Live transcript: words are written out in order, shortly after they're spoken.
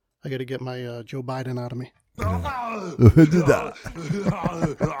I got to get my Joe Biden out of me. I'm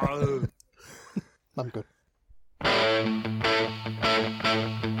good.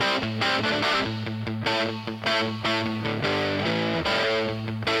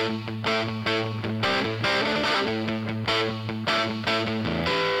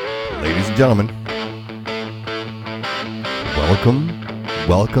 Ladies and gentlemen,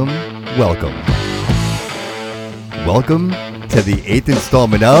 welcome to the 8th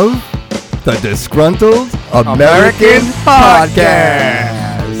installment of the Disgruntled American Podcast.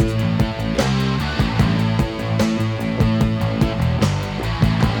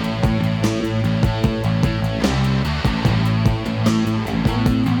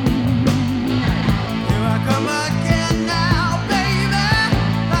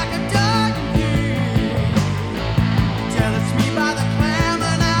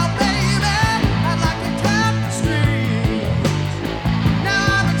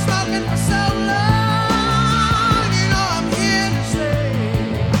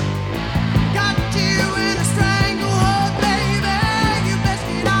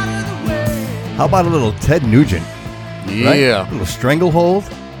 How about a little Ted Nugent? Yeah. Right? A little Stranglehold.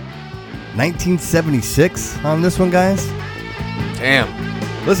 1976 on this one, guys. Damn.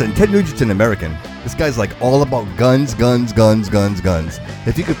 Listen, Ted Nugent's an American. This guy's like all about guns.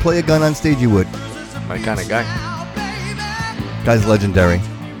 If you could play a gun on stage, you would. My kind of guy. Guy's legendary.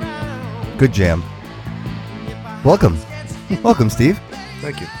 Good jam. Welcome. Welcome, Steve.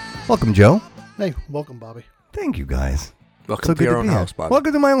 Thank you. Welcome, Joe. Hey, welcome, Bobby. Thank you, guys. Welcome to your own house, Bob.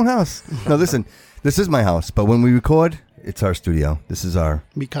 Welcome to my own house. No, listen, this is my house, but when we record, it's our studio. This is our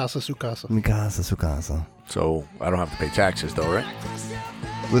Mi casa, su casa. Mi casa, su casa. So I don't have to pay taxes, though, right?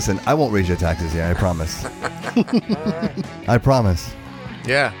 Listen, I won't raise your taxes here, I promise. I promise.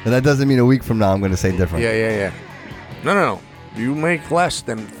 Yeah. And that doesn't mean a week from now I'm going to say different. Yeah. No. You make less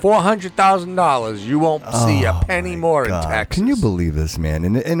than $400,000, you won't see a penny more in taxes. Can you believe this, man?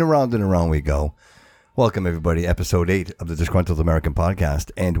 And around we go. Welcome, everybody. Episode 8 of the Disgruntled American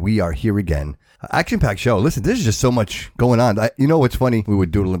Podcast. And we are here again. Action-packed show. Listen, there's just so much going on. You know what's funny? We were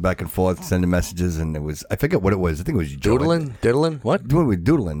doodling back and forth, sending messages, and it was, I forget what it was. I think it was Joe. Diddling? What?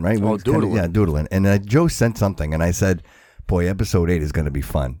 Doodling, right? Doodling. Doodling. And Joe sent something, and I said, boy, episode 8 is going to be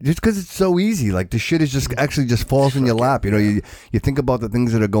fun. Just because it's so easy. Like, the shit is just actually just falls in your lap. You know, you think about the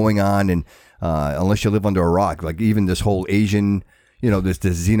things that are going on, and unless you live under a rock, like even this whole Asian... You know, this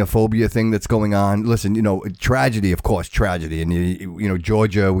xenophobia thing that's going on. Listen, you know, tragedy, of course, tragedy. And, you know,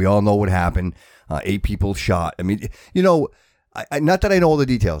 Georgia, we all know what happened. 8 people shot. I mean, you know, I not that I know all the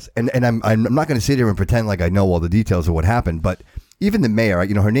details. And I'm not going to sit here and pretend like I know all the details of what happened. But even the mayor,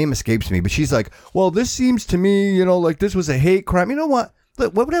 you know, her name escapes me. But she's like, well, this seems to me, you know, like this was a hate crime. You know what?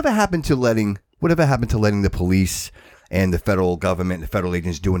 Look, whatever happened to letting the police and the federal government, the federal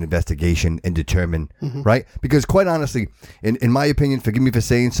agents do an investigation and determine, right? Because quite honestly, in my opinion, forgive me for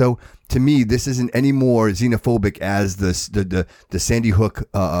saying so, to me, this isn't any more xenophobic as the Sandy Hook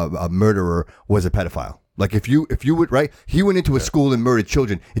murderer was a pedophile. Like if you would, right? He went into a school and murdered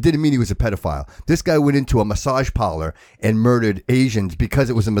children. It didn't mean he was a pedophile. This guy went into a massage parlor and murdered Asians because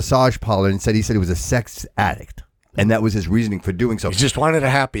it was a massage parlor and said he was a sex addict. And that was his reasoning for doing so. He just wanted a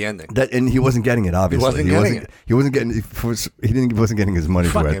happy ending. And he wasn't getting it, obviously. He wasn't getting his money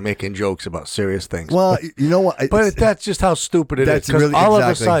for it. Fucking making jokes about serious things. Well, you know what? But that's just how stupid it is. Because all of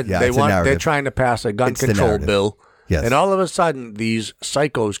a sudden, they're trying to pass a gun control bill. Yes. And all of a sudden, these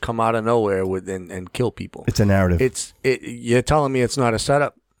psychos come out of nowhere and kill people. It's a narrative. You're telling me it's not a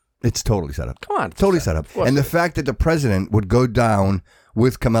setup? It's totally set up. Come on. Totally set up. And the fact that the president would go down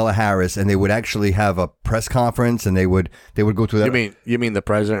with Kamala Harris and they would actually have a press conference and they would go through that. You mean the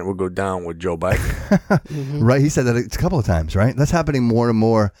president would go down with Joe Biden? Right. He said that a couple of times, right? That's happening more and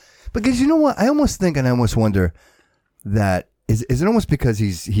more. Because you know what? I almost think and I almost wonder that is it almost because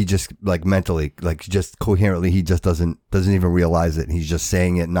he just like mentally, like just coherently, he just doesn't even realize it and he's just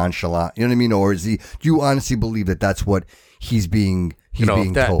saying it nonchalant. You know what I mean? Or do you honestly believe that that's what he's being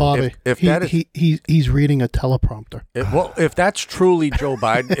told? Bobby, he's reading a teleprompter. If that's truly Joe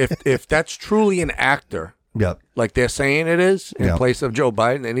Biden, if that's truly an actor, yep, like they're saying it is, in place of Joe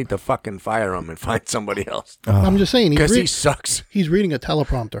Biden, they need to fucking fire him and find somebody else. I'm just saying, because he sucks. He's reading a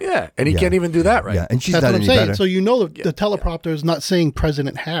teleprompter. Yeah, and he can't even do that right. Yeah, and she's that's not what I'm any saying. better. So you know the teleprompter is not saying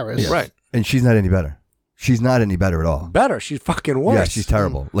President Harris, right? And she's not any better. She's not any better at all. Better. She's fucking worse. Yeah, she's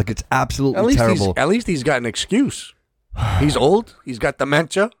terrible. Like it's absolutely terrible. At least he's got an excuse. He's old. He's got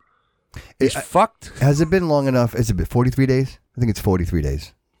dementia. He's fucked. Has it been long enough? Has it been 43 days? I think it's 43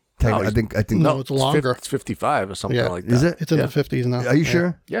 days. I think. No, it's longer. It's 55 or something like that. Is it? It's in the 50s now. Are you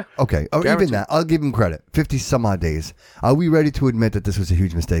sure? Yeah. Okay. Or even Guaranteed. that. I'll give him credit. 50 some odd days. Are we ready to admit that this was a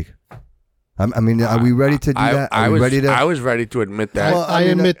huge mistake? I mean, are we ready to do that? Are we ready to? I was ready to admit that. Well, I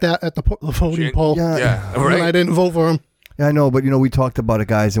admit that at the voting poll. Yeah, When right. I didn't vote for him. Yeah, I know, but we talked about it,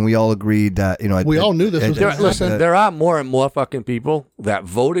 guys, and we all agreed that We all knew this was going to happen. Listen, there are more and more fucking people that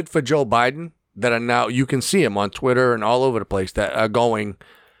voted for Joe Biden that are now, you can see them on Twitter and all over the place, that are going,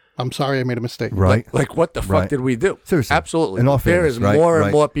 I'm sorry I made a mistake. right. like what the fuck Right. did we do? Seriously. Absolutely. In all There fairness, is right, more and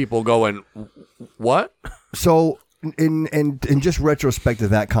right. more people going, what? So, in just retrospect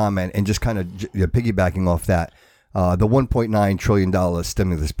of that comment, and just kind of piggybacking off that, the $1.9 trillion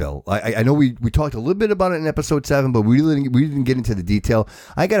stimulus bill. I know we talked a little bit about it in episode 7, but we didn't get into the detail.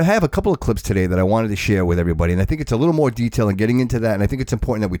 I have a couple of clips today that I wanted to share with everybody, and I think it's a little more detail in getting into that, and I think it's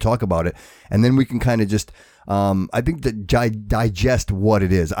important that we talk about it, and then we can kind of just, I think, digest what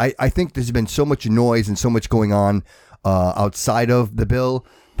it is. I think there's been so much noise and so much going on outside of the bill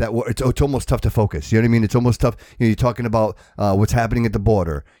that it's almost tough to focus. You know what I mean? It's almost tough. You're talking about what's happening at the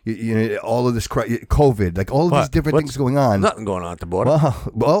border. All of this COVID, like all of these different things going on. Nothing going on at the border.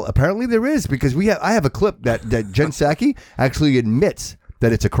 Well, apparently there is, because I have a clip that Jen Psaki actually admits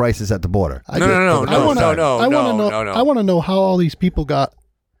that it's a crisis at the border. No. I want No. to know how all these people got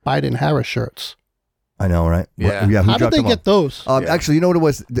Biden-Harris shirts. I know, right? Yeah. Who How did dropped they them get off? those? Actually, you know what it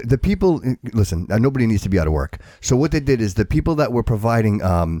was? The people, listen, nobody needs to be out of work. So what they did is the people that were providing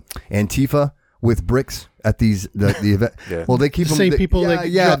Antifa with bricks at the event. Yeah. Well, they keep them. Same people that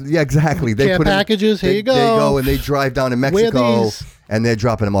exactly. They care put 'em- packages, here you go. They go and they drive down to Mexico these. and they're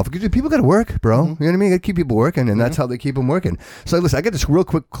dropping them off. Because people got to work, bro. You know what I mean? Got to keep people working, and that's how they keep them working. So listen, I got this real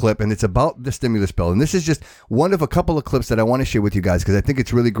quick clip, and it's about the stimulus bill, and this is just one of a couple of clips that I want to share with you guys because I think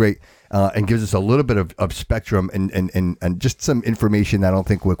it's really great and gives us a little bit of spectrum and just some information that I don't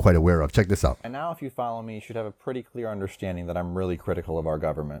think we're quite aware of. Check this out. And now if you follow me, you should have a pretty clear understanding that I'm really critical of our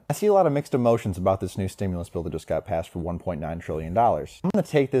government. I see a lot of mixed emotions about this new stimulus bill that just got passed for $1.9 trillion. I'm going to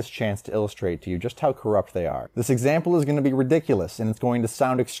take this chance to illustrate to you just how corrupt they are. This example is going to be ridiculous, and it's going to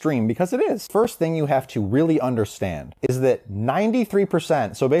sound extreme because it is. First thing you have to really understand is that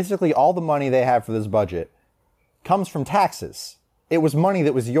 93%, so basically all the money they have for this budget, comes from taxes. It was money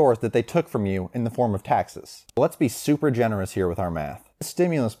that was yours that they took from you in the form of taxes. Let's be super generous here with our math. The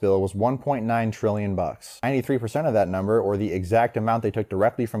stimulus bill was $1.9 trillion. 93% of that number, or the exact amount they took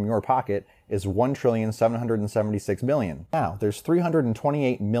directly from your pocket, is $1.776 trillion. Now, there's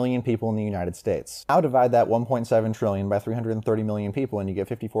 328 million people in the United States. Now divide that 1.7 trillion by 330 million people and you get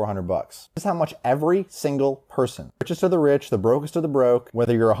 $5,400. This is how much every single person, richest of the rich, the brokest of the broke,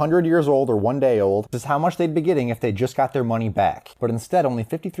 whether you're 100 years old or 1 day old, this is how much they'd be getting if they just got their money back. But instead, only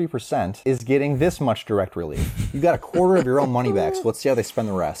 53% is getting this much direct relief. You got a quarter of your own money back, so let's see how they spend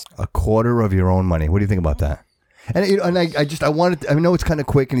the rest. A quarter of your own money. What do you think about that? And I wanted. I know it's kind of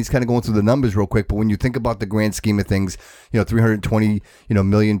quick, and he's kind of going through the numbers real quick. But when you think about the grand scheme of things, 320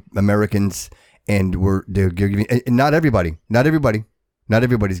 million Americans, and they're giving, and not everybody's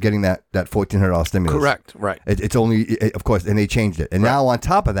getting that $1,400 stimulus. Correct. Right. It's only, of course, and they changed it. And now on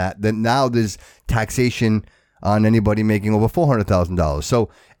top of that, then now there's taxation on anybody making over $400,000. So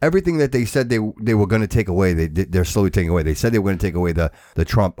everything that they said they were going to take away, they're slowly taking away. They said they were going to take away the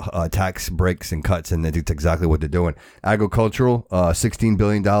Trump tax breaks and cuts, and that's exactly what they're doing. Agricultural, $16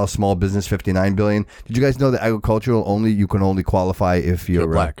 billion. Small business, $59 billion. Did you guys know that agricultural you can only qualify if you're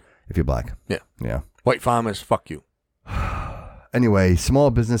black? If you're black. Yeah. White farmers, fuck you. Anyway,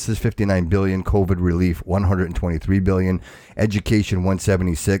 small businesses, $59 billion. COVID relief, $123 billion. Education,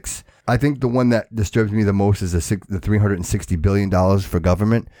 $176. I think the one that disturbs me the most is the $360 billion for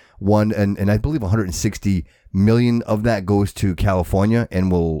government. And I believe $160 million of that goes to California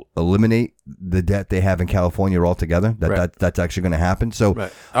and will eliminate the debt they have in California altogether. That's actually going to happen. So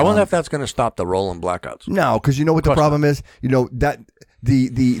right. I wonder if that's going to stop the rolling blackouts. No, because you know what the problem is? That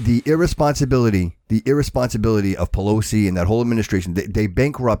the irresponsibility of Pelosi and that whole administration, they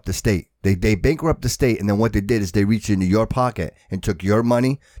bankrupt the state. They bankrupt the state, and then what they did is they reached into your pocket and took your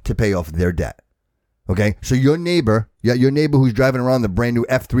money to pay off their debt. Okay, so your neighbor who's driving around the brand new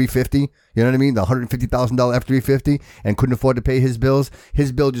F-350, you know what I mean, the $150,000 F-350, and couldn't afford to pay his bill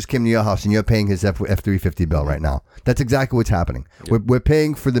just came to your house, and you're paying his F-350 bill right now. That's exactly what's happening. Yep. We're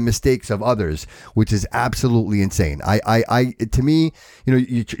paying for the mistakes of others, which is absolutely insane. To me,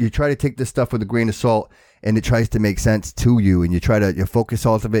 you try to take this stuff with a grain of salt, and it tries to make sense to you, and you try to focus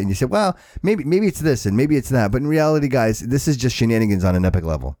all of it, and you say, well, maybe it's this and maybe it's that. But in reality, guys, this is just shenanigans on an epic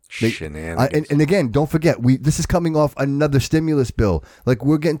level. Shenanigans. And again, don't forget, this is coming off another stimulus bill. Like,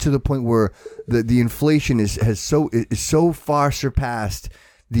 we're getting to the point where the inflation is so far surpassed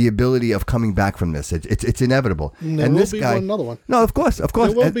the ability of coming back from this. It's inevitable. There and will this be guy, another one. No, of course. There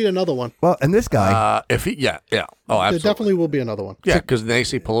will be another one. Well, and this guy, Oh, absolutely. There definitely will be another one. Yeah, because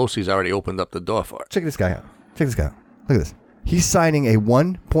Nancy Pelosi's already opened up the door for it. check this guy out. Check this guy out. Look at this. He's signing a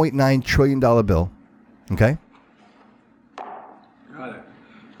 $1.9 trillion bill. Okay. Got it.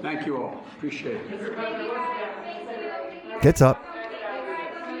 Thank you all. Appreciate it. Gets up.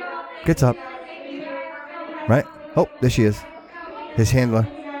 Gets up. Right? Oh, there she is. His handler.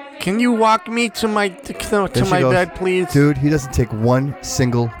 Can you walk me to my There she goes. bed, please? Dude, he doesn't take one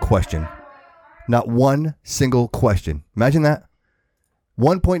single question. Not one single question. Imagine that.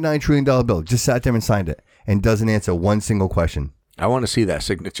 $1.9 trillion bill. Just sat there and signed it and doesn't answer one single question. I want to see that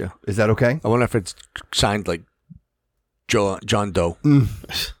signature. Is that okay? I wonder if it's signed like John Doe.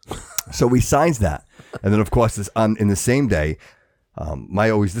 So he signs that. And then, of course, in the same day,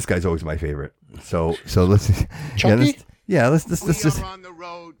 this guy's always my favorite. So let's Chucky? let's just We are on the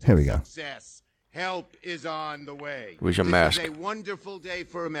road to here we go. success. Help is on the way. Where's your This mask? is a wonderful day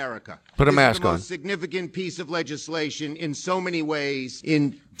for America. Put a This mask is the on. most significant piece of legislation in so many ways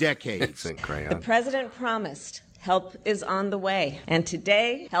in decades. It's in crayon. President promised help is on the way, and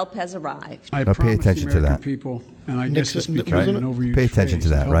today help has arrived. I Now pay promised attention the to American that. people, and I Nixon- guess this became Right. an overused Pay attention to phrase,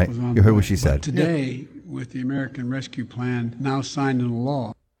 that, help right? was on You the heard way. what she said. But today, with the American Rescue Plan now signed into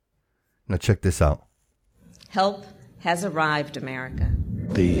law, Now check this out. Help has arrived, America.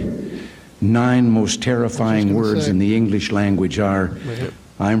 The 9 most terrifying gonna words say. in the English language are,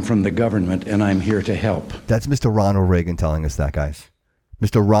 I'm from the government and I'm here to help. That's Mr. Ronald Reagan telling us that, guys.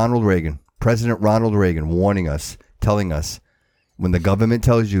 Mr. Ronald Reagan, President Ronald Reagan, warning us, telling us, when the government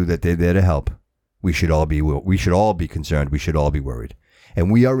tells you that they're there to help, we should all be concerned. We should all be worried.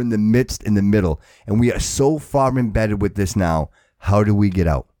 And we are in the middle, and we are so far embedded with this now. How do we get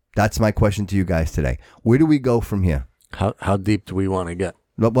out? That's my question to you guys today. Where do we go from here? How deep do we want to get?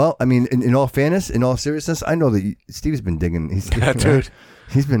 Well, I mean, in all fairness, in all seriousness, I know that Steve's been digging. Dude.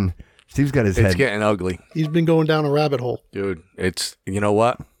 Steve's got his It's head. getting ugly, He's been going down a rabbit hole. dude. It's, you know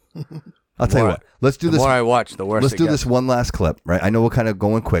what? I'll tell you more- what. Let's do the this. more I watch, the worse Let's it do gets. this one last clip, right? I know we're kind of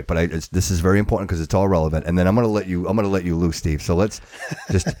going quick, but this is very important because it's all relevant. And then I'm gonna let you loose, Steve. So let's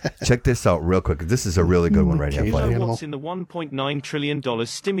just check this out real quick. This is a really good one right here. Cage Play it. animal. What's in the $1.9 trillion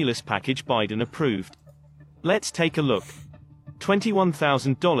stimulus package Biden approved? Let's take a look.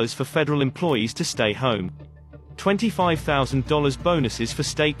 $21,000 for federal employees to stay home. $25,000 bonuses for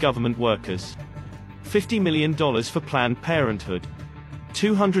state government workers. $50 million for Planned Parenthood.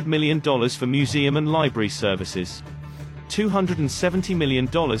 $200 million for museum and library services. $270 million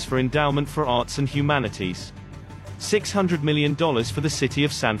for Endowment for Arts and Humanities. $600 million for the city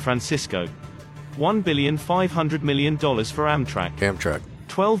of San Francisco. $1.5 billion for Amtrak. Amtrak.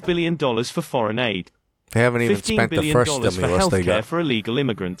 $12 billion for foreign aid. They haven't even $15 spent the billion first for stimulus they healthcare got. for illegal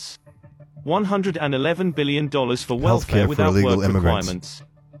immigrants. $111 billion for Healthcare welfare for without illegal work immigrants. requirements.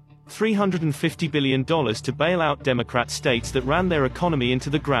 $350 billion to bail out Democrat states that ran their economy into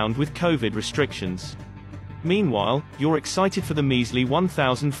the ground with COVID restrictions. Meanwhile, you're excited for the measly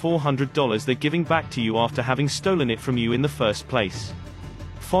 $1,400 they're giving back to you after having stolen it from you in the first place.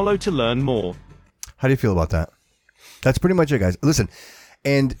 Follow to learn more. How do you feel about that? That's pretty much it, guys. Listen,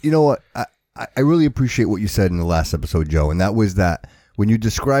 and you know what? I really appreciate what you said in the last episode, Joe, and that was that when you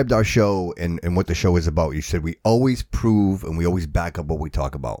described our show and what the show is about, you said we always prove and we always back up what we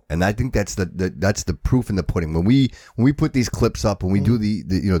talk about, and I think that's the proof in the pudding. When we put these clips up, when we do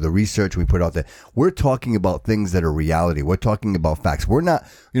the research we put out there, we're talking about things that are reality. We're talking about facts. We're not,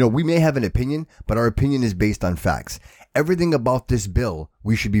 we may have an opinion, but our opinion is based on facts. Everything about this bill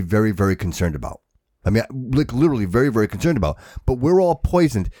we should be very, very concerned about. I mean, like literally very, very concerned about. But we're all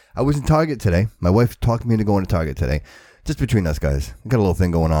poisoned. I was in Target today. My wife talked me into going to Target today. Just between us guys. I got a little thing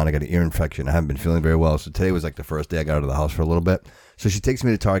going on. I got an ear infection. I haven't been feeling very well. So today was like the first day I got out of the house for a little bit. So she takes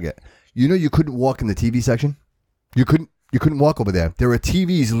me to Target. You couldn't walk in the TV section? You couldn't walk over there. There are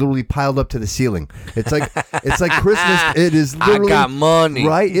TVs literally piled up to the ceiling. It's like Christmas. It is literally, I got money.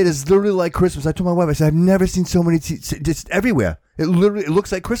 right? It is literally like Christmas. I told my wife, I said, I've never seen so many just everywhere. It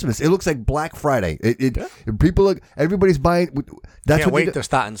looks like Christmas. It looks like Black Friday. Everybody's buying. That's Can't what wait to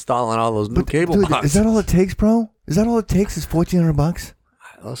start installing all those new cable dude, boxes. is that all it takes, bro? Is that all it takes? Is $1,400?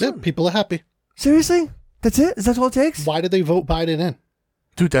 Yeah, people are happy. Seriously? That's it? Is that all it takes? Why did they vote Biden in?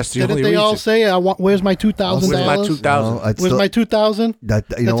 Dude, that's the Didn't only they reason. all say, "Where's my $2,000? Where's my 2,000? Where's my 2,000?"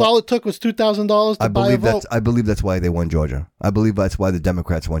 That's all it took was $2,000 to buy a vote. I believe that's why they won Georgia. I believe that's why the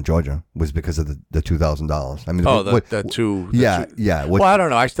Democrats won Georgia, was because of the $2,000. I mean, the two. Yeah. Well, I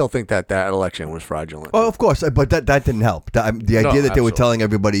don't know. I still think that election was fraudulent. Oh, of course, but that didn't help. The idea that they were telling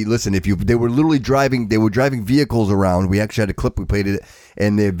everybody, listen, they were literally driving vehicles around. We actually had a clip, we played it,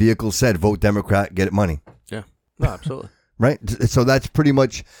 and their vehicle said, "Vote Democrat, get money." Yeah, no, absolutely. Right. So that's pretty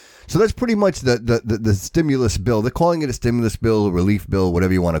much the stimulus bill. They're calling it a stimulus bill, a relief bill,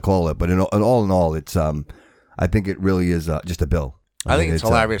 whatever you want to call it. But in all, it's I think it really is just a bill. I think it's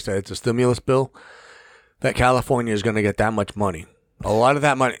hilarious that it's a stimulus bill, that California is going to get that much money. A lot of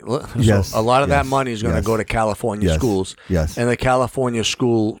that money, that money is going to go to California schools. Yes. And the California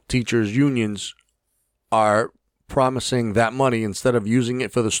school teachers unions are promising that money, instead of using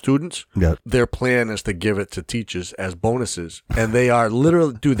it for the students, their plan is to give it to teachers as bonuses. And they are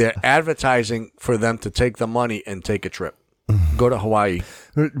literally, they're advertising for them to take the money and take a trip. Go to Hawaii.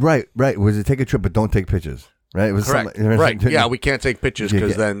 Right. Was it take a trip, but don't take pictures? Right. It was correct. Right. Yeah, we can't take pictures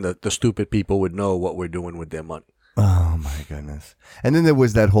because then the stupid people would know what we're doing with their money. Oh my goodness! And then there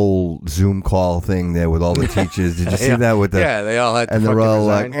was that whole Zoom call thing there with all the teachers. Did you see that? With they all had. And they're all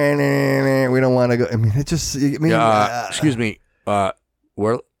like, we don't want to go. I mean, it just. Excuse me. We're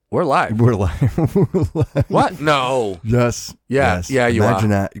live. We're live. What? No. Yes. Yeah. Yes. Yeah. You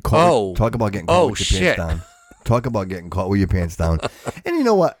Imagine are. that. Talk about getting caught with your pants down. Talk about getting caught with your pants down. And you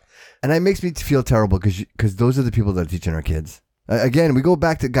know what? And it makes me feel terrible because those are the people that are teaching our kids. Again, we go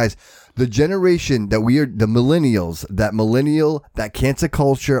back to, guys, the generation that we are, the millennials, that cancer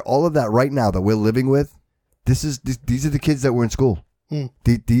culture, all of that right now that we're living with. These are the kids that were in school.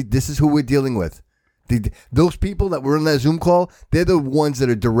 This is who we're dealing with. Those people that were in that Zoom call, they're the ones that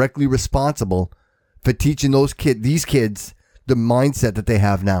are directly responsible for teaching these kids the mindset that they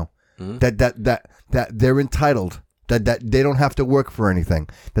have now. That they're entitled. That they don't have to work for anything.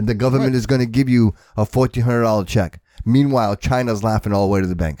 That the government is going to give you a $1,400 check. Meanwhile, China's laughing all the way to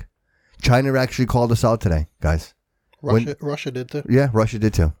the bank. China actually called us out today, guys. Russia did too. Yeah, Russia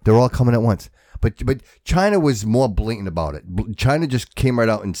did too. They're all coming at once. But China was more blatant about it. China just came right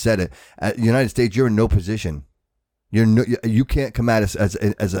out and said it. The United States, you're in no position. You can't come at us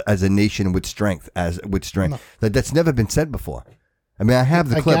as a nation with strength. No. That's never been said before. I mean, I have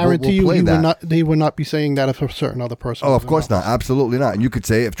the clip. I guarantee they would not be saying that if a certain other person. Oh, of course not. Absolutely not. And you could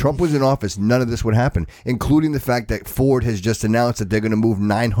say if Trump was in office, none of this would happen, including the fact that Ford has just announced that they're going to move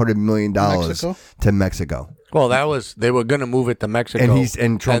 $900 million to Mexico. Well, they were going to move it to Mexico.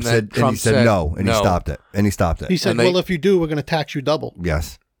 And Trump said no, and he stopped it. He said, well, if you do, we're going to tax you double.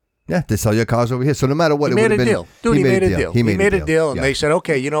 Yes. Yeah, they sell your cars over here. So no matter what, he made a deal. Dude, he made a deal. He made a deal, and yeah. they said,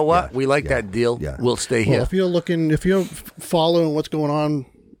 okay, you know what? We like that deal. Yeah. We'll stay here. Well, if you're following what's going on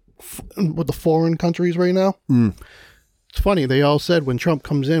with the foreign countries right now, it's funny. They all said when Trump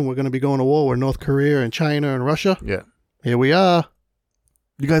comes in, we're going to be going to war with North Korea and China and Russia. Yeah. Here we are.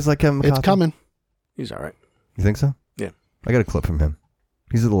 You guys like Kevin McCarthy? It's coming. He's all right. You think so? Yeah. I got a clip from him.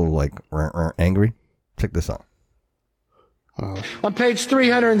 He's a little angry. Check this out. On page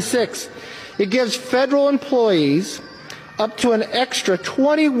 306, it gives federal employees up to an extra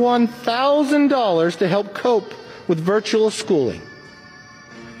 $21,000 to help cope with virtual schooling.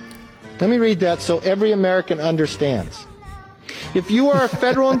 Let me read that so every American understands. If you are a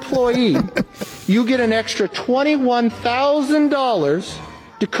federal employee, you get an extra $21,000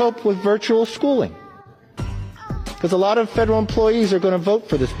 to cope with virtual schooling. Because a lot of federal employees are going to vote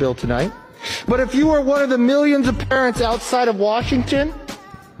for this bill tonight. But if you are one of the millions of parents outside of Washington,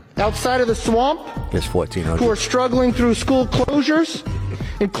 outside of the swamp, it's $1,400. Who are struggling through school closures,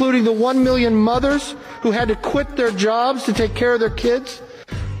 including the 1 million mothers who had to quit their jobs to take care of their kids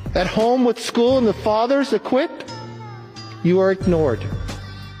at home with school, and the fathers that quit, you are ignored.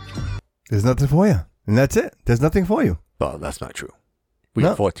 There's nothing for you. And that's it. There's nothing for you. Well, that's not true. We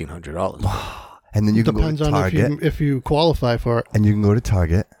get $1,400. And then you can depends go to Target. on if you qualify for it. And you can go to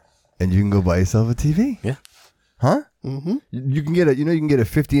Target. And you can go buy yourself a TV. Yeah. Huh? Mm-hmm. You can get a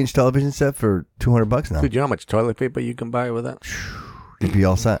 50-inch television set for $200 now. Dude, you know how much toilet paper you can buy with that? You'd be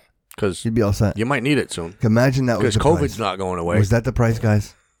all set. You'd be all set. You might need it soon. Imagine that was the price. price. Because COVID's not going away. Was that the price,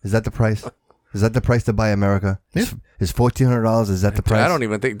 guys? Is that the price? Is that the price to buy America? Yeah. Is $1,400? Is that the price? I don't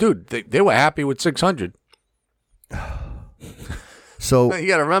even think, dude. They were happy with $600. So you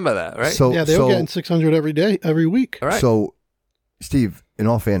got to remember that, right? They were getting $600 every week. All right. So, Steve, in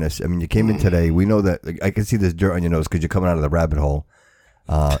all fairness, I mean, you came in today. We know that I can see this dirt on your nose because you're coming out of the rabbit hole.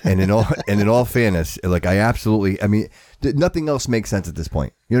 And in all fairness, I mean, nothing else makes sense at this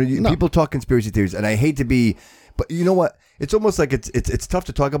point. People talk conspiracy theories, and I hate to be, but you know what? it's almost like it's tough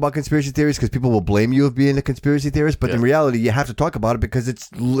to talk about conspiracy theories because people will blame you of being a conspiracy theorist, but in reality, you have to talk about it because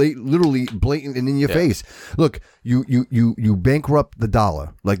it's literally blatant and in your face. Look, you bankrupt the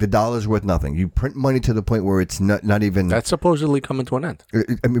dollar, like the dollar's worth nothing. You print money to the point where it's not even. That's supposedly coming to an end.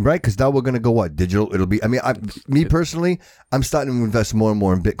 I mean, right? Because now we're going to go what digital? It'll be. I mean, me personally, I'm starting to invest more and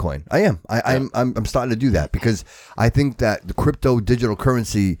more in Bitcoin. I am. I'm starting to do that because I think that the crypto digital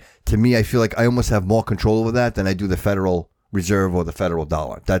currency, to me, I feel like I almost have more control over that than I do the Federal Reserve or the federal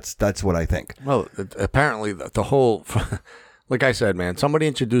dollar. That's what I think. Well, apparently the whole, like I said, man, somebody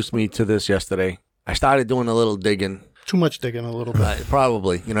introduced me to this yesterday. I started doing a little digging. Too much digging a little bit.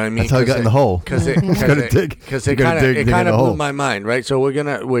 Probably, you know what I mean? That's how I got in the hole. Because it kind of blew my mind, right? So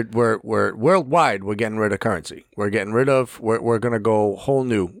we're worldwide. We're getting rid of currency. We're gonna go whole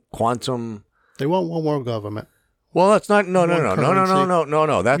new quantum. They want one world government. Well, that's not. No.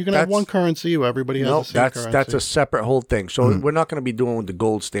 That you can have one currency. Everybody has the same currency. That's a separate whole thing. So we're not going to be doing with the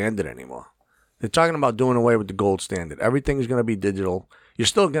gold standard anymore. They're talking about doing away with the gold standard. Everything's going to be digital. You're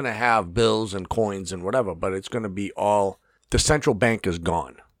still going to have bills and coins and whatever, but it's going to be all. The central bank is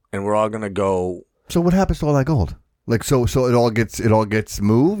gone, and we're all going to go. So what happens to all that gold? Like so it all gets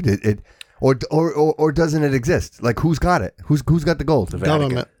moved. Or doesn't it exist? Like who's got it? Who's got the gold? The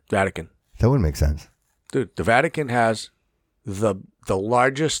government. Vatican. That wouldn't make sense. Dude, the Vatican has the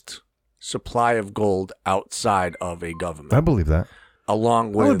largest supply of gold outside of a government. I believe that. I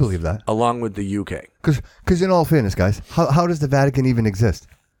would believe that. Along with the UK. Because in all fairness, guys, how does the Vatican even exist?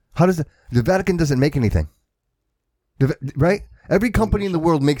 How does the Vatican doesn't make anything? Right? Every company in the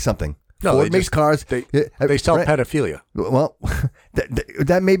world makes something. No, Ford makes cars. They sell pedophilia. Well,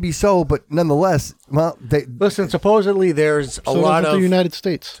 that may be so, but nonetheless, listen. Supposedly, there's a lot of the United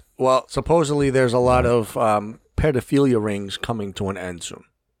States. Well, supposedly there's a lot of pedophilia rings coming to an end soon.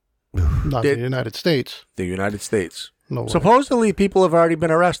 Not the United States. The United States. No way. Supposedly people have already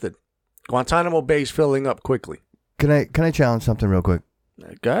been arrested. Guantanamo Bay is filling up quickly. Can I challenge something real quick?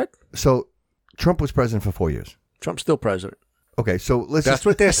 Go ahead. So, Trump was president for 4 years. Trump's still president. Okay, so That's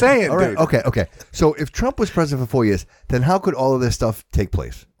what they're saying, all right, dude. Okay. So if Trump was president for 4 years, then how could all of this stuff take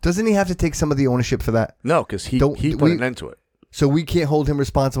place? Doesn't he have to take some of the ownership for that? No, because he put an end to it. So we can't hold him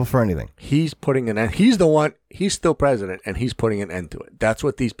responsible for anything. He's putting an end. He's the one. He's still president, and he's putting an end to it. That's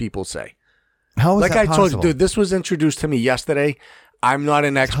what these people say. How is like that I possible? told you, dude, this was introduced to me yesterday. I'm not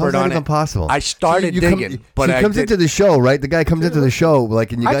an expert How is that on even it. possible? I started digging, but he comes into the show, right? The guy comes into the show,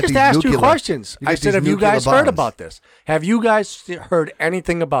 like, and you I got just these asked you nuclear- questions. you got I said, these "Have you nuclear guys heard bombs. about this? Have you guys heard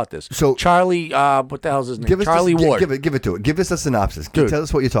anything about this?" So Charlie, what the hell's his name? Give us Charlie Ward. Give it to it. Give us a synopsis. Dude. Tell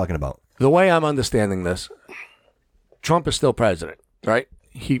us what you're talking about. The way I'm understanding this, Trump is still president, right?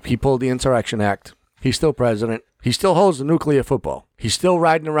 He pulled the Insurrection Act. He's still president. He still holds the nuclear football. He's still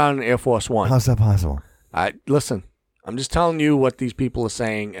riding around in Air Force One. How's that possible? Listen, I'm just telling you what these people are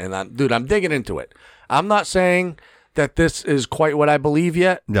saying, and I'm digging into it. I'm not saying that this is quite what I believe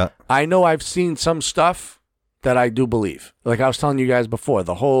yet. Yeah. I know I've seen some stuff that I do believe. Like I was telling you guys before,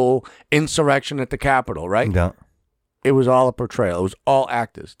 the whole insurrection at the Capitol, right? Yeah. It was all a portrayal. It was all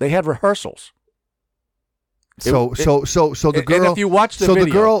actors. They had rehearsals. So the girl. And if you watch the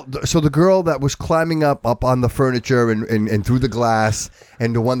video, the girl that was climbing up on the furniture and through the glass,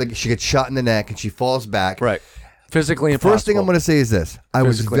 and the one that she gets shot in the neck and she falls back. Right. Physically impossible. First thing I'm going to say is this: I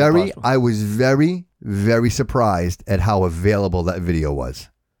was very, very surprised at how available that video was.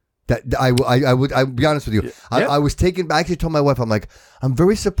 That I'll be honest with you. Yeah. I was taken back. I actually told my wife, I'm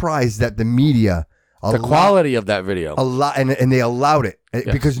very surprised that the media. Quality of that video. A lot, and they allowed it. Yes.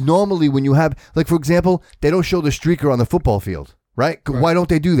 Because normally when you have, like, for example, they don't show the streaker on the football field, right? Why don't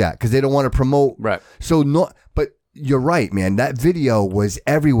they do that? Because they don't want to promote. Right. So, but you're right, man. That video was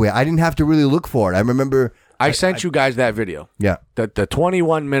everywhere. I didn't have to really look for it. I remember. I sent you guys that video. Yeah. The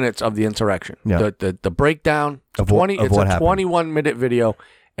 21 minutes of the insurrection. Yeah. The breakdown. Of what It's a happened. 21-minute video,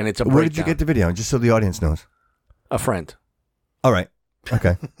 and it's a breakdown. Where did you get the video? Just so the audience knows. A friend. All right.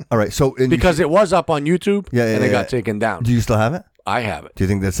 Okay. All right. So because it was up on YouTube, and it yeah. got taken down. Do you still have it? I have it. Do you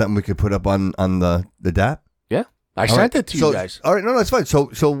think that's something we could put up on the DAP? Yeah, I sent it to you guys. All right, no, that's fine. So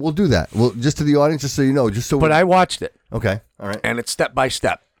we'll do that. We'll just to the audience, just so you know, But I watched it. Okay. All right. And it's step by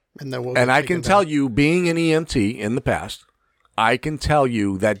step. And I can tell you, being an EMT in the past, I can tell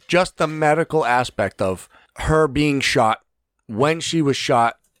you that just the medical aspect of her being shot, when she was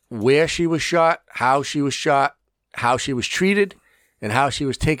shot, where she was shot, how she was shot, how she was treated, and how she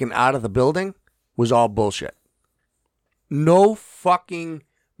was taken out of the building was all bullshit. No fucking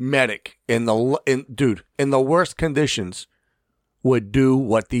medic in the worst conditions would do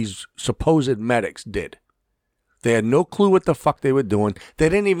what these supposed medics did. They had no clue what the fuck they were doing. They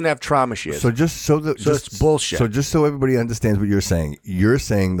didn't even have trauma shares. So it's bullshit. So just so everybody understands what you're saying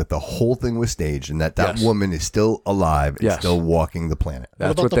that the whole thing was staged and that Yes. woman is still alive and Yes. still walking the planet. That's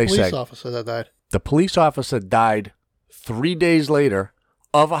what what about they the police say. officer that died? The police officer died 3 days later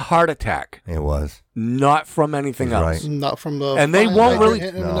of a heart attack, It was. not from anything He's else. right. Not from the. And they fire won't hydrant really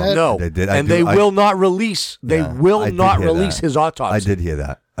hitting him in the head? no, They did. and I will not release. They Yeah, will I did not hear release that. his autopsy. I did hear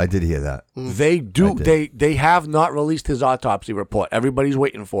that. They do. They have not released his autopsy report. Everybody's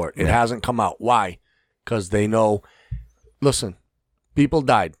waiting for it. It hasn't come out. Why? Because they know. Listen, people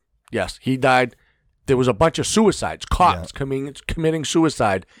died. Yes, he died. There was a bunch of suicides. Cops committing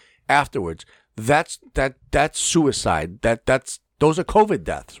suicide afterwards. That's suicide. Those are COVID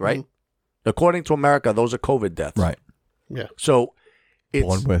deaths, right? Mm-hmm. According to America, those are COVID deaths. Right. Yeah. So it's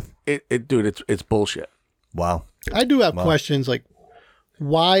Born with. Dude, it's bullshit. Wow. I do have questions like,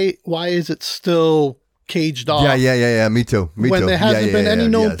 why is it still caged off? Yeah. Me too. When there hasn't been any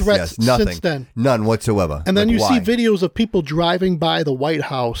known threats Nothing. since then. None whatsoever. And then Like, you why? see videos of people driving by the White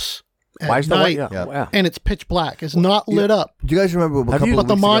House at Why is the night, White? Yeah. and it's pitch black. It's not lit up. Do you guys remember a couple But of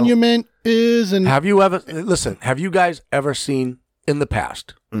the weeks ago- monument is, and Have you ever have you guys ever seen in the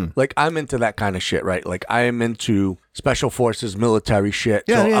past? Like I'm into that kind of shit, right? Like I am into special forces, military shit.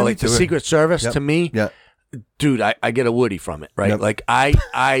 Yeah, so yeah, I me like the too. Secret Service Yep. to me. Yeah. Dude, I get a Woody from it, right? Yep. Like I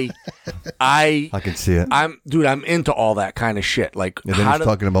can see it. I'm into all that kind of shit. Like And then he's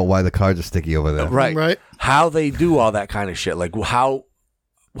talking about why the cards are sticky over there. right, how they do all that kind of shit. Like how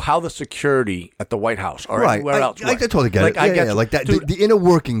the security at the White House or Right. anywhere else. I works. totally get Like, it. I Yeah, get yeah, you. like that. Dude, the inner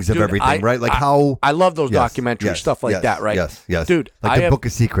workings of dude, everything, right? Like how I love those Yes, documentaries, yes, stuff like yes, that, right? Yes. Dude, like the Book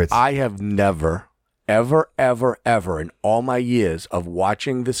of Secrets. I have never, ever in all my years of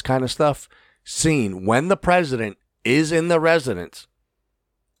watching this kind of stuff seen when the president is in the residence,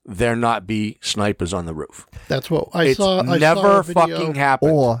 there not be snipers on the roof. that's what I It's saw. I never saw a video. fucking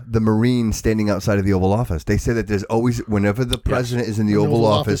happened. Or the Marine standing outside of the Oval Office. They say that there's always, whenever the president is in the Oval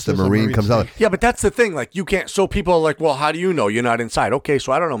Office, the there's a Marine Marine comes out. Yeah, but that's the thing. Like, you can't. So people are like, well, how do you know you're not inside? Okay,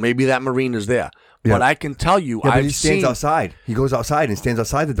 so I don't know. Maybe that Marine is there. Yeah. But I can tell you, Yeah, but I've he stands seen outside. He goes outside and stands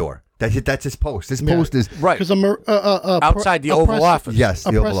outside the door. That's his post. His post is right because outside the Oval Office. Yes,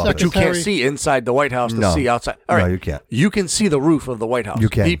 the Oval Office. But you can't see inside the White House to No. see outside. All right, No, you can't. You can see the roof of the White House. You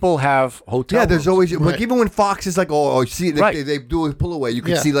can. People have hotel. Yeah, there's rooms. always like even when Fox is like, oh, see, they do a pull away. You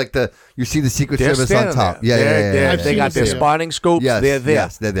can Yeah. see like you see the Secret They're Service on standing top. there. Yeah. They got their spotting scopes. Yes, They're there.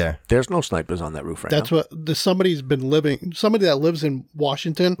 Yes, they're there. There's no snipers on that roof right That's now. what somebody that lives in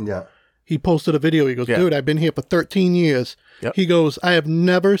Washington. Yeah. He posted a video. He goes, Yeah. dude, I've been here for 13 years. Yep. He goes, I have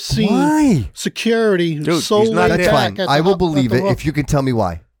never seen Why? security Dude, so he's not laid That's there. back. fine. I will believe it if you can tell me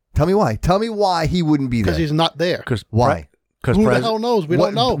why. Tell me why. Tell me why he wouldn't be there. Because he's not there. Because Why? Who the hell knows? We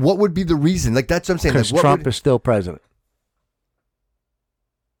don't know. What would be the reason? Like that's what I'm saying. Because Like, what Trump would- is still president.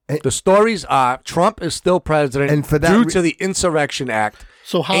 The stories are Trump is still president And for that due re- to the Insurrection Act.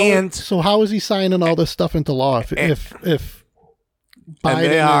 So how And- how is he signing all this stuff into law if Biden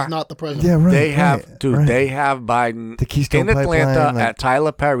they are- is not the president? Yeah, right. They have, right, dude. right. They have Biden The Keystone in Atlanta Pipeline, like- at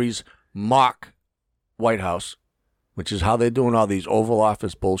Tyler Perry's mock White House, which is how they're doing all these Oval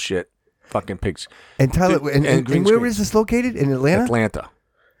Office bullshit, fucking pigs. And Tyler, Dude, and green where screens. is this located? In Atlanta? Atlanta.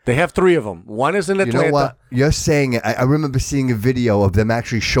 They have 3 of them. One is in You Atlanta. know what? You're saying it. I remember seeing a video of them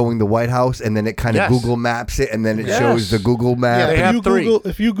actually showing the White House, and then it kind of Yes. Google Maps it, and then it Yes. shows the Google Yeah, map. They if have you 3. Google,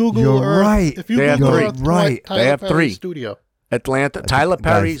 if you Google, You're Earth, right. If you They have Google 3. Earth, Right. Tyler They have Perry's 3. Studio. Atlanta. Tyler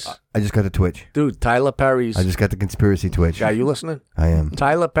Perry's. Guys, I just got the twitch. Dude, Tyler Perry's. I just got the conspiracy twitch. Are you listening? I am.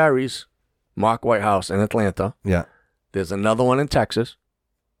 Tyler Perry's mock White House in Atlanta. Yeah. There's another one in Texas,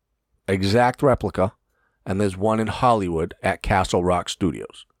 exact replica, and there's one in Hollywood at Castle Rock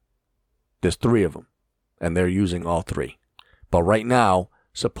Studios. There's 3 of them, and they're using all 3. But right now,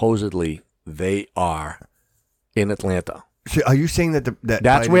 supposedly, they are in Atlanta. So are you saying that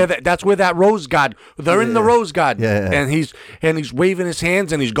That's Biden- where that Rose Garden. They're in the Rose Garden, Yeah. and he's waving his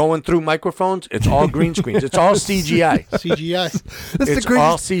hands and he's going through microphones. It's all green screens. It's all CGI. CGI. That's It's the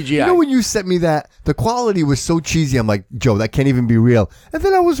all greatest. CGI. You know when you sent me that, the quality was so cheesy. I'm like, Joe, that can't even be real. And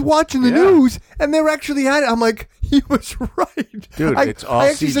then I was watching the Yeah. news, and they're actually at it. I'm like, he was right, Dude, it's all I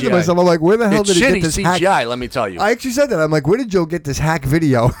actually said to CGI. myself, I'm like, where the hell It's did he shitty get this CGI. hack? Let me tell you. I actually said that. I'm like, where did Joe get this hack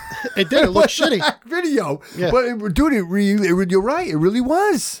video? It did. It looked shitty. Hack video. Yeah. But dude, you're right. It really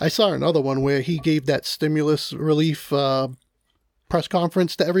was. I saw another one where he gave that stimulus relief press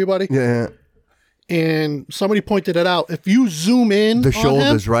conference to everybody, Yeah. and somebody pointed it out. If you zoom in, The on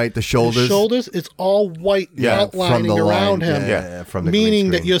shoulders, him, right? The shoulders. his shoulders, it's all white Yeah, outlining from the around line. him, Yeah, from the green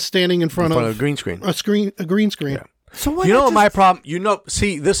meaning that screen. you're standing in front In front of of a green screen. a green screen. Yeah. So why you know not my problem?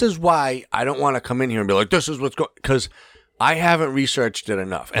 See, this is why I don't want to come in here and be like, this is what's going, because I haven't researched it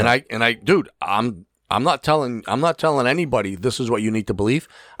enough. And dude, I'm not telling anybody this is what you need to believe.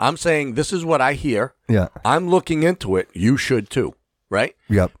 I'm saying this is what I hear. Yeah. I'm looking into it. You should too, right?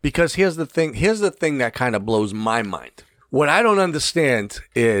 Yep. Because here's the thing that kind of blows my mind. What I don't understand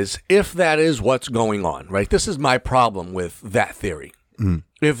is if that is what's going on, right? This is my problem with that theory.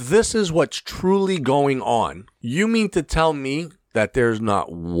 If this is what's truly going on, you mean to tell me that there's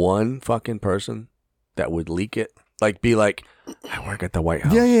not one fucking person that would leak it? Like, be like, I work at the White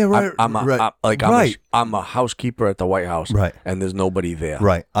House. Yeah, right. I'm a housekeeper at the White House. Right. And there's nobody there.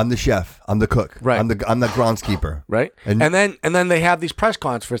 Right. I'm the chef. I'm the cook. Right. I'm the groundskeeper. Right. And then they have these press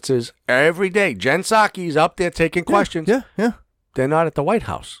conferences every day. Jen Psaki's up there taking questions. Yeah. They're not at the White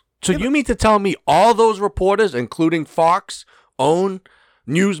House. So you mean to tell me all those reporters, including Fox, OWN,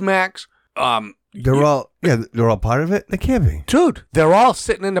 Newsmax, they're all part of it? They can't be. Dude, they're all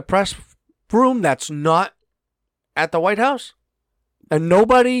sitting in the press room that's not at the White House? And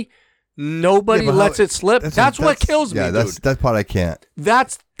nobody lets it slip. That's what kills me, dude. That part I can't.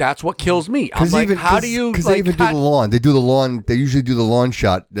 That's what kills me. I'm like, how do you... Because they even do the lawn. They do the lawn. They usually do the lawn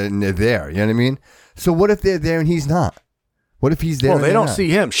shot and they're there. You know what I mean? So what if they're there and he's not? What if he's there? Well, they don't see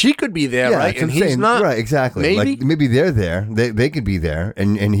him. She could be there, right? And he's not. Right, exactly. Maybe? Like, maybe they're there. They could be there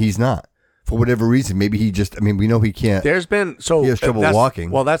and he's not. For whatever reason. Maybe he just, we know he can't. There's been... he has trouble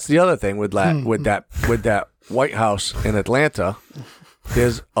walking. Well, that's the other thing with that White House in Atlanta.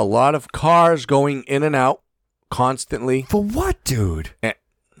 There's a lot of cars going in and out constantly. For what, dude? I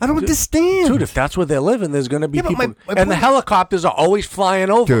don't understand. Dude, if that's where they're living, there's going to be people. And the helicopters are always flying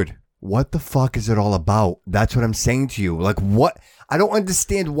over. Dude, what the fuck is it all about? That's what I'm saying to you. Like, what? I don't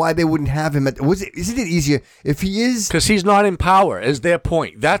understand why they wouldn't have him. Isn't it easier if he is? Because he's not in power, is their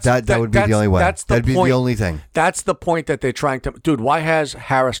point. That would be the only way. That'd be the only thing. That's the point that they're trying to... Dude, why has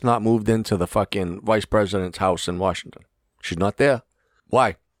Harris not moved into the fucking vice president's house in Washington? She's not there.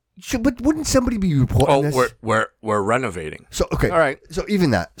 Why? But wouldn't somebody be reporting this? We're renovating. So okay, all right. So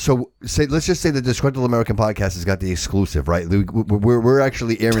even that. So let's just say the Disgruntled American Podcast has got the exclusive, right? We're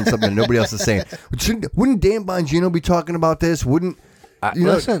actually airing something that nobody else is saying. Wouldn't Dan Bongino be talking about this? Wouldn't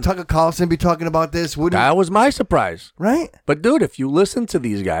Tucker Carlson be talking about this? That was my surprise, right? But dude, if you listen to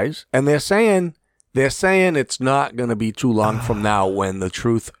these guys and they're saying it's not going to be too long from now when the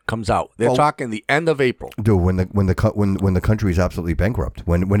truth comes out. They're talking the end of April. Dude, when the country is absolutely bankrupt,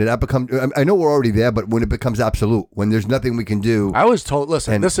 when it becomes, I know we're already there, but when it becomes absolute, when there's nothing we can do. I was told.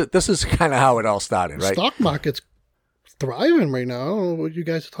 Listen, this is kind of how it all started, right? Stock market's thriving right now. I don't know what you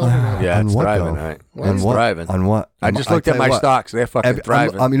guys are talking about. Yeah, it's thriving, right? It's thriving. On what? I just looked at my stocks. They're fucking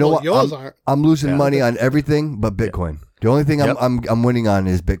thriving. You know what? Yours aren't. I'm losing money on everything but Bitcoin. The only thing I'm winning on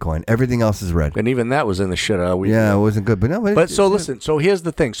is Bitcoin. Everything else is red. And even that was in the shit all week. Yeah, it wasn't good. But no. Listen. So here's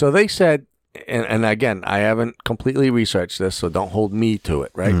the thing. So they said, and again, I haven't completely researched this, so don't hold me to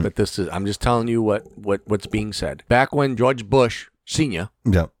it, right? But I'm just telling you what's being said. Back when George Bush Sr.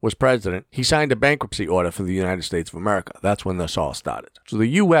 was president, he signed a bankruptcy order for the United States of America. That's when this all started. So the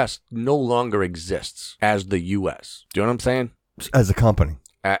U.S. no longer exists as the U.S. Do you know what I'm saying? As a company.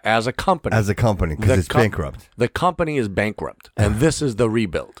 As a company, because it's bankrupt. The company is bankrupt, and this is the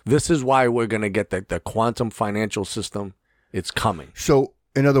rebuild. This is why we're going to get the quantum financial system. It's coming. So,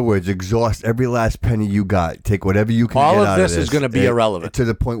 in other words, exhaust every last penny you got. Take whatever you can All get of out this of this is going to be irrelevant. To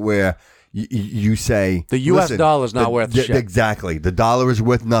the point where you say... The U.S. dollar is not worth shit. Exactly. The dollar is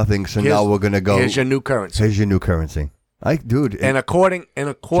worth nothing, so now we're going to go... Here's your new currency. Dude. And according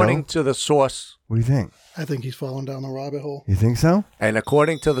to the source... What do you think? I think he's falling down the rabbit hole. You think so? And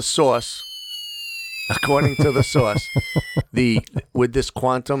according to the source, with this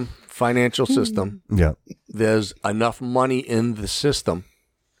quantum financial system, there's enough money in the system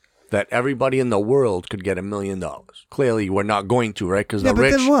that everybody in the world could get $1 million. Clearly, we're not going to, right? Because the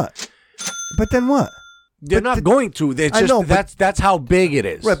rich. But then what? They're not going to. They're just, that's how big it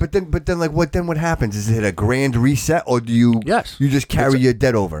is. Right, but then what happens? Is it a grand reset, or do you just carry your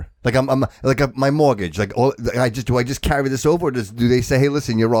debt over? Like my mortgage. Like I just carry this over, or do they say, hey,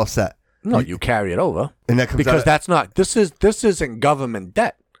 listen, you're all set? No, you carry it over, and that comes because that's not. This isn't government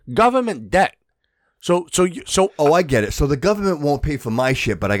debt. Government debt. So I get it. So the government won't pay for my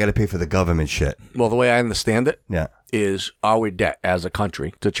shit, but I got to pay for the government shit. Well, the way I understand it, is our debt as a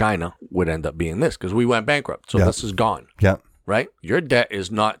country to China would end up being this, because we went bankrupt. So this is gone. Yeah. Right? Your debt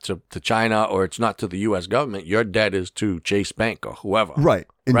is not to China, or it's not to the U.S. government. Your debt is to Chase Bank or whoever. Right.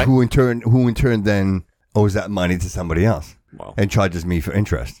 And who in turn then owes that money to somebody else and charges me for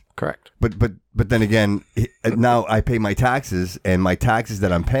interest. Correct. But then again, now I pay my taxes, and my taxes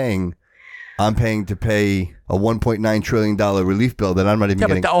that I'm paying I'm paying to pay a $1.9 trillion relief bill that I'm not even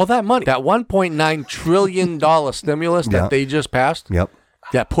getting. But all that money, that $1.9 trillion stimulus that they just passed,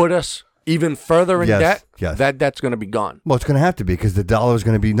 that put us even further in debt, that debt's going to be gone. Well, it's going to have to be because the dollar is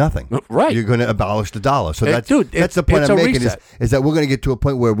going to be nothing. Right. You're going to abolish the dollar. So that's the point I'm making is that we're going to get to a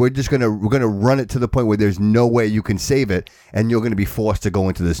point where we're going to run it to the point where there's no way you can save it, and you're going to be forced to go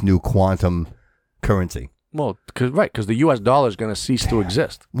into this new quantum currency. Well, because the U.S. dollar is going to cease to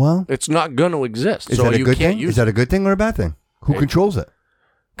exist. Well, it's not going to exist. Is so that a you good can't thing? use Is that a good thing or a bad thing? Who controls it?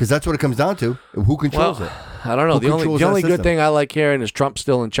 Because that's what it comes down to. Who controls it? I don't know. Who The only good thing I like hearing is Trump's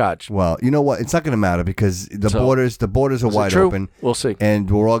still in charge. Well, you know what? It's not going to matter because the borders are wide open. We'll see. And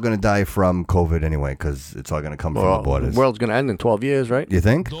we're all going to die from COVID anyway because it's all going to come from the borders. The world's going to end in 12 years, right? You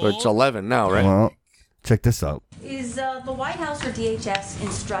think? Or it's 11 now, right? Well, check this out. Is the White House or DHS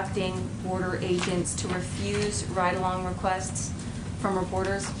instructing border agents to refuse ride-along requests from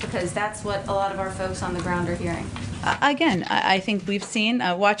reporters? Because that's what a lot of our folks on the ground are hearing. Again, I think we've seen,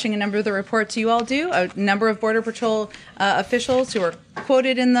 watching a number of the reports you all do, a number of Border Patrol officials who are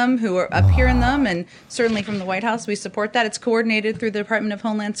quoted in them, who appear in them, and certainly from the White House, we support that. It's coordinated through the Department of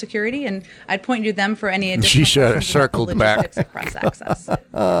Homeland Security, and I'd point you to them for any additional She circled back. of press access.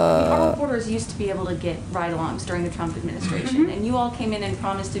 Our reporters used to be able to get ride-alongs during the Trump administration, and you all came in and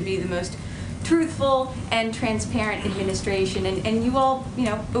promised to be the most truthful and transparent administration, and you all,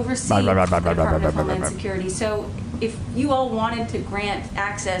 oversee the Department of Homeland Security. So if you all wanted to grant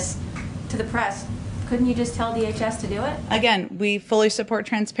access to the press, couldn't you just tell DHS to do it? Again, we fully support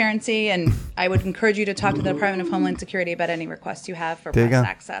transparency, and I would encourage you to talk to the Department of Homeland Security about any requests you have for press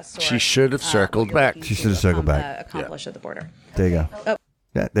access. Or, she should have circled back. She should have circled back. Accomplish at the border. There you go. Oh.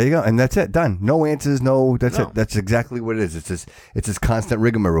 Yeah, there you go, and that's it. Done. No answers. No, that's it. That's exactly what it is. It's this constant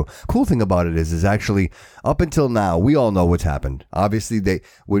rigmarole. Cool thing about it is actually up until now, we all know what's happened. Obviously,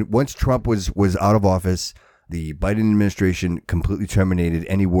 once Trump was out of office, the Biden administration completely terminated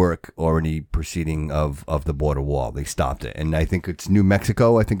any work or any proceeding of the border wall. They stopped it, and I think it's New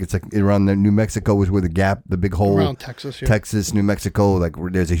Mexico. I think it's like around New Mexico is where the gap, the big hole. Around Texas, yeah. Texas, New Mexico, like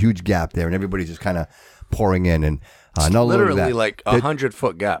there's a huge gap there, and everybody's just kind of pouring in and. Not literally like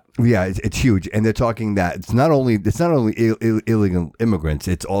 100-foot gap. Yeah, it's huge, and they're talking that it's not only illegal immigrants,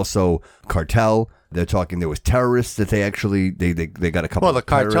 it's also cartel. They're talking there was terrorists that they got a couple. Well,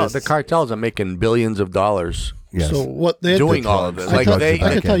 the cartels are making billions of dollars. Yes. So what they're doing all of this, I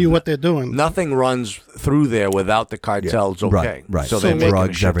can tell you what they're doing. Nothing runs through there without the cartels. Okay, right. So they're making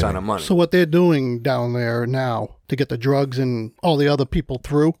a shit ton of money. So what they're doing down there now to get the drugs and all the other people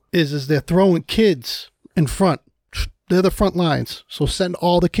through is they're throwing kids in front. They're the front lines, so send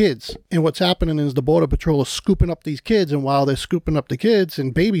all the kids. And what's happening is the Border Patrol is scooping up these kids, and while they're scooping up the kids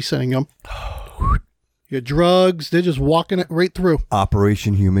and babysitting them, your drugs, they're just walking it right through.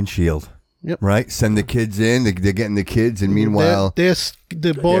 Operation Human Shield. Yep. Right? Send the kids in, they're getting the kids, and meanwhile...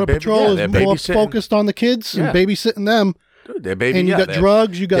 the Border Patrol is more focused on the kids and babysitting them. Dude, and you got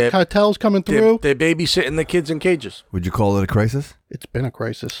drugs, you got cartels coming through. They're babysitting the kids in cages. Would you call it a crisis? It's been a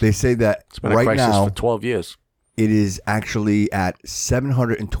crisis. They say that it's been right a crisis now, for 12 years. It is actually at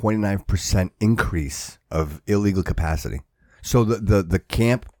 729% increase of illegal capacity. So the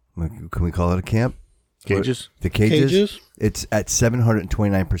camp, can we call it a camp? Cages? The cages? It's at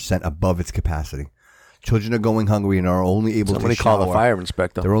 729% above its capacity. Children are going hungry and are only able to shower. Somebody call the fire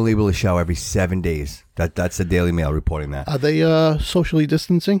inspector. They're only able to shower every 7 days. That's the Daily Mail reporting that. Are they socially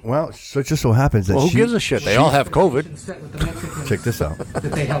distancing? Well, so it just so happens that who gives a shit? They all have COVID. Check this out.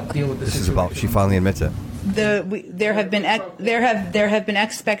 That they help deal with this is about. She finally admits it. There have been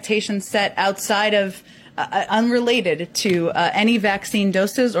expectations set outside of unrelated to any vaccine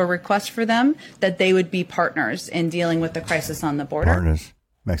doses or requests for them that they would be partners in dealing with the crisis on the border. Partners,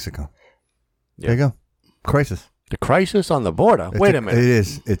 Mexico. Yeah. There you go. Crisis. The crisis on the border? Wait a minute. It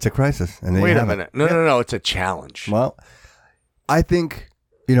is. It's a crisis. And wait a minute. No. It's a challenge. Well, I think,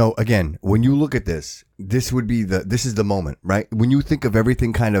 again, when you look at this is the moment, right? When you think of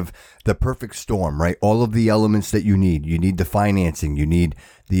everything kind of the perfect storm, right? All of the elements that you need the financing, you need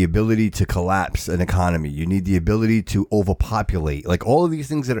the ability to collapse an economy, you need the ability to overpopulate, like all of these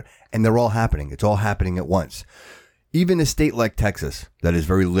things and they're all happening. It's all happening at once. Even a state like Texas that is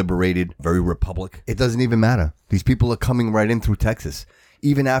very liberated, very republic, it doesn't even matter. These people are coming right in through Texas.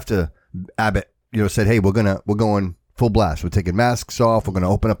 Even after Abbott, said, "Hey, we're going full blast. We're taking masks off. We're going to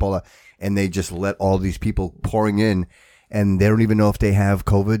open up all that," and they just let all these people pouring in, and they don't even know if they have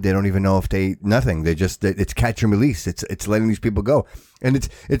COVID. They don't even know if nothing. It's catch and release. It's letting these people go, and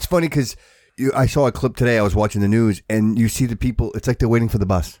it's funny because I saw a clip today. I was watching the news, and you see the people. It's like they're waiting for the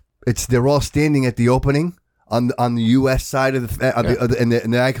bus. They're all standing at the opening on the U.S. side of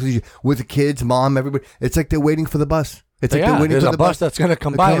the actually with the kids, mom, everybody. It's like they're waiting for the bus. It's like they're waiting there's for a the bus that's going to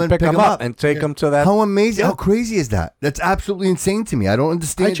come by and pick them up and take them to that. How amazing! How crazy is that? That's absolutely insane to me. I don't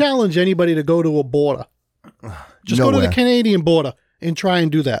understand. I challenge anybody to go to a border. Just go to the Canadian border and try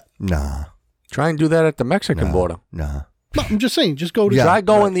and do that. Nah. Try and do that at the Mexican border. Nah. No, I'm just saying, just go to. Try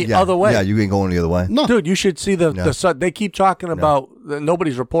going the other way. Yeah, you ain't going the other way. No, dude, you should see they keep talking about.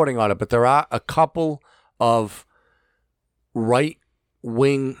 Nobody's reporting on it, but there are a couple of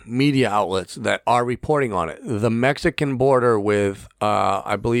right-wing media outlets that are reporting on it. The Mexican border with,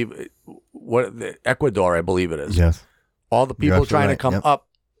 I believe, Ecuador, I believe it is. Yes. All the people trying to come up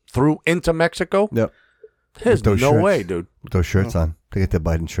through into Mexico. Yep. There's no way, dude. With those shirts on. They get their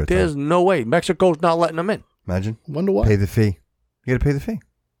Biden shirts on. There's no way. Mexico's not letting them in. Imagine. Wonder why. Pay the fee. You got to pay the fee.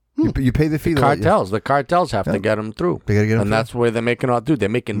 You pay the fee. The cartels have to get them through. They got to get them and that's where they're making they're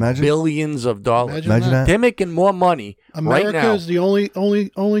making billions of dollars. Imagine that. They're making more money America right now. is the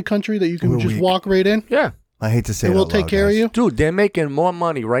only country that you can just walk right in. Yeah. I hate to say it. We'll take care of you. Dude, they're making more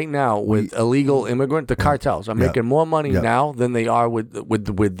money right now with illegal immigrant. The cartels are making more money now than they are with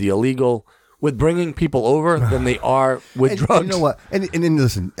the illegal, with bringing people over than they are with drugs. You know what? And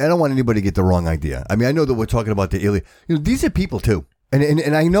listen, I don't want anybody to get the wrong idea. I mean, I know that we're talking about the illegal. These are people too.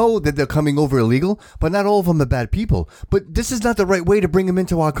 And I know that they're coming over illegal, but not all of them are bad people. But this is not the right way to bring them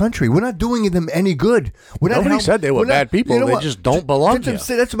into our country. We're not doing them any good. Nobody said they were bad people. They just don't belong here.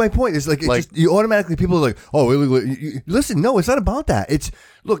 That's my point. It's like you automatically people are like, oh, illegal. Listen, no, it's not about that. It's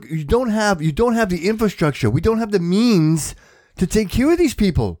look, you don't have the infrastructure. We don't have the means to take care of these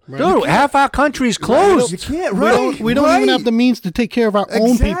people. Dude, half our country's closed. You can't, right? We don't even have the means to take care of our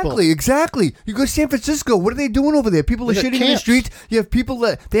own people. Exactly. You go to San Francisco. What are they doing over there? People are shitting in the streets. You have people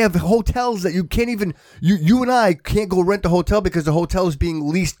they have hotels that you can't even, you and I can't go rent a hotel because the hotel is being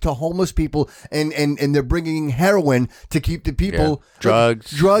leased to homeless people and they're bringing heroin to keep the people.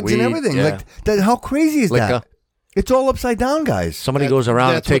 Drugs weed, and everything. Yeah. Like that. How crazy is that? It's all upside down, guys. Somebody goes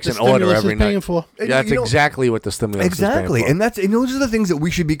around and takes an order every night. For. Yeah, that's exactly what the stimulus is paying for. And those are the things that we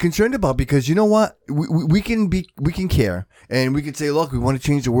should be concerned about because you know what? We can care and we can say, look, we want to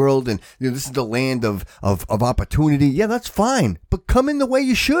change the world and this is the land of opportunity. Yeah, that's fine. But come in the way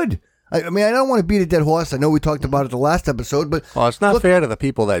you should. I mean, I don't want to beat a dead horse. I know we talked about it the last episode, but it's not fair to the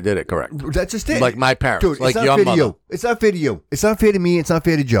people that did it. Correct. That's just it. Like my parents, dude, like it's not your fair mother. To you. It's not fair to you. It's not fair to me. It's not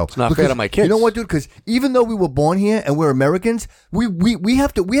fair to Joe. It's not fair to my kids. You know what, dude? Because even though we were born here and we're Americans, we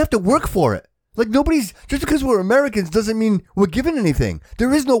have to work for it. Like just because we're Americans doesn't mean we're given anything.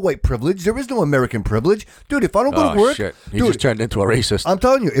 There is no white privilege. There is no American privilege, dude. If I don't go to work, shit. He just turned into a racist. I'm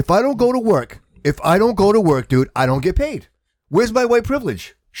telling you, if I don't go to work, dude, I don't get paid. Where's my white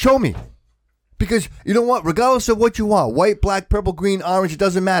privilege? Show me. Because you know what? Regardless of what you want, white, black, purple, green, orange, it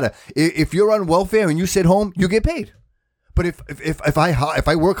doesn't matter. If you're on welfare and you sit home, you get paid. But if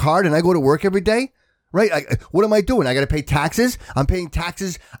I work hard and I go to work every day, right? What am I doing? I got to pay taxes. I'm paying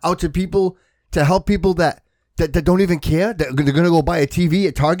taxes out to people to help people that don't even care. They're going to go buy a TV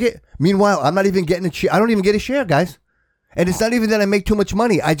at Target. Meanwhile, I'm not even getting a share. I don't even get a share, guys. And it's not even that I make too much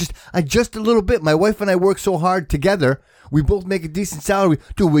money. I just a little bit. My wife and I work so hard together. We both make a decent salary.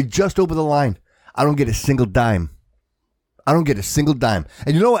 Dude, we're just over the line. I don't get a single dime. And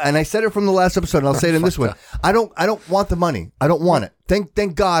you know what? And I said it from the last episode, and I'll say it in this one. I don't want the money. I don't want it.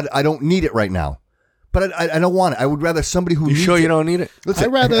 Thank God I don't need it right now. But I don't want it. I would rather somebody who needs sure you it. don't need it?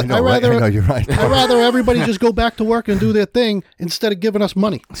 Listen, I know you're right. I'd rather everybody just go back to work and do their thing instead of giving us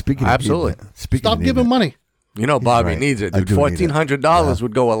money. Absolutely. Stop giving money. You know, Bobby needs it, dude. $1,400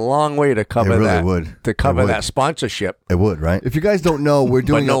 would go a long way to cover that. Would. To cover that sponsorship. It would, right? If you guys don't know, we're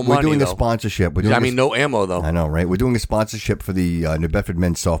doing a sponsorship. No ammo though. I know, right? We're doing a sponsorship for the New Bedford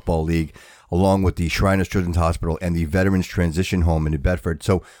Men's Softball League, along with the Shriners Children's Hospital and the Veterans Transition Home in New Bedford.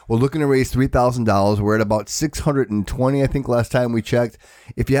 So we're looking to raise $3,000. We're at about $620, I think, last time we checked.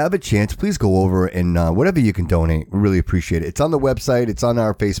 If you have a chance, please go over and whatever you can donate. We really appreciate it. It's on the website. It's on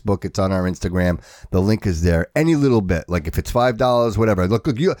our Facebook. It's on our Instagram. The link is there. Any little bit, like if it's $5, whatever. Look,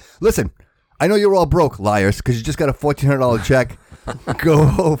 listen, I know you're all broke, liars, because you just got a $1,400 check.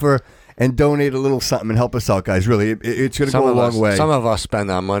 Go over and donate a little something and help us out, guys. Really, it's going to go a long way. Some of us spend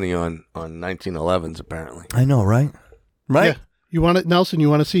our money on 1911s, apparently. I know, right? Right? Yeah. You want it, Nelson? You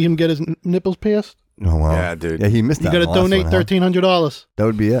want to see him get his nipples pierced? Oh, wow. Yeah, dude. Yeah, he missed that. You got to donate $1,300. That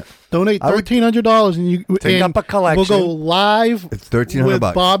would be it. Donate $1,300 and you take up a collection. We'll go live. It's $1,300 with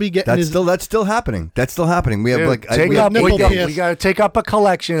Bobby getting that's still happening. That's still happening. We have we got to take up a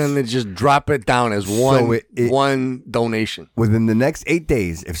collection and then just drop it down as one donation. Within the next 8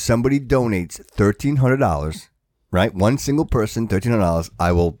 days, if somebody donates $1,300, right? One single person, $1,300.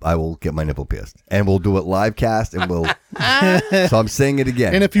 I will get my nipple pierced, and we'll do it live cast, and we'll. So I'm saying it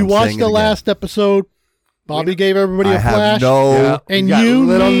again. And if you watched the last episode, Bobby gave everybody a flash. And you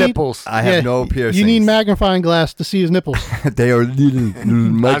little need, nipples. I have no piercings. You need magnifying glass to see his nipples. They are little I was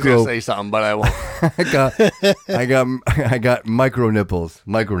micro. gonna say something, but I won't. I got micro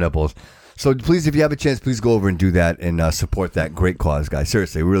nipples. So please, if you have a chance, please go over and do that and support that great cause, guys.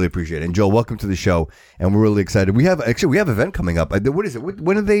 Seriously, we really appreciate it. And Joe, welcome to the show, and we're really excited. We have an event coming up. What is it?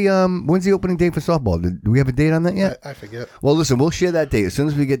 When are they? When's the opening date for softball? Do we have a date on that yet? I forget. Well, listen, we'll share that date as soon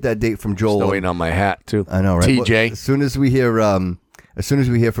as we get that date from Joel. Still waiting on my hat too. I know, right? TJ. Well, as soon as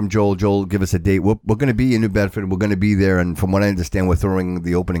we hear from Joel, Joel give us a date. We're going to be in New Bedford. We're going to be there, and from what I understand, we're throwing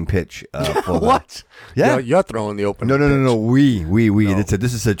the opening pitch. For What? Yeah, you're throwing the opening. No. We. No.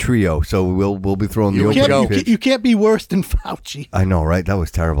 This is a trio, so we'll be throwing the opening pitch. You can't be worse than Fauci I know, right? That was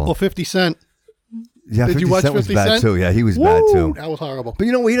terrible. or 50 Cent. Yeah, Did 50 you watch Cent was 50 bad Cent? too. Yeah, he was bad too. That was horrible. But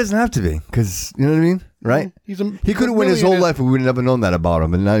you know what? He doesn't have to be, because you know what I mean, right? He could have went his whole life, and we would have never known that about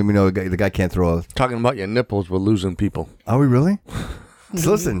him. And now we know the guy can't throw. Talking about your nipples, we're losing people. Are we really?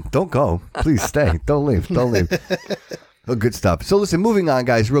 So listen, don't go. Please stay. Don't leave. Oh, good stuff. So listen, moving on,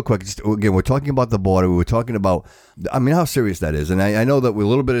 guys, real quick. Just, again, we're talking about the border. We were talking about, I mean, how serious that is. And I know that we're a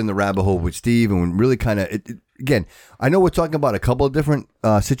little bit in the rabbit hole with Steve, and we really kind of, again, I know we're talking about a couple of different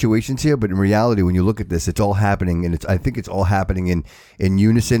situations here, but in reality, when you look at this, it's all happening, and I think it's all happening in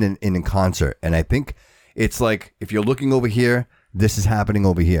unison and in concert. And I think it's like, if you're looking over here, this is happening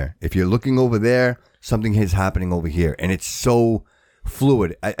over here. If you're looking over there, something is happening over here. And it's so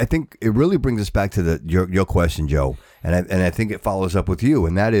fluid. I think it really brings us back to your question, Joe, and I think it follows up with you,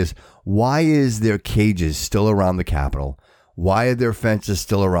 and that is, why is there cages still around the Capitol? Why are there fences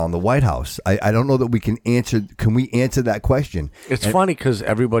still around the White House? I don't know that we can answer. Can we answer that question? It's funny because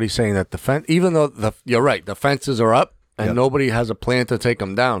everybody's saying that the fence, even though you're right, the fences are up and nobody has a plan to take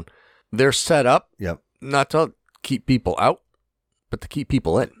them down. They're set up, not to keep people out, but to keep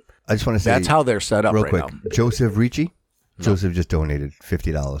people in. I just want to say that's how they're set up real right quick. now. Joseph Ricci. Joseph just donated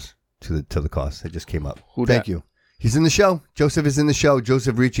 $50 to the cost. It just came up. Thank you. He's in the show. Joseph is in the show.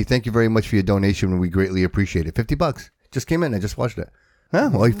 Joseph Ricci, thank you very much for your donation. We greatly appreciate it. $50 just came in. I just watched it.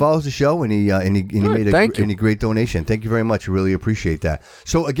 Well, he follows the show, and he made a great donation. Thank you very much. We really appreciate that.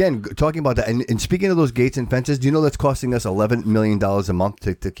 So again, talking about that, and speaking of those gates and fences, do you know that's costing us $11 million a month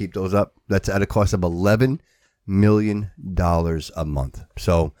to keep those up? That's at a cost of $11 million a month.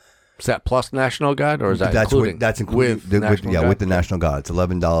 So. Is that plus National Guard, or is that including? That's including with the National Guard. It's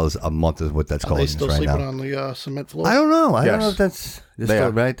 $11 a month is what that's costing us right now. Are they still sleeping on the cement floor? I don't know. I don't know if that's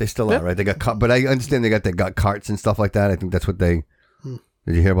still right. They still are, right? They got but I understand they got carts and stuff like that. I think that's what they.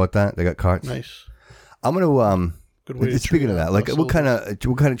 Did you hear about that? They got carts. Nice. I'm gonna speaking of that, like we're kind of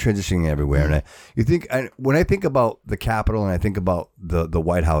transitioning everywhere, and you think when I think about the Capitol and I think about the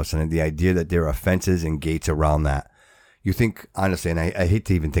White House and the idea that there are fences and gates around that. You think, honestly, and I hate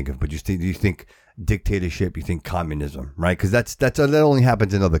to even think of, but you think dictatorship, you think communism, right? Because that only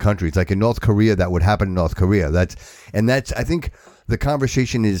happens in other countries. Like in North Korea, that would happen in North Korea. I think the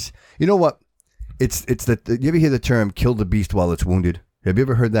conversation is, you know what? It's that you ever hear the term "kill the beast while it's wounded"? Have you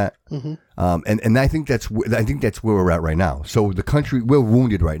ever heard that? Mm-hmm. And I think that's where we're at right now. So the country, we're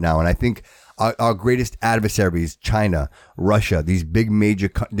wounded right now, and I think. Our greatest adversaries, China, Russia, these big major,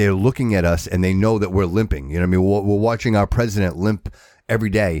 they're looking at us and they know that we're limping. You know what I mean? We're watching our president limp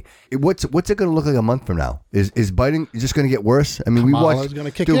every day. What's it going to look like a month from now? Is Biden just going to get worse? I mean, we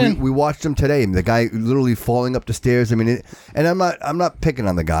watched him today, and the guy literally falling up the stairs. I mean, and I'm not picking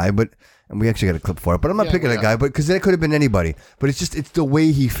on the guy, but and we actually got a clip for it. But I'm not picking a guy, but because that could have been anybody. But it's the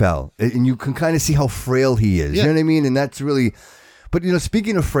way he fell, and you can kind of see how frail he is. You know what I mean? And that's really. But, you know,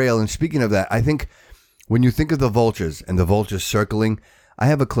 speaking of frail and speaking of that, I think when you think of the vultures and the vultures circling, I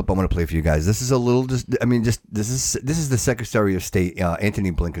have a clip I'm going to play for you guys. This is this is the Secretary of State, Antony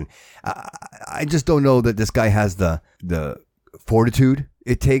Blinken. I just don't know that this guy has the fortitude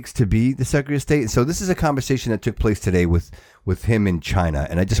it takes to be the Secretary of State. And so this is a conversation that took place today with him in China.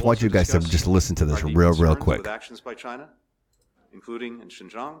 And I just want you guys to just listen to this real quick. With actions by China, including in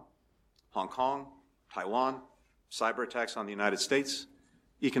Xinjiang, Hong Kong, Taiwan, cyber attacks on the United States,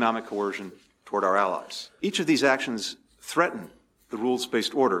 economic coercion toward our allies. Each of these actions threaten the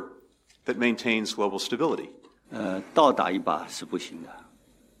rules-based order that maintains global stability.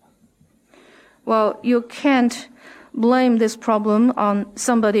 Well, you can't blame this problem on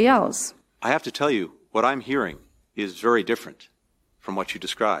somebody else. I have to tell you, what I'm hearing is very different from what you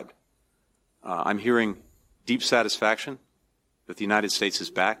described. I'm hearing deep satisfaction that the United States is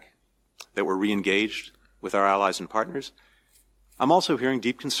back, that we're re-engaged with our allies and partners. I'm also hearing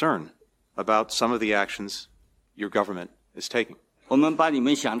deep concern about some of the actions your government is taking. 我们把你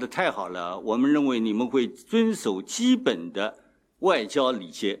们想得太好了，我们认为你们会遵守基本的外交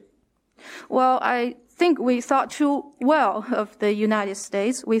礼节。Well, I think we thought too well of the United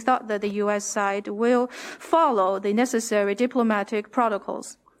States. We thought that the U.S. side will follow the necessary diplomatic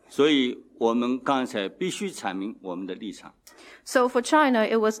protocols. 所以我们刚才必须阐明我们的立场。So for China,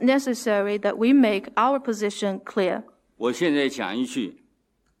 it was necessary that we make our position clear. 我现在讲一句，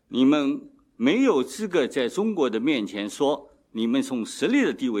你们没有资格在中国的面前说你们从实力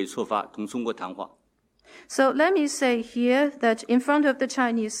的地位出发同中国谈话。So let me say here that in front of the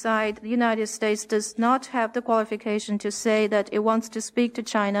Chinese side, the United States does not have the qualification to say that it wants to speak to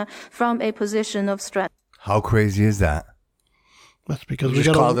China from a position of strength. How crazy is that? That's because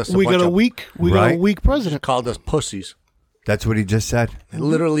we got a weak president. Called us pussies. That's what he just said. He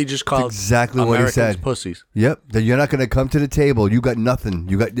literally just called exactly Americans what he said. Pussies. Yep. That you're not going to come to the table. You got nothing.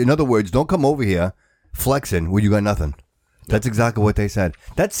 In other words, don't come over here flexing when you got nothing. That's exactly what they said.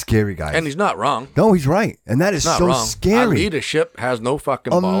 That's scary, guys. And he's not wrong. No, he's right. And that is so wrong. scary. Our leadership has no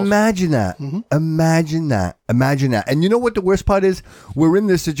fucking balls. Imagine that. Mm-hmm. Imagine that. Imagine that. And you know what the worst part is? We're in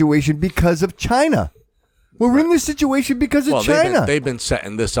this situation because of China. We're in this situation because of China. They've been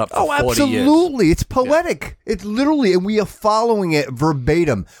setting this up for 40 years. Absolutely. It's poetic. Yeah. It's literally, and we are following it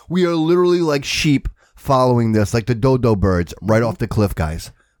verbatim. We are literally like sheep following this, like the dodo birds right off the cliff,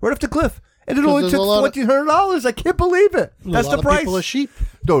 guys. Right off the cliff. And it only took $1,400. I can't believe it. That's the price. People are sheep.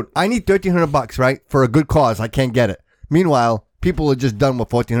 Dude, I need $1,300, right? For a good cause. I can't get it. Meanwhile, people are just done with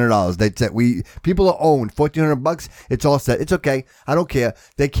 $1,400. They said people are owned $1,400. It's all set. It's okay. I don't care.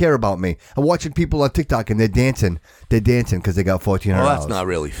 They care about me. I'm watching people on TikTok and they're dancing. They're dancing because they got $1,400. Well, that's not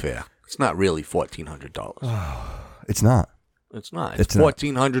really fair. It's not really $1,400. It's not. It's not. It's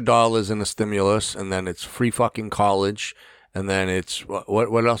 $1,400 in a stimulus, and then it's free fucking college. And then it's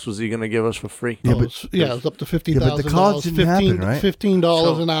what else was he going to give us for free? Yeah, it's up to $50,000. Yeah, but the college didn't happen, right?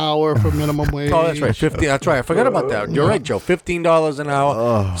 $15 an hour for minimum wage. Oh, that's right. That's right. I forgot about that. You're right, Joe. $15 an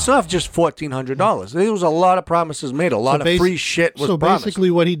hour. It's not just $1,400. There was a lot of promises made. A lot of free shit was promised. So basically,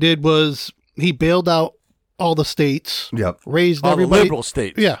 what he did was he bailed out all the states. Yep. Raised all everybody, the liberal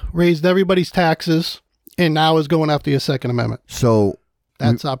states. Yeah, raised everybody's taxes, and now is going after your Second Amendment. So.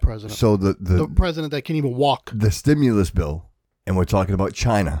 That's our president. So the president that can't even walk. The stimulus bill, and we're talking about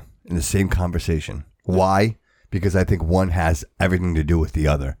China in the same conversation. Why? Because I think one has everything to do with the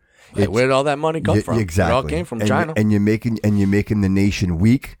other. Hey, where did all that money come from? Exactly. It all came from China. And you're making the nation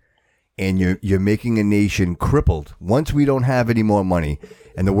weak, and you're making a nation crippled. Once we don't have any more money,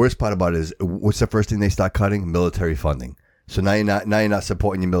 and the worst part about it is, what's the first thing they start cutting? Military funding. So now you're not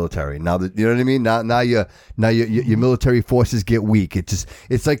supporting your military. Now that you know what I mean. Now your military forces get weak.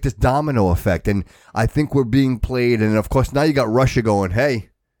 It's like this domino effect, and I think we're being played. And of course now you got Russia going, hey,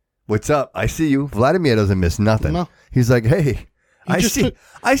 what's up? I see you. Vladimir doesn't miss nothing. No. He's like, hey, I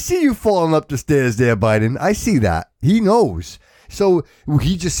see you falling up the stairs there, Biden. I see that. He knows. So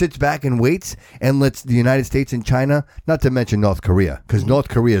he just sits back and waits and lets the United States and China, not to mention North Korea, because North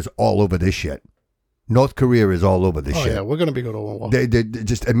Korea is all over this shit. North Korea is all over this shit. Yeah, we're going to be going to war. They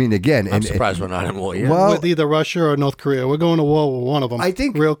just, I mean, again. I'm surprised we're not in war yet. Well, with either Russia or North Korea. We're going to war with one of them. I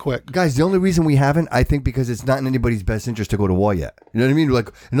think, real quick. Guys, the only reason we haven't, I think because it's not in anybody's best interest to go to war yet. You know what I mean? Like,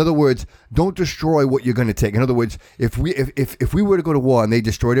 in other words, don't destroy what you're going to take. In other words, if we were to go to war and they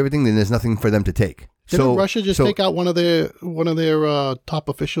destroyed everything, then there's nothing for them to take. Didn't Russia just take out one of their top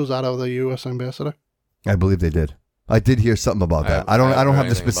officials out of the U.S. ambassador? I believe they did. I did hear something about that. I don't have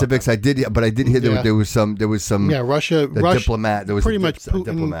the specifics. I did hear there was some. Yeah, Russia diplomat. There was pretty much Putin,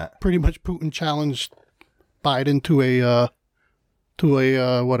 diplomat. Pretty much Putin challenged Biden to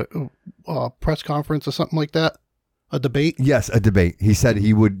a press conference or something like that. A debate. Yes, a debate. He said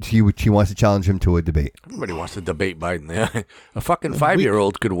he wants to challenge him to a debate. Everybody wants to debate Biden. Yeah. A fucking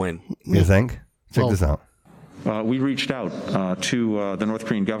 5-year-old could win. You think? Check this out. We reached out to the North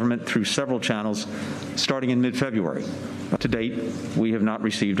Korean government through several channels starting in mid-February. To date, we have not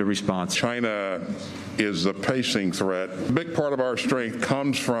received a response. China is a pacing threat. A big part of our strength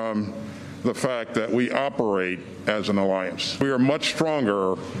comes from the fact that we operate as an alliance. We are much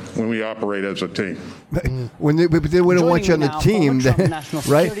stronger when we operate as a team. When they wouldn't want you on the team, National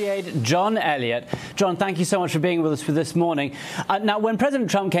right? Security Aide John Elliott. John, thank you so much for being with us for this morning. Now, when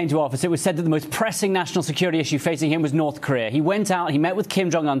President Trump came to office, it was said that the most pressing national security issue facing him was North Korea. He went out, he met with Kim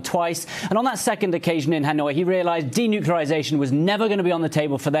Jong-un twice, and on that second occasion in Hanoi, he realized denuclearization was never going to be on the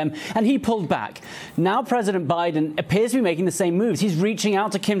table for them, and he pulled back. Now President Biden appears to be making the same moves. He's reaching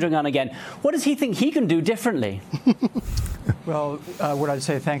out to Kim Jong-un again. What does he think he can do differently? Well, what I'd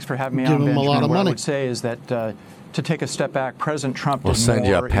say, thanks for having me Give on, him Benjamin. a lot of what money. I would say is that to take a step back, President Trump We'll did send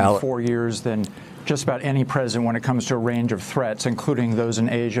you a more in pallet. 4 years than just about any president when it comes to a range of threats, including those in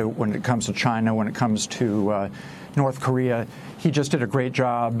Asia, when it comes to China, when it comes to North Korea. He just did a great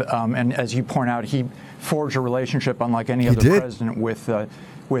job, and as you point out, he forged a relationship unlike any other president with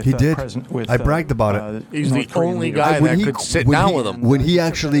He did. I bragged about it. He's the only guy that could sit down with him. When he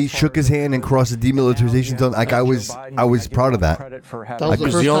actually shook his hand and crossed the demilitarization zone, like I was proud of that. That was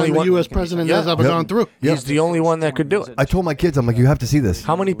the first time the U.S. president has ever gone through. He's the only one that could do it. I told my kids, I'm like, you have to see this.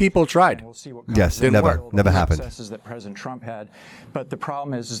 How many people tried? Yes, never happened. Successes that President Trump had, but the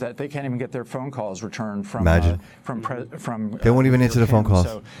problem is that they can't even get their phone calls returned from from. They won't even answer the phone calls.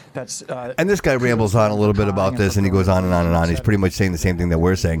 So that's and this guy rambles on a little bit about this, and he goes on and on and on. He's pretty much saying the same thing that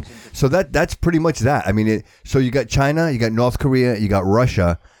we're saying. So that's pretty much that. I mean, so you got China, you got North Korea, you got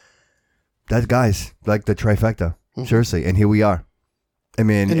Russia. That's guys like the trifecta, seriously. And here we are. I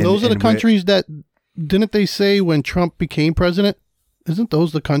mean, and those are the countries that didn't they say when Trump became president? Isn't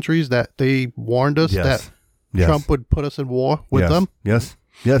those the countries that they warned us that Trump would put us in war with them? Yes.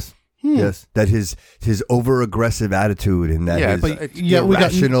 Yes, that his over-aggressive attitude and that his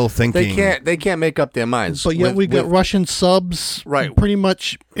irrational thinking. They can't make up their minds. But yet we got Russian subs pretty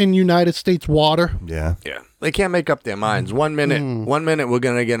much in United States water. Yeah. They can't make up their minds. One minute we're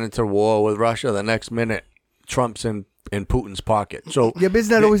gonna get into war with Russia. The next minute Trump's in Putin's pocket. So yeah, but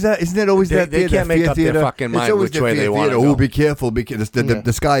isn't that always that? They can't make up their fucking mind which way they want to go. Oh, be careful because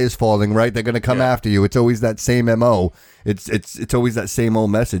the sky is falling. Right, they're going to come after you. It's always that same MO. It's always that same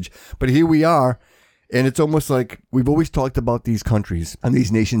old message. But here we are, and it's almost like we've always talked about these countries and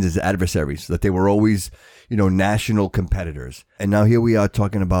these nations as adversaries. That they were always, national competitors, and now here we are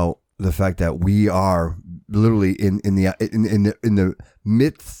talking about the fact that we are literally in the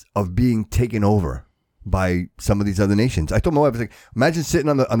midst of being taken over by some of these other nations. I told my wife, I was like, imagine sitting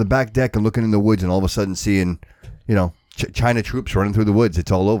on the back deck and looking in the woods and all of a sudden seeing, China troops running through the woods.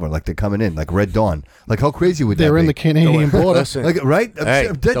 It's all over, like they're coming in, like Red Dawn. Like how crazy would that be? They're in the Canadian border. Like, right? Hey,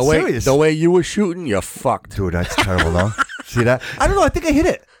 I'm dead serious. The way you were shooting, you're fucked. Dude, that's terrible, no? See that? I don't know. I think I hit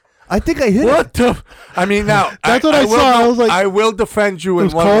it. What the? I mean, now that's what I saw. I was like, I will defend you in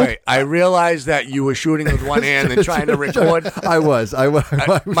one way. I realized that you were shooting with one hand and trying to record. I was.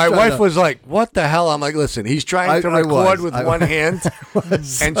 My wife was like, "What the hell?" I'm like, "Listen, he's trying to record with one hand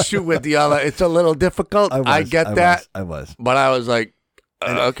and shoot with the other. It's a little difficult. I get that. I was, but I was like,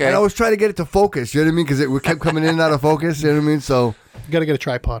 okay. And I was trying to get it to focus. You know what I mean? Because it kept coming in and out of focus. You know what I mean? So you got to get a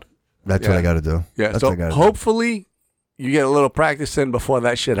tripod. That's what I got to do. Yeah. That's so hopefully. You get a little practice in before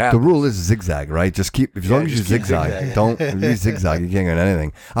that shit happens. The rule is zigzag, right? Just keep, as long as you zigzag. Don't if you zigzag, you can't get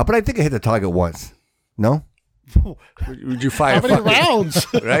anything. But I think I hit the target once. No? Would you fire? How many rounds?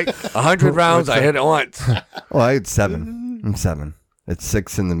 Right? 100 rounds, I hit it once. Oh, I had 7. I'm 7. It's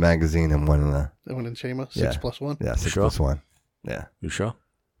 6 in the magazine and 1 in the... That one in chamber? 6 plus 1? Yeah, 6 plus 1. Yeah. You sure?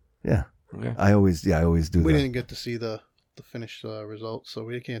 Yeah. Okay. I always do that. We didn't get to see the finished results, so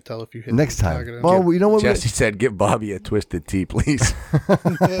we can't tell if you hit next the time. target. Well, you know what? Jesse said, "Give Bobby a twisted tea, please."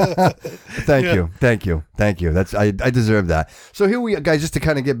 Thank you. That's I deserve that. So here we are, guys. Just to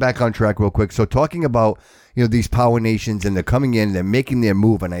kind of get back on track real quick. So talking about these power nations and they're coming in, they're making their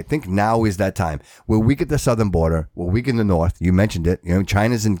move, and I think now is that time. We're weak at the southern border. We're weak in the north. You mentioned it.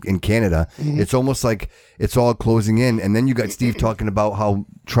 China's in Canada. Mm-hmm. It's almost like it's all closing in, and then you got Steve talking about how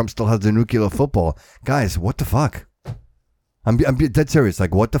Trump still has the nuclear football. Guys, what the fuck? I'm dead serious.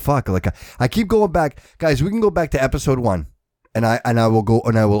 Like, what the fuck? Like, I keep going back, guys. We can go back to episode 1, and I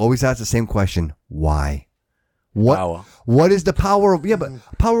will always ask the same question: why? What? Power. What is the power of? Yeah, but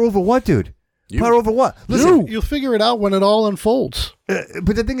power over what, dude? Power over what? Listen, you'll figure it out when it all unfolds.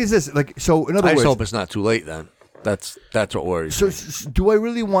 But the thing is this: like, so in other words, I just hope it's not too late. Then that's what worries me. So, do I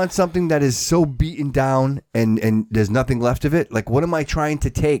really want something that is so beaten down and there's nothing left of it? Like, what am I trying to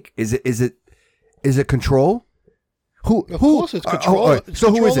take? Is it control? Of course, it's control. Right. It's so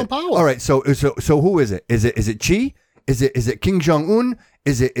control who is it? And power. All right. So who is it? Is it Xi? Is it Kim Jong Un?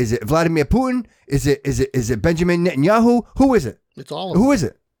 Is it Vladimir Putin? Is it Benjamin Netanyahu? Who is it? It's all of them. Who is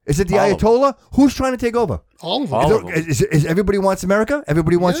it? Is it the Ayatollah? Who's trying to take over? All of them. Is everybody wants America?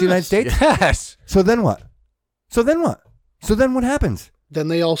 Everybody wants the United States? Yes. So then what? So then what happens? Then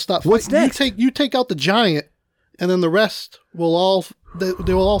they all stop. What's next? You take out the giant, and then the rest will all they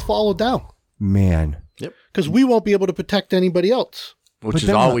will all follow down. Man. Yep. Because we won't be able to protect anybody else. Which is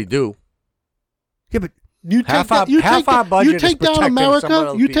all we do. Yeah, but you take our budget. You take down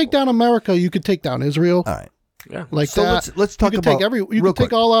America. You take down America. You could take down Israel. All right. Yeah. Like so that. Let's talk about you can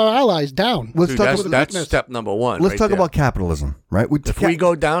take all our allies down. Let's talk about that's step number 1. Let's talk about capitalism, right? If we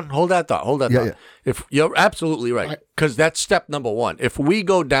go down, hold that thought. Yeah. If you're absolutely right, because that's step number 1. If we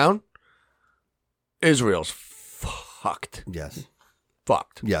go down, Israel's fucked. Yes.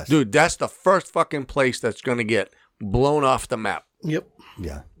 fucked. Yes. Dude, that's the first fucking place that's going to get blown off the map. Yep.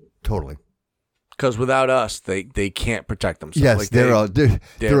 Yeah, totally. Because without us, they can't protect themselves. Yes, Like,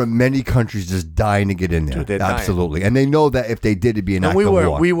 there are many countries just dying to get in there. Dude, they're dying. Absolutely. And they know that if they did, it'd be an act of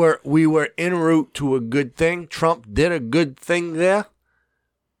war. We were en route to a good thing. Trump did a good thing there,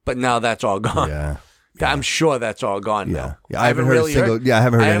 but now that's all gone. Yeah. I'm sure that's all gone now. Yeah, I haven't heard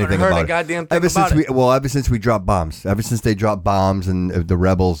anything about a it. goddamn thing ever about since it. ever since we dropped bombs, ever since they dropped bombs and the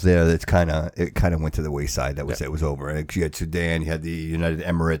rebels there, it kind of went to the wayside. It was over. You had Sudan, you had the United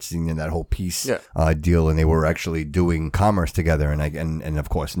Emirates, and that whole peace deal, and they were actually doing commerce together. And of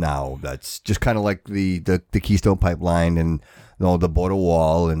course now that's just kind of like the Keystone Pipeline and the border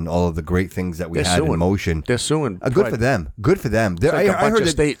wall and all of the great things that we had in motion. They're suing. Good for them. Good for them. It's like a bunch of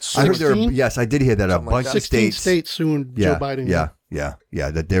states. I heard there. Yes, I did hear that. A bunch of 16 states suing Joe Biden. Yeah.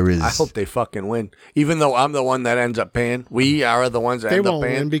 That there is. I hope they fucking win. Even though I'm the one that ends up paying, we are the ones that They end up won't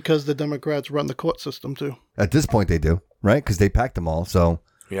paying. win because the Democrats run the court system too. At this point, they do, right? Because they packed them all. So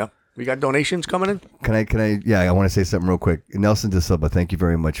Yeah. We got donations coming in? Can I? Yeah, I want to say something real quick. Nelson De Silva, thank you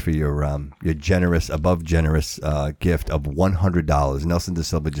very much for your generous gift of $100. Nelson De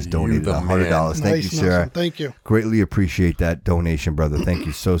Silva just donated $100. Thank you, sir. Nelson. Thank you. Greatly appreciate that donation, brother. Thank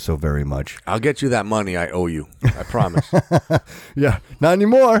you so very much. I'll get you that money I owe you. I promise. Yeah, not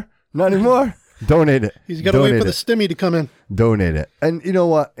anymore. Donate it. He's got to wait for the stimmy to come in. Donate it. And you know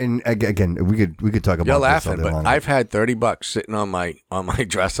what? And again, we could talk about You're this laughing, all day but long. I've had $30 sitting on my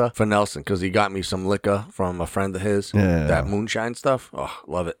dresser for Nelson because he got me some liquor from a friend of his. Yeah. That moonshine stuff. Oh,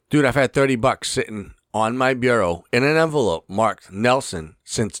 love it. Dude, I've had $30 sitting on my bureau in an envelope marked Nelson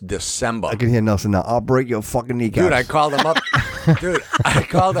since December. I can hear Nelson now. I'll break your fucking kneecaps. Dude, I called him up. I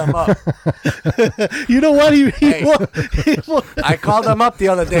called him up. You know what? I called him up the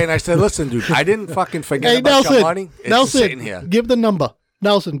other day and I said, listen, dude, I didn't fucking forget about your money. It's just sitting here. Give the number.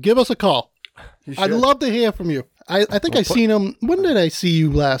 Nelson, give us a call. I'd love to hear from you. I think I seen him. When did I see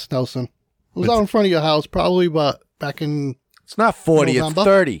you last, Nelson? It was out in front of your house, probably back in It's not 40, November? it's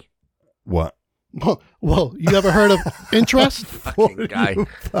 30. What? Whoa, you ever heard of interest? Fucking guy.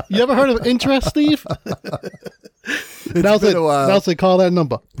 You ever heard of interest, Steve? been a while. Nelson, call that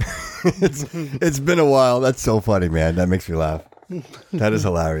number. It's been a while. That's so funny, man. That makes me laugh. That is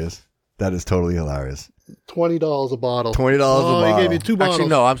hilarious. That is totally hilarious. $20 a bottle. $20 a bottle. He gave you 2 bottles. Actually,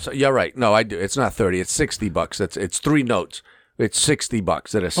 no, I'm sorry. You're right. No, I do. It's not 30. It's $60. It's 3 notes. It's $60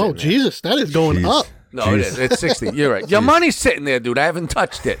 that are sitting Oh, Jesus, that is going up. No, it is. It's 60. You're right. Your money's sitting there, dude. I haven't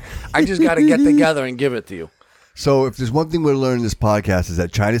touched it. I just got to get together and give it to you. So if there's one thing we're learning in this podcast is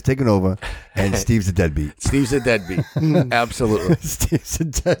that China's taking over and Steve's a deadbeat. Steve's a deadbeat. Absolutely. Steve's a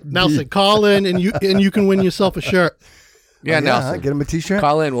deadbeat. Nelson, call in and you can win yourself a shirt. Yeah, Nelson. Get him a T-shirt?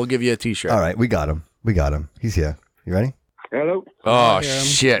 Call in. We'll give you a T-shirt. All right, we got him. He's here. You ready? Hello? Oh,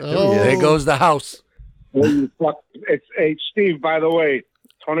 shit. Oh. There goes the house. Well, you fuck. Hey, Steve, by the way,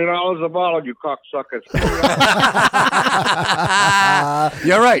 $20 a bottle, you cocksuckers.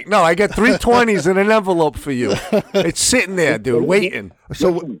 You're right. No, I get 3 20s in an envelope for you. It's sitting there, dude, waiting.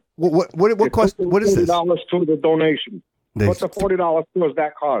 So what cost? What is this? $40 to the donation. What's the $40 towards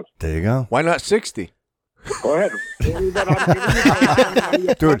that cause? There you go. Why not 60? Go ahead.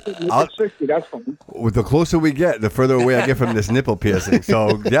 Dude, 60, that's fine. With the closer we get, the further away I get from this nipple piercing.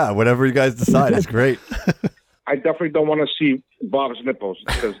 So yeah, whatever you guys decide, it's great. I definitely don't want to see Bob's nipples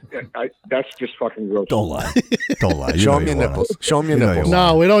because that's just fucking gross. Don't lie. Don't lie. Show him your nipples. Show him your nipples.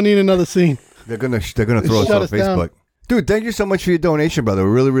 No, we don't need another scene. They're gonna throw us on Facebook. Down. Dude, thank you so much for your donation, brother.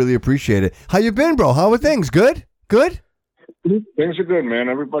 We really appreciate it. How you been, bro? How are things? Good? Things are good, man.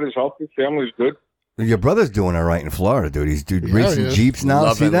 Everybody's healthy. Family's good. Your brother's doing all right in Florida, dude. He's racing Jeeps now.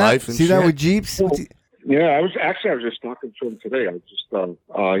 Loving See that? life and See that shit. with Jeeps? Yeah, I was just talking to him today.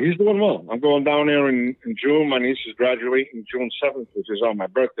 He's doing well. I'm going down there in June. My niece is graduating June 7th, which is on my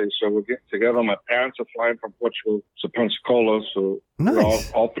birthday. So we're getting together. My parents are flying from Portugal to Pensacola. So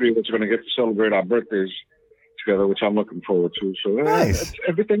nice. all 3 of us are going to get to celebrate our birthdays together, which I'm looking forward to. So nice.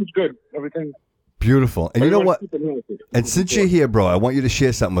 Everything's good. Everything's beautiful. And you know what? And since you're here, bro, I want you to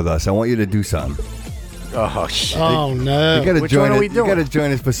share something with us. I want you to do something. Oh, shit. Oh, no. You gotta Which join one are us. we You doing? gotta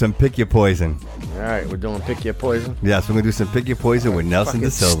join us for some Pick Your Poison. All right, we're doing Pick Your Poison. Yes, we're gonna do some Pick Your Poison with Nelson Fucking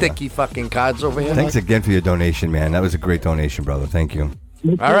De Silva. sticky fucking cards over here. Thanks again for your donation, man. That was a great donation, brother. Thank you.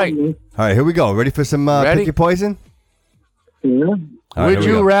 All right. All right, here we go. Ready for some Ready? Pick Your Poison? Yeah. All right, Would here we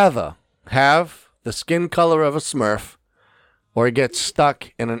you go. rather have the skin color of a Smurf or get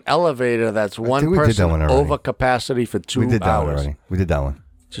stuck in an elevator that's one think we did person that one already. over capacity for 2 We did that one hours? already. We did that one.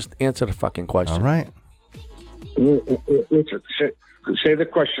 Just answer the fucking question. All right. Listen, Say the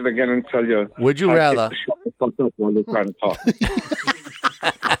question again and tell you. Would you rather? Shut the fuck up while they're trying to talk.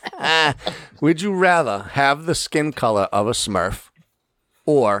 Would you rather have the skin color of a Smurf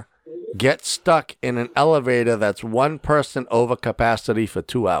or get stuck in an elevator that's one person over capacity for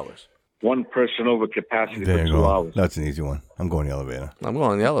 2 hours? One person over capacity There for you 2 go. hours. That's an easy one. I'm going the elevator. I'm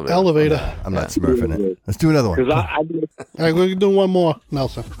going the elevator. Elevator. I'm not smurfing it. Let's do another one. Because All right, we're going to do one more,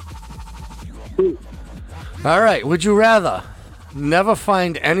 Nelson. All right. Would you rather never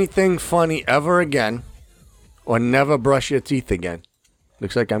find anything funny ever again or never brush your teeth again?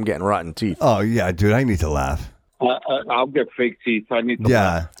 Looks like I'm getting rotten teeth. Oh, yeah, dude. I need to laugh. I'll get fake teeth. I need to.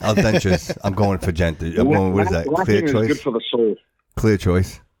 Yeah, I'll dentures. I'm going for gentle. I'm going, what is that? Clear Laughing is choice? good for the soul. Clear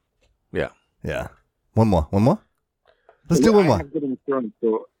choice. Yeah. Yeah. One more. Let's do one I more. have good insurance,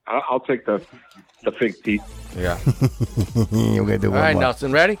 so I'll take the fake teeth. Yeah. We're going to do All one right, more.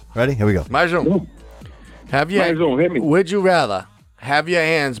 Nelson. Ready? Ready? Here we go. My Zoom. Would you rather have your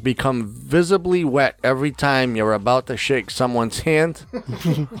hands become visibly wet every time you're about to shake someone's hand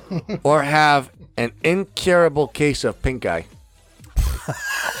or have an incurable case of pink eye?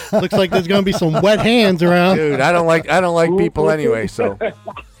 Looks like there's going to be some wet hands around. Dude, I don't like people anyway, so.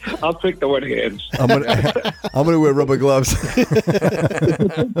 I'll take the wet hands. I'm gonna wear rubber gloves. All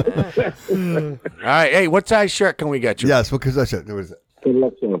right, hey, what size shirt can we get you? Yes, because I said there was. Good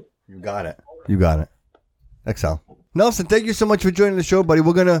luck to him. You got it. XL. Nelson, thank you so much for joining the show, buddy.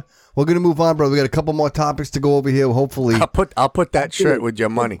 We're gonna move on, bro. We got a couple more topics to go over here. Hopefully, I'll put that shirt with your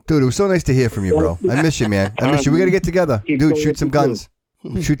money, dude. It was so nice to hear from you, bro. I miss you, man. I miss you. We gotta get together, dude. Shoot some guns.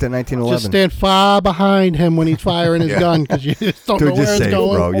 Shoot that 1911. Just stand far behind him when he's firing his gun because you just don't know Dude, where you're it's safe,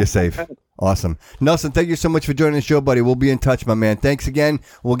 going. bro. You're safe. Awesome. Nelson, thank you so much for joining the show, buddy. We'll be in touch, my man. Thanks again.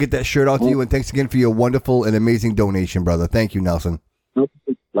 We'll get that shirt out to you, and thanks again for your wonderful and amazing donation, brother. Thank you, Nelson.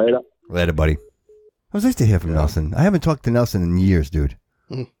 Later, buddy. It was nice to hear from Nelson. I haven't talked to Nelson in years, dude.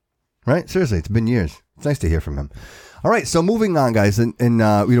 Right? Seriously, it's been years. It's nice to hear from him. All right, so moving on, guys, and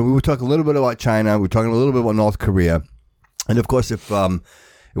we were talking a little bit about China. We were talking a little bit about North Korea, and of course, if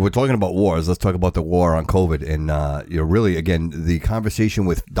we're talking about wars, let's talk about the war on COVID. And, really, again, the conversation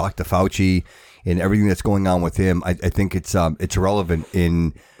with Dr. Fauci and everything that's going on with him, I think it's relevant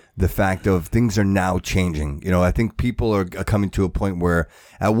in the fact of things are now changing. I think people are coming to a point where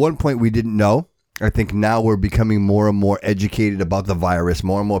at one point we didn't know. I think now we're becoming more and more educated about the virus.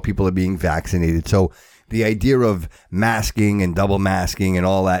 More and more people are being vaccinated. So the idea of masking and double masking and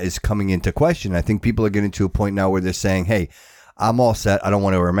all that is coming into question. I think people are getting to a point now where they're saying, hey, I'm all set. I don't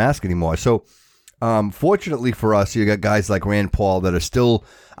want to wear a mask anymore. So, fortunately for us, you got guys like Rand Paul that are still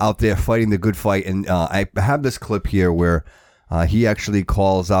out there fighting the good fight. And I have this clip here where he actually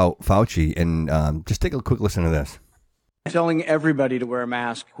calls out Fauci. And just take a quick listen to this. Telling everybody to wear a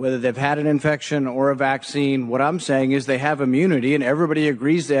mask, whether they've had an infection or a vaccine. What I'm saying is they have immunity, and everybody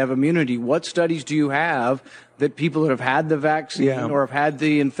agrees they have immunity. What studies do you have that people that have had the vaccine or have had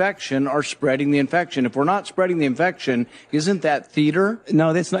the infection are spreading the infection? If we're not spreading the infection, isn't that theater?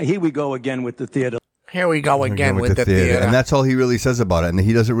 No, that's not. Here we go again with the theater. Here we go again with the theater. And that's all he really says about it. And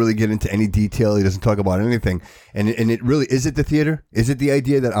he doesn't really get into any detail. He doesn't talk about anything. And it really, is it the theater? Is it the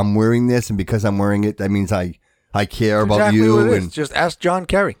idea that I'm wearing this, and because I'm wearing it, that means I care about exactly you? What it is. And just ask John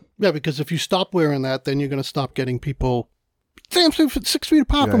Kerry. Yeah, because if you stop wearing that, then you're going to stop getting people 6 feet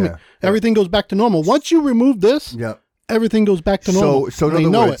apart from me. Everything goes back to normal. Once you remove this, everything goes back to normal. So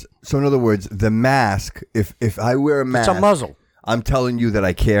in other words, the mask, if I wear a mask, it's a muzzle. I'm telling you that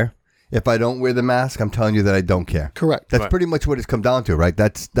I care. If I don't wear the mask, I'm telling you that I don't care. Correct. That's pretty much what it's come down to, right?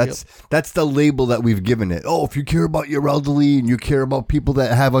 That's the label that we've given it. Oh, if you care about your elderly and you care about people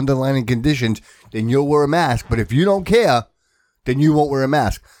that have underlying conditions, then you'll wear a mask. But if you don't care, then you won't wear a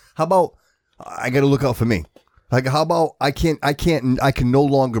mask. How about I got to look out for me? Like, how about I can no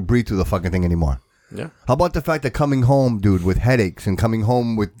longer breathe through the fucking thing anymore? Yeah. How about the fact that coming home, dude, with headaches and coming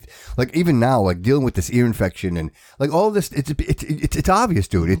home with, like, even now, like dealing with this ear infection and like all this, it's obvious,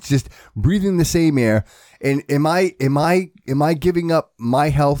 dude. It's just breathing the same air. And am I giving up my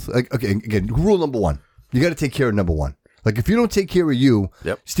health? Like, okay, again, rule number one, you got to take care of number one. Like, if you don't take care of you,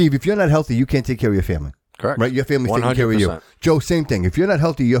 Steve, if you're not healthy, you can't take care of your family. Correct. Right? Your family's taking care of you. Joe, same thing. If you're not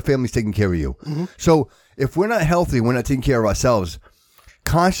healthy, your family's taking care of you. Mm-hmm. So if we're not healthy, we're not taking care of ourselves.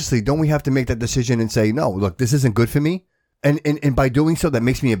 Consciously, don't we have to make that decision and say, no, look, this isn't good for me? And by doing so, that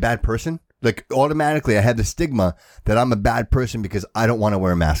makes me a bad person? Like, automatically, I have the stigma that I'm a bad person because I don't want to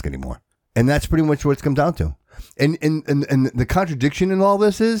wear a mask anymore. And that's pretty much what it's come down to. And the contradiction in all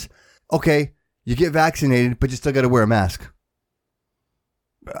this is, okay, you get vaccinated, but you still got to wear a mask.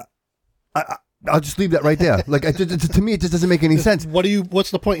 I'll just leave that right there. Like to me, it just doesn't make any sense.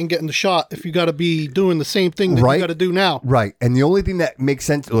 What's the point in getting the shot if you got to be doing the same thing that Right. you got to do now? Right. And the only thing that makes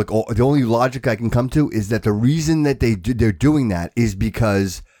sense, like the only logic I can come to, is that the reason that they're doing that is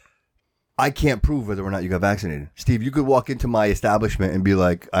because I can't prove whether or not you got vaccinated. Steve, you could walk into my establishment and be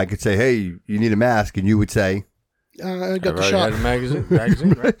like, I could say, hey, you need a mask, and you would say, I got the I've shot. already had a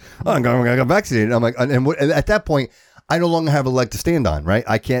magazine, right? oh, I got vaccinated. I'm like, and at that point, I no longer have a leg to stand on, right?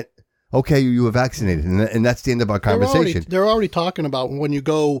 I can't. Okay, you were vaccinated, and that's the end of our conversation. They're already talking about when you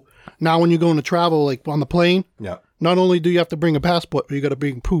go into travel, like on the plane. Yeah. Not only do you have to bring a passport, but you got to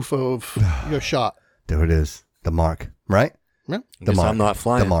bring proof of your shot. There it is, the mark, right? Yeah. The mark. I'm not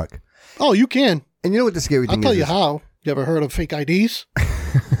flying. The mark. Oh, you can. And you know what the scary thing I'll tell is? you how. You ever heard of fake IDs?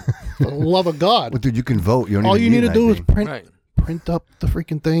 For the love of God. Well, dude, you can vote. You don't All even you need to an do ID. is print up the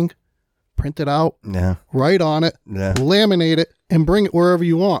freaking thing, print it out, Yeah. write on it, laminate it, and bring it wherever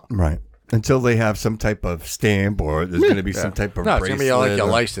you want. Right. Until they have some type of stamp or there's going to be some type of No, it's bracelet. going to be like your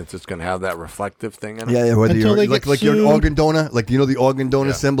or- license. It's going to have that reflective thing in it. Yeah, whether Until you're they like get you're an sued. organ donor, like you know the organ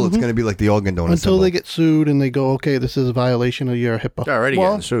donor symbol, it's going to be like the organ donor Until symbol. they get sued and they go, okay, this is a violation of your HIPAA. They're already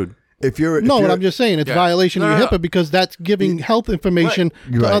getting sued. If you're No, but I'm just saying it's Yeah. violation of No, your no. HIPAA because that's giving health information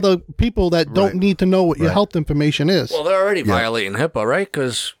You're to right. other people that don't Right. need to know what your Right. health information is. Well, they're already violating HIPAA, right?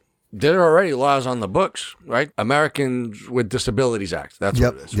 Because there are already laws on the books, right? Americans with Disabilities Act. That's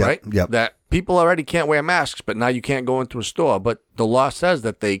Yep, what it is, yep, right? yep. That people already can't wear masks, but now you can't go into a store. But the law says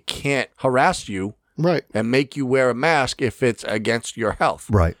that they can't harass you Right. and make you wear a mask if it's against your health,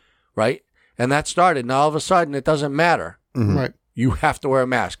 Right. right? And that started. Now all of a sudden, it doesn't matter. Mhm. Right. You have to wear a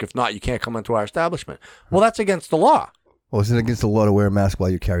mask. If not, you can't come into our establishment. Well, that's against the law. Well, is it against the law to wear a mask while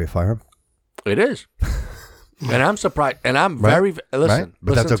you carry a firearm? It is. And I'm surprised. And I'm Right. very listen. Right.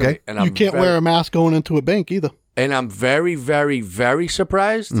 But listen that's to me, okay? and You I'm can't very- wear a mask going into a bank either. And I'm very, very, very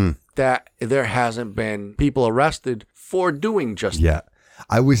surprised that there hasn't been people arrested for doing just Yeah.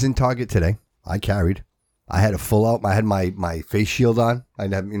 I was in Target today. I carried. I had a full out. I had my face shield on. I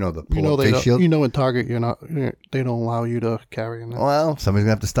have the You pull know up they face don't, shield. you know in Target they don't allow you to carry in that. Well, somebody's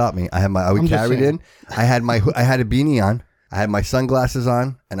gonna have to stop me. I I'm just carried saying. in. I had a beanie on. I had my sunglasses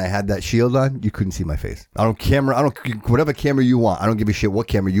on, and I had that shield on. You couldn't see my face. Whatever camera you want. I don't give a shit what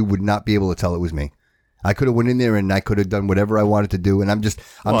camera. You would not be able to tell it was me. I could have went in there and I could have done whatever I wanted to do. And I'm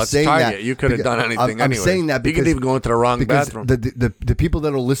Well, it's saying Target. that You could have because- done anything I'm anyways. saying that You because could even go into the wrong because bathroom. The people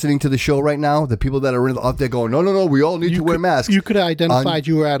that are listening to the show right now, the people that are out there going, no, we all need to wear masks. You could have identified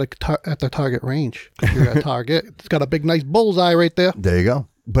you were at the Target range. 'Cause you're at Target. It's got a big, nice bullseye right there. There you go.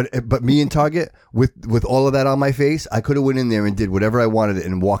 But me in Target with all of that on my face, I could have went in there and did whatever I wanted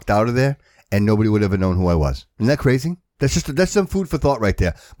and walked out of there, and nobody would have known who I was. Isn't that crazy? That's some food for thought right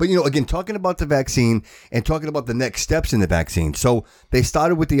there. But again, talking about the vaccine and talking about the next steps in the vaccine. So they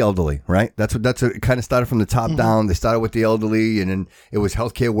started with the elderly, right? It kind of started from the top down. They started with the elderly, and then it was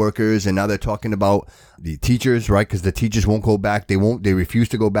healthcare workers, and now they're talking about the teachers, right? Because the teachers won't go back. They refuse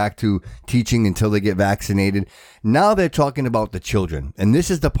to go back to teaching until they get vaccinated. Now they're talking about the children, and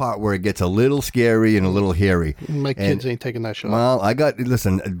this is the part where it gets a little scary and a little hairy. My kids ain't taking that shot. Well,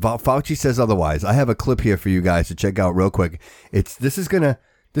 listen, Fauci says otherwise. I have a clip here for you guys to check out real quick. This is gonna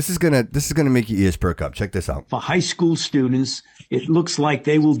make your ears perk up. Check this out. For high school students, it looks like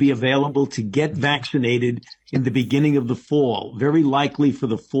they will be available to get vaccinated in the beginning of the fall, very likely for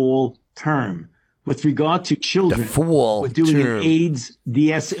the fall term. With regard to children, we're doing an age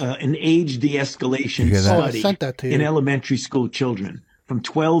de-escalation You hear that? I study sent that to you. in elementary school children from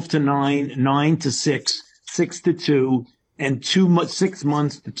 12 to 9, 9 to 6, 6 to 2, and 6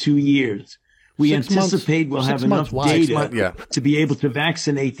 months to 2 years. We 6 months- anticipate we'll 6 have months, enough why? 6 data months, yeah. to be able to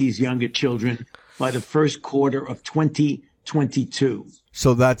vaccinate these younger children by the first quarter of 2022.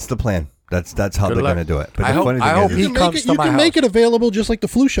 So that's the plan. That's how Good they're luck. going to do it. But I the hope- funny thing I hope is, he You comes to you my can house. make it available just like the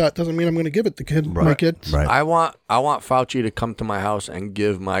flu shot. Doesn't mean I'm going to give it to my kids. Right. I want Fauci to come to my house and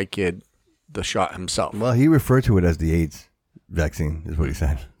give my kid the shot himself. Well, he referred to it as the AIDS vaccine, is what he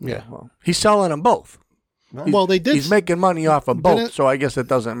said. Yeah, well, he's selling them both. Well, they did. He's making money off of both, Didn't- so I guess it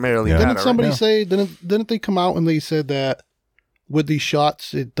doesn't merely matter. Didn't somebody right? say? Didn't they come out and they said that with these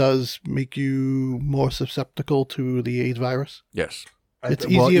shots, it does make you more susceptible to the AIDS virus? Yes. It's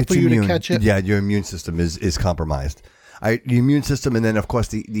easier for you to catch it. Yeah, your immune system is compromised. The immune system, and then of course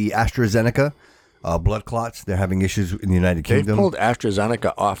the AstraZeneca blood clots. They're having issues in the United They've Kingdom. pulled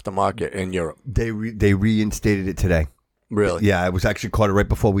AstraZeneca off the market in Europe. They reinstated it today. Really? Yeah, I was actually caught it right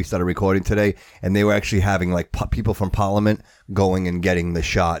before we started recording today, and they were actually having like people from Parliament going and getting the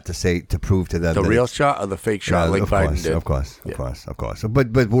shot to prove to them the real shot or the fake shot, like Biden did. Of course.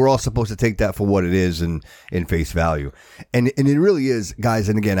 But we're all supposed to take that for what it is and in face value, and it really is, guys.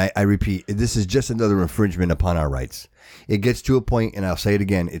 And again, I repeat, this is just another infringement upon our rights. It gets to a point, and I'll say it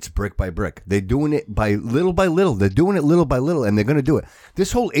again, it's brick by brick. They're doing it by little. They're doing it little by little, and they're going to do it.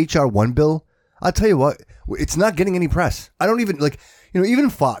 This whole H.R. 1 bill, I'll tell you what, it's not getting any press. I don't even, even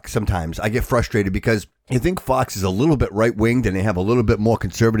Fox sometimes, I get frustrated because you think Fox is a little bit right-winged and they have a little bit more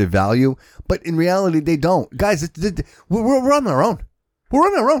conservative value, but in reality, they don't. Guys, we're on our own. We're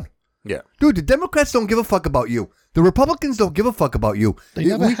on our own. Yeah. Dude, the Democrats don't give a fuck about you. The Republicans don't give a fuck about you. They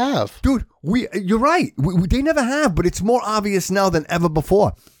never have. Dude, you're right. They never have, but it's more obvious now than ever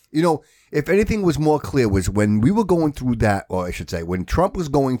before. If anything was more clear was when we were going through that, or I should say, when Trump was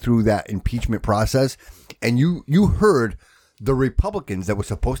going through that impeachment process, and you heard the Republicans that were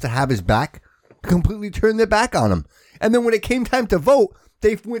supposed to have his back completely turn their back on him. And then when it came time to vote,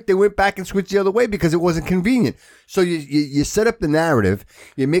 they went back and switched the other way because it wasn't convenient. So you set up the narrative,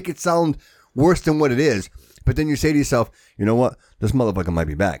 you make it sound worse than what it is, but then you say to yourself, you know what, this motherfucker might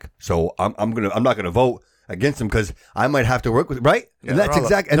be back, so I'm not gonna vote against him because I might have to work with, right? Yeah, and that's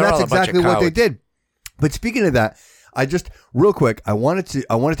exactly what they did. But speaking of that, I just real quick, I wanted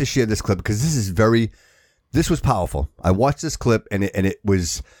to share this clip because this was powerful. I watched this clip and it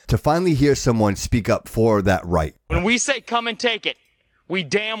was to finally hear someone speak up for that right. When we say come and take it, we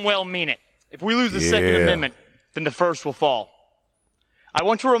damn well mean it. If we lose the Second Amendment, then the first will fall. I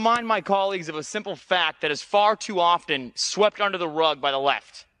want to remind my colleagues of a simple fact that is far too often swept under the rug by the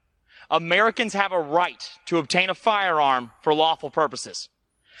left. Americans have a right to obtain a firearm for lawful purposes.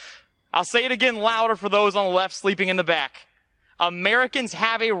 I'll say it again louder for those on the left sleeping in the back. Americans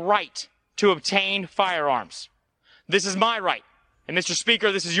have a right to obtain firearms. This is my right. And Mr.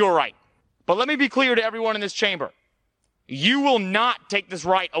 Speaker, this is your right. But let me be clear to everyone in this chamber. You will not take this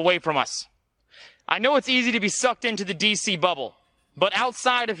right away from us. I know it's easy to be sucked into the DC bubble, but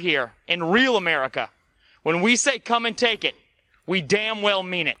outside of here, in real America, when we say come and take it, we damn well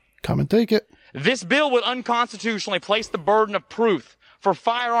mean it. Come and take it. This bill would unconstitutionally place the burden of proof for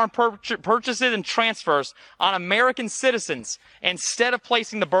firearm purchases and transfers on American citizens instead of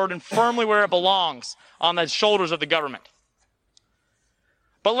placing the burden firmly where it belongs, on the shoulders of the government.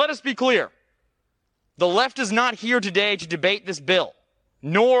 But let us be clear. The left is not here today to debate this bill,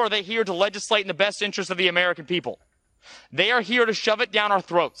 nor are they here to legislate in the best interest of the American people. They are here to shove it down our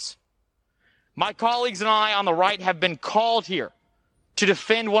throats. My colleagues and I on the right have been called here to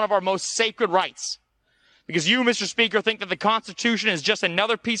defend one of our most sacred rights. Because you, Mr. Speaker, think that the Constitution is just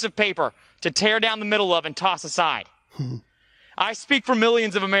another piece of paper to tear down the middle of and toss aside. I speak for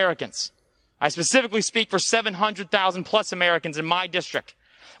millions of Americans. I specifically speak for 700,000 plus Americans in my district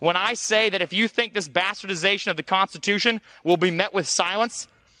when I say that if you think this bastardization of the Constitution will be met with silence,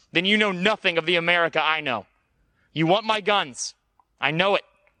 then you know nothing of the America I know. You want my guns. I know it.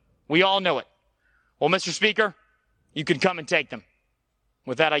 We all know it. Well, Mr. Speaker, you can come and take them.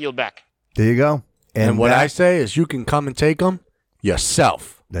 With that, I yield back. There you go. And what I say is you can come and take them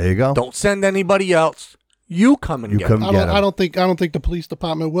yourself. There you go. Don't send anybody else. You come and get them. I don't think the police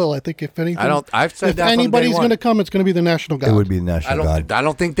department will. I think if anything, I've said if that anybody's from day going to come, it's going to be the National Guard. It would be the National Guard. I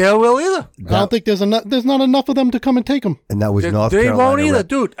don't think they will either. I don't think there's not enough of them to come and take them. And that was North Carolina. They won't either, right?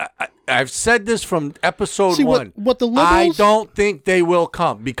 dude. I've said this from episode See, 1. What the liberals? I don't think they will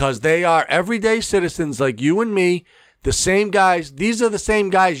come because they are everyday citizens like you and me. The same guys. These are the same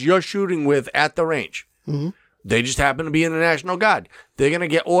guys you're shooting with at the range. Mm-hmm. They just happen to be in the National Guard. They're going to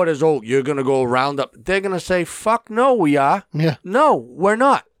get orders, you're going to go round up. They're going to say, fuck no, we are. Yeah. No, we're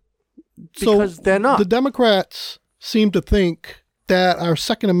not. Because they're not. The Democrats seem to think that our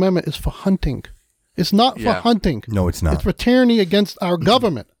Second Amendment is for hunting. It's not for hunting. No, it's not. It's for tyranny against our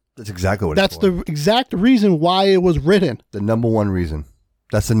government. That's exactly what That's it's for. the exact reason why it was written. The number one reason.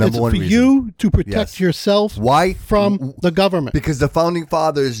 That's the number one for reason. you to protect yourself from the government. Because the founding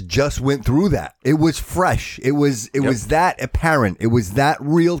fathers just went through that. It was fresh. It was that apparent. It was that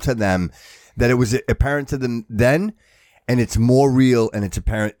real to them that it was apparent to them then, and it's more real and it's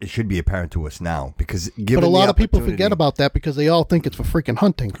apparent. It should be apparent to us now because given but a lot the of people forget about that because they all think it's for freaking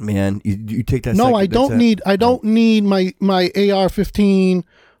hunting. Man, you take that. No, I don't need my AR-15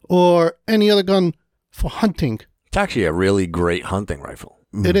 or any other gun for hunting. It's actually a really great hunting rifle.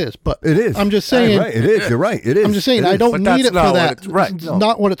 It is, but it is. I'm just saying. Right, it is. You're right. It is. I'm just saying It I is. don't need it for that. Right. It's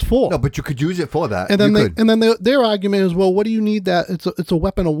not what it's for. No, but you could use it for that. And then you could. their argument is, well, what do you need that? It's a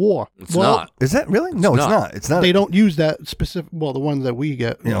weapon of war. It's not. Is that really? No, it's not. It's not. They don't use that specific. Well, the ones that we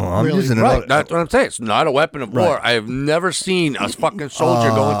get. I'm really. using it. Right. That's what I'm saying. It's not a weapon of war. Right. I have never seen a fucking soldier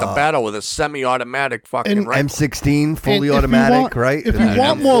go into battle with a semi-automatic fucking rifle. M16 fully And automatic, right? If you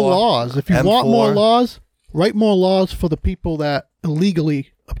want more laws, write more laws for the people that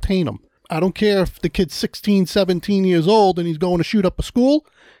illegally obtain them. I don't care if the kid's 16, 17 years old and he's going to shoot up a school.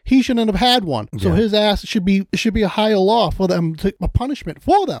 He shouldn't have had one. So his ass should be a higher law for them, a punishment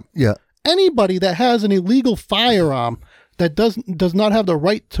for them. Yeah. Anybody that has an illegal firearm that does not have the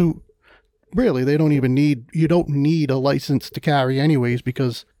right to, really, you don't need a license to carry anyways,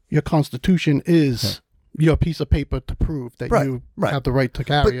 because your Constitution is your piece of paper to prove that you have the right to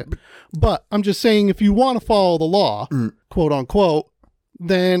carry it. But I'm just saying, if you want to follow the law, quote unquote,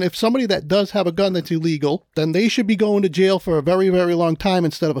 then if somebody that does have a gun that's illegal, then they should be going to jail for a very, very long time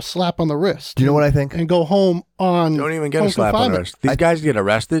instead of a slap on the wrist. Do you know what I think? And go home on. Don't even get a slap on the wrist. These guys get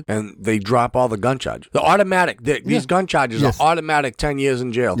arrested and they drop all the gun charges. The automatic. These gun charges are automatic 10 years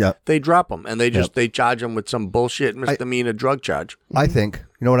in jail. Yeah. They drop them and they charge them with some bullshit misdemeanor drug charge. I think,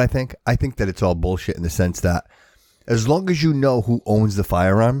 you know what I think? I think that it's all bullshit in the sense that as long as you know who owns the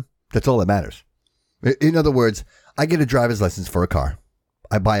firearm, that's all that matters. In other words, I get a driver's license for a car.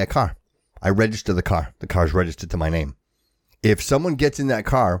 I buy a car. I register the car. The car's registered to my name. If someone gets in that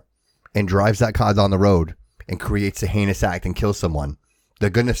car and drives that car down the road and creates a heinous act and kills someone, they're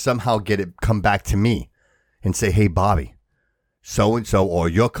going to somehow come back to me and say, hey, Bobby, so-and-so, or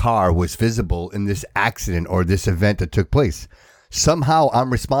your car was visible in this accident or this event that took place. Somehow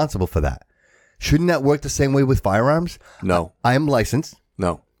I'm responsible for that. Shouldn't that work the same way with firearms? No. I am licensed.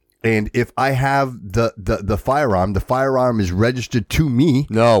 No. And if I have the firearm is registered to me.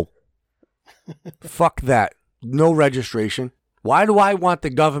 No. Fuck that. No registration. Why do I want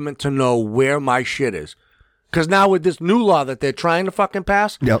the government to know where my shit is? Because now with this new law that they're trying to fucking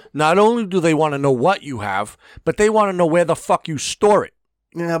pass, not only do they want to know what you have, but they want to know where the fuck you store it.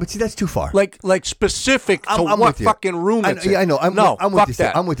 Yeah, but see, that's too far. Like specific to what fucking room it's in. I know. I'm with you,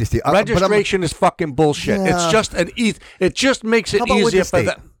 Steve. I'm with you, Steve. Registration is fucking bullshit. Yeah. It's just it just makes it easier for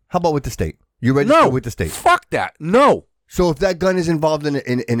them. How about with the state? You register with the state? Fuck that. No. So if that gun is involved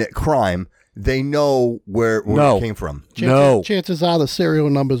in a crime, they know where it came from. Chances are the serial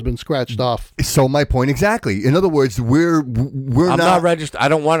number's been scratched off. So my point exactly. In other words, I'm not registered. I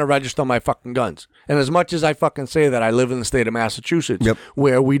don't want to register my fucking guns. And as much as I fucking say that, I live in the state of Massachusetts,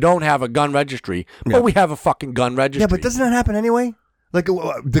 where we don't have a gun registry, but we have a fucking gun registry. Yeah, but doesn't that happen anyway? Like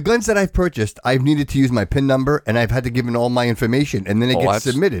the guns that I've purchased, I've needed to use my PIN number, and I've had to give in all my information, and then it gets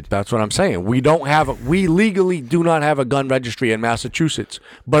submitted. That's what I'm saying. We legally do not have a gun registry in Massachusetts,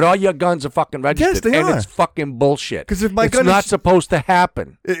 but all your guns are fucking registered. Yes, they are. It's fucking bullshit. Because if my it's gun not supposed to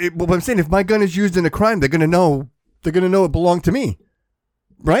happen. Well, I'm saying if my gun is used in a crime, they're gonna know it belonged to me,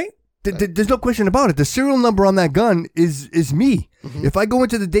 right? There's no question about it. The serial number on that gun is me. Mm-hmm. If I go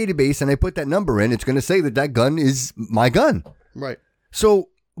into the database and I put that number in, it's gonna say that gun is my gun. Right. So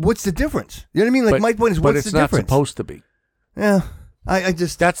what's the difference? You know what I mean? Like my point is, what's the difference? But it's not supposed to be. Yeah, I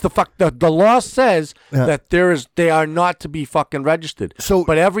just that's the law says that they are not to be fucking registered. So,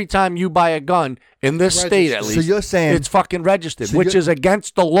 but every time you buy a gun in this state, at least, so you're saying it's fucking registered, which is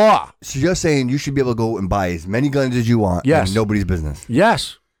against the law. So you're saying you should be able to go and buy as many guns as you want. Yes. And nobody's business.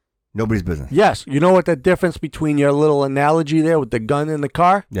 Yes. Nobody's business. Yes. You know what the difference between your little analogy there with the gun in the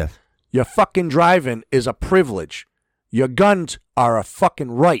car? Yes. Your fucking driving is a privilege. Your guns are a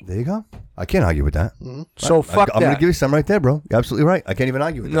fucking right. There you go. I can't argue with that. Mm-hmm. So fuck that. I'm going to give you some right there, bro. You're absolutely right. I can't even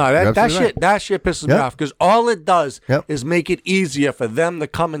argue with that. No, that shit pisses me off because all it does is make it easier for them to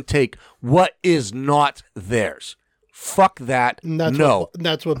come and take what is not theirs. Fuck that.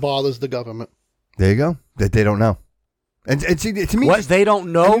 That's what bothers the government. There you go. That they don't know. And see, to me, what they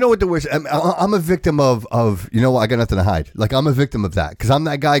don't know. You know what the worst? I'm a victim of I got nothing to hide. Like I'm a victim of that because I'm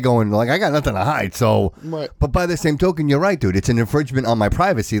that guy going like I got nothing to hide. So, but by the same token, you're right, dude. It's an infringement on my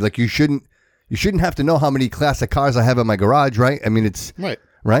privacy. Like you shouldn't have to know how many classic cars I have in my garage, right? I mean, it's right.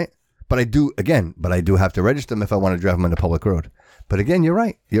 But I do have to register them if I want to drive them on the public road. But again, you're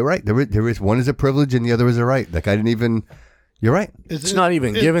right. There is one is a privilege and the other is a right. Like I didn't even. You're right. It's not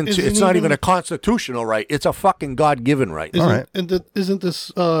even given to. It's not even a constitutional right. It's a fucking God-given right. Isn't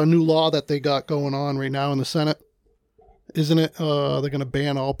this new law that they got going on right now in the Senate? Isn't it? They're going to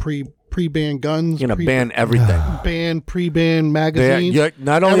ban all pre-ban guns. You're gonna ban everything. Pre-ban magazines.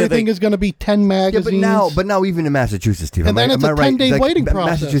 Not only everything is going to be 10 magazines. but now even in Massachusetts, Steve, and then it's a 10-day waiting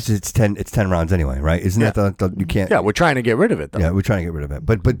process. Massachusetts, it's 10 rounds anyway, right? Isn't that the you can't? Yeah, we're trying to get rid of it, though. Yeah, we're trying to get rid of it.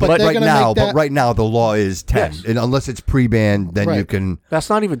 But right now the law is 10, and unless it's pre-banned, then you can. That's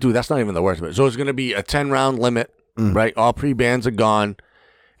not even the worst of it. So it's going to be a 10-round limit, right? All pre-bans are gone.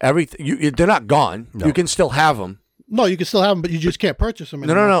 Everything they're not gone. No. You can still have them. No, you can still have them, but you just can't purchase them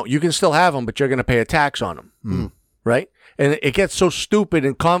anymore. No. You can still have them, but you're going to pay a tax on them, right? And it gets so stupid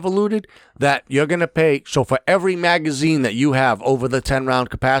and convoluted that you're going to pay. So for every magazine that you have over the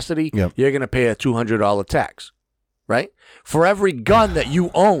 10-round capacity, you're going to pay a $200 tax, right? For every gun that you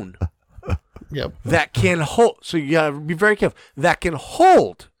own that can hold, so you got to be very careful, that can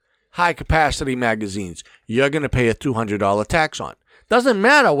hold high-capacity magazines, you're going to pay a $200 tax on. Doesn't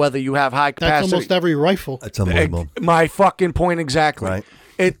matter whether you have high capacity. That's almost every rifle. That's unbelievable. My fucking point exactly. Right.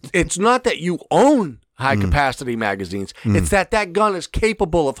 It's not that you own high capacity magazines. It's that gun is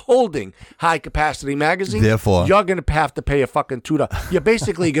capable of holding high capacity magazines. Therefore, you're going to have to pay a fucking $2. You're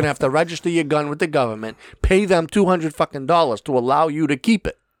basically going to have to register your gun with the government, pay them $200 fucking dollars to allow you to keep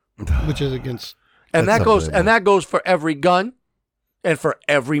it. Which is against. And that goes for every gun and for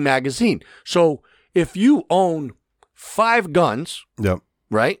every magazine. So if you own 5 guns,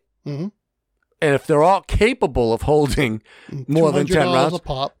 right? Mm-hmm. And if they're all capable of holding more than 10 rounds,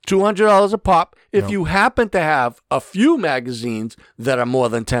 $200 a pop. If you happen to have a few magazines that are more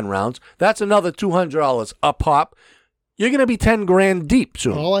than 10 rounds, that's another $200 a pop. You're going to be 10 grand deep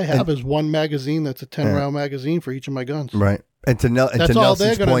soon. All I have is one magazine that's a 10-round magazine for each of my guns. Right. And to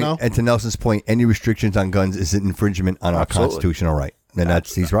Nelson's point, any restrictions on guns is an infringement on our constitutional right. And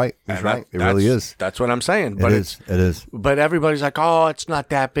he's right. He's right. It really is. That's what I'm saying. But it is. But everybody's like, oh, it's not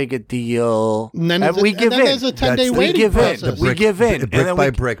that big a deal. And then we give in. There's a 10-day waiting process. We give in. Brick by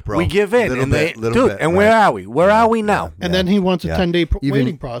brick, bro. We give in. Little bit, and where are we? Where are we now? And then he wants a 10-day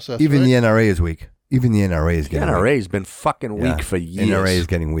waiting process. Even the NRA is weak. Even the NRA is getting weak. The NRA has been fucking weak for years. NRA is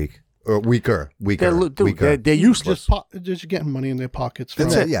getting weak. Or weaker. They're useless. Just getting money in their pockets.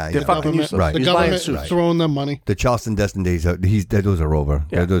 That's it. Yeah, they're fucking useless. Right. The government throwing them money. The Charleston Destin days, those are over.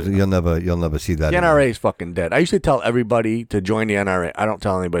 Yeah. You'll never see that. The NRA is fucking dead. I used to tell everybody to join the NRA. I don't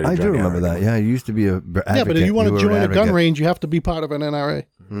tell anybody. To I join do remember the NRA. that. Yeah, you used to be a advocate. Yeah, but if you want to join a gun range, you have to be part of an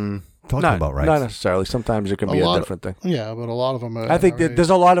NRA. About rights. Not necessarily. Sometimes it can be a different thing. Yeah, but a lot of them are. I think that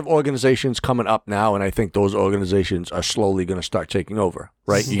there's a lot of organizations coming up now, and I think those organizations are slowly going to start taking over,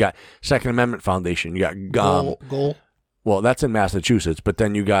 right? You got Second Amendment Foundation. You got Goal. Well, that's in Massachusetts, but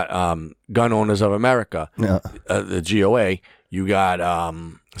then you got Gun Owners of America, the GOA. You got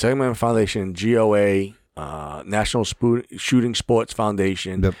Second Amendment Foundation, GOA, National Shooting Sports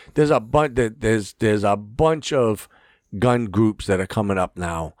Foundation. Yep. There's a bunch of gun groups that are coming up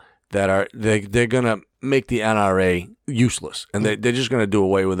now that are they're gonna make the NRA useless, and they're just gonna do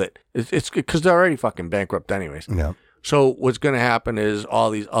away with it. It's because they're already fucking bankrupt anyways. Yeah. So what's gonna happen is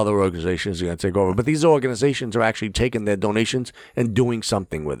all these other organizations are gonna take over, but these organizations are actually taking their donations and doing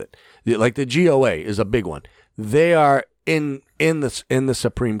something with it. Like the GOA is a big one. They are in the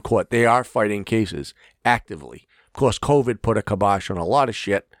Supreme Court. They are fighting cases actively. Of course, COVID put a kibosh on a lot of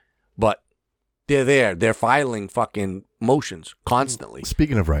shit, but they're there. They're filing fucking motions constantly.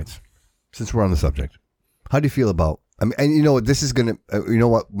 Speaking of rights, since we're on the subject, how do you feel about? I mean, and you know what? This is gonna. You know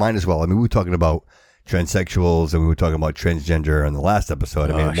what? Mine as well. I mean, we were talking about transsexuals and we were talking about transgender in the last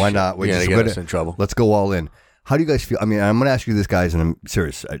episode. I mean, why not? We're just get us in trouble. Let's go all in. How do you guys feel? I mean, I'm going to ask you this, guys, and I'm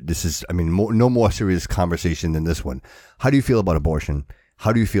serious. This is, I mean, no more serious conversation than this one. How do you feel about abortion?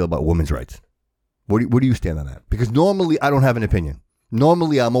 How do you feel about women's rights? Where do you stand on that? Because normally I don't have an opinion.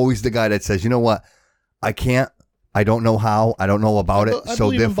 Normally I'm always the guy that says, you know what? I can't. I don't know how. I don't know about it.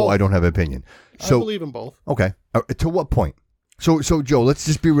 So therefore I don't have an opinion. So, I believe in both. Okay. To what point? So Joe, let's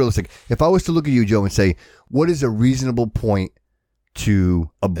just be realistic. If I was to look at you, Joe, and say, what is a reasonable point to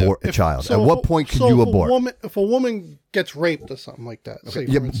abort a child? At what point can you abort? If a woman gets raped or something like that. Okay.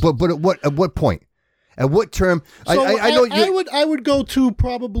 Yeah, but at what point? At what term? So I would go to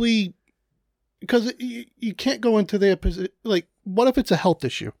probably, because you can't go into their position. Like, what if it's a health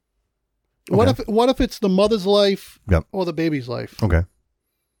issue? Okay. What if it's the mother's life or the baby's life? Okay.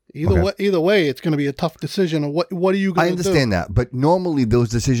 Either way, it's going to be a tough decision. What are you going to do? I understand that, but normally those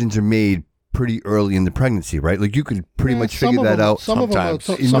decisions are made pretty early in the pregnancy, right? Like you could pretty much figure that out. Sometimes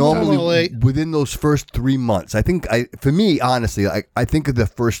normally within those first 3 months. I think for me, honestly, I think of the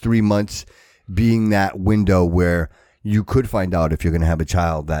first 3 months being that window where you could find out if you're going to have a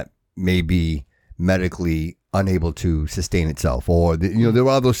child that may be medically unable to sustain itself, or there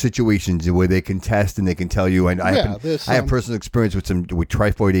are those situations where they can test and they can tell you. And I have personal experience with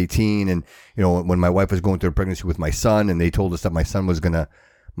Trifoid 18, and when my wife was going through a pregnancy with my son, and they told us that my son was gonna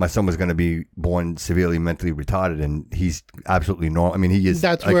be born severely mentally retarded, and he's absolutely normal. I mean, he is.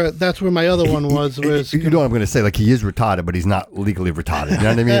 That's where my other one was. You know what I'm going to say? Like, he is retarded, but he's not legally retarded. You know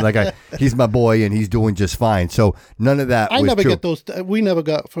what I mean? Like, he's my boy, and he's doing just fine. So none of that. I was never true. get those. We never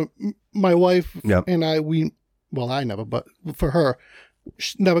got from my wife and I. Well, I never, but for her,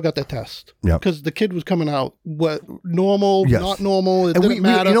 she never got that test. Yeah. Because the kid was coming out normal, Yes. not normal. It And didn't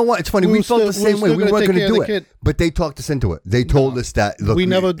matter. You know what? It's funny. We felt the same way. We weren't going to do it, but they talked us into it. They told us that. Look,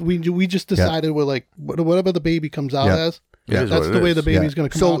 we just decided we're like, whatever the baby comes out as. Yeah. That's the way the baby's going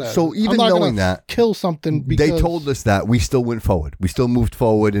to come out as. So even I'm not knowing gonna that, kill something because they told us that, we still went forward. We still moved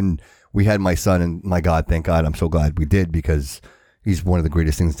forward, and we had my son. And my God, thank God, I'm so glad we did, because he's one of the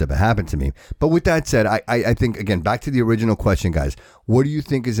greatest things that's ever happened to me. But with that said, I think, again, back to the original question, guys. What do you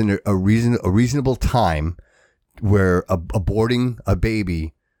think is a reasonable time where aborting a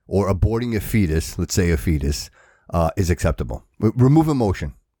baby or aborting a fetus, let's say a fetus, is acceptable? Remove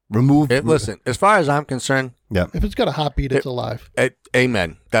emotion. Listen, as far as I'm concerned, if it's got a heartbeat, it's alive.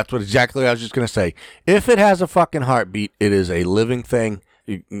 Amen. That's what exactly I was just going to say. If it has a fucking heartbeat, it is a living thing.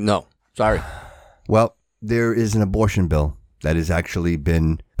 No, sorry. Well, there is an abortion bill that has actually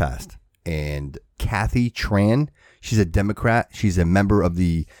been passed. And Kathy Tran, she's a Democrat. She's a member of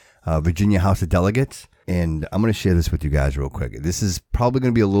the Virginia House of Delegates. And I'm going to share this with you guys real quick. This is probably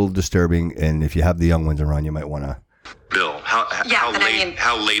going to be a little disturbing. And if you have the young ones around, you might want to. Bill, how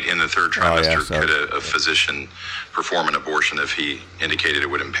late in the third trimester could a physician perform an abortion if he indicated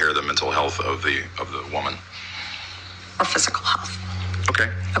it would impair the mental health of the woman? Or physical health. Okay.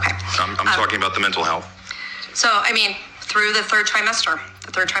 I'm talking about the mental health. So, through the third trimester.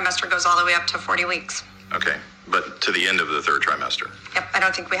 The third trimester goes all the way up to 40 weeks. Okay, but to the end of the third trimester. Yep, I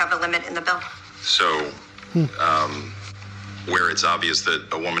don't think we have a limit in the bill. So, where it's obvious that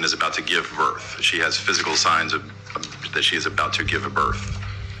a woman is about to give birth, she has physical signs that she is about to give a birth,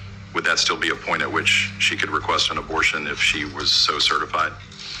 would that still be a point at which she could request an abortion if she was so certified?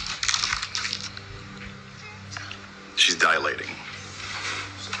 She's dilating.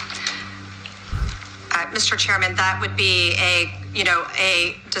 Mr. Chairman, that would be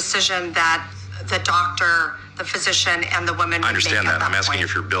a decision that the doctor, the physician, and the woman would I understand make at that. I'm asking point.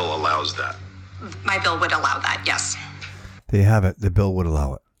 if your bill allows that. My bill would allow that, yes. They have it. The bill would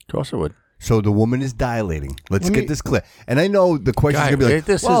allow it. Of course it would. So the woman is dilating. Let's get this clear. And I know the question is going to be like,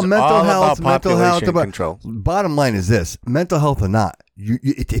 this well, is mental all health, about mental health. population control. Bottom line is this: mental health or not,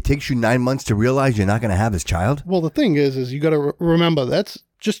 it takes you 9 months to realize you're not going to have this child. Well, the thing is you got to remember that's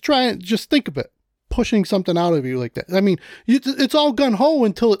just think of it. Pushing something out of you like that. It's all gun ho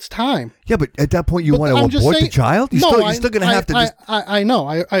until it's time. Yeah, but at that point, you want to abort the child? You're still going to have to just. I know.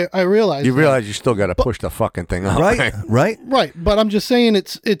 I realize. You realize you still got to push the fucking thing out. Right. But I'm just saying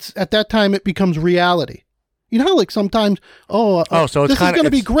it's at that time it becomes reality. You know how like sometimes, so it's this is going to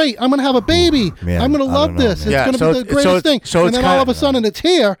be great. I'm going to have a baby. Man, I'm going to love this. It's going to be the greatest thing. And then all of a sudden it's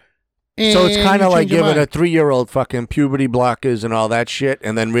here. So it's kind of like giving a 3-year-old fucking puberty blockers and all that shit,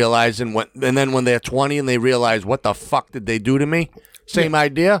 and then realizing when they're 20 and they realize what the fuck did they do to me? Same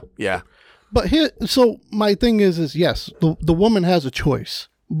idea, yeah. But so my thing is yes, the woman has a choice,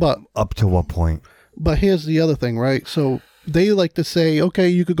 but up to what point? But here's the other thing, right? So they like to say, okay,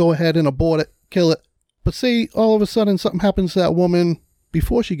 you could go ahead and abort it, kill it, but say all of a sudden something happens to that woman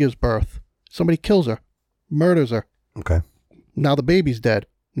before she gives birth, somebody kills her, murders her. Okay. Now the baby's dead.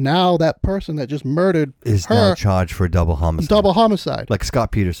 Now that person that just murdered is her now charged for double homicide. Like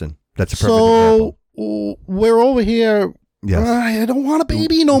Scott Peterson. That's a perfect example. So we're over here. Yes. I don't want a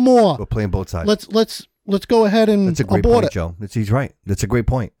baby no more. We're playing both sides. Let's go ahead and That's a great abort point, it. Joe. He's right. That's a great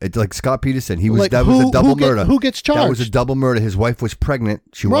point. It's like Scott Peterson. That who- was a double who get- murder. who gets That was a charged? double murder. His wife was pregnant.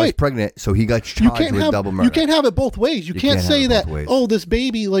 She was Right. pregnant, so he got charged with double murder. You can't have it both ways. You can't can't say have it that, both ways. oh, this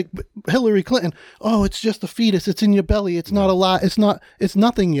baby, like Hillary Clinton, oh, it's just a fetus. It's in your belly. It's not a lot. It's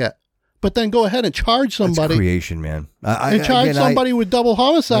nothing yet. But then go ahead and charge somebody. That's creation, man. And charge somebody with double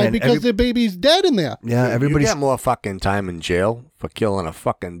homicide Man, because their baby's dead in there. Yeah, everybody's. You get more fucking time in jail for killing a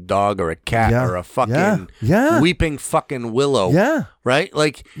fucking dog or a cat Yeah. or a fucking weeping fucking willow. Yeah. Right?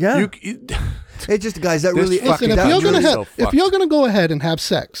 Like, Yeah. It's just, guys, that really. Listen, if you're gonna go ahead and have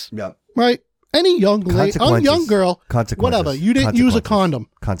sex, right? Any young girl, whatever, you didn't use a condom.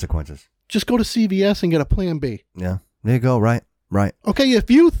 Consequences. Just go to CVS and get a Plan B. Yeah. There you go. Right. Okay,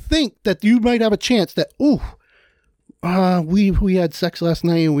 if you think that you might have a chance that, we had sex last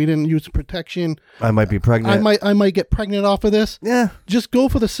night and we didn't use protection. I might be pregnant. I might get pregnant off of this. Yeah. Just go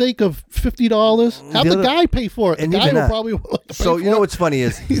for the sake of $50. Have the guy pay for it. The guy will probably like to So pay you know for what's funny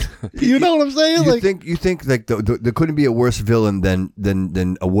is, you know what I'm saying? You think like there couldn't be a worse villain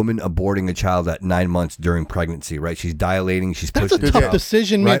than a woman aborting a child at 9 months during pregnancy, right? She's dilating, she's that's a pushing. tough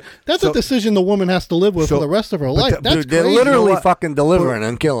decision, man. Right? That's a decision the woman has to live with for the rest of her life. That's Dude, they're crazy. literally fucking delivering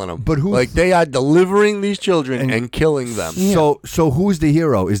and killing them. But who? Like they are delivering these children and killing them. So who's the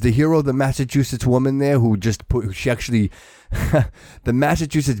hero? Is the hero the Massachusetts woman there who just she actually the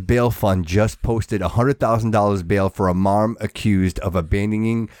Massachusetts bail fund just posted $100,000 bail for a mom accused of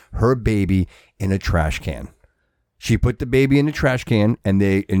abandoning her baby in a trash can. She put the baby in a trash can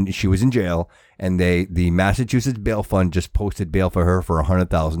and she was in jail, and the Massachusetts bail fund just posted bail for her for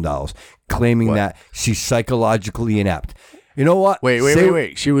 $100,000, claiming that she's psychologically inept. You know what?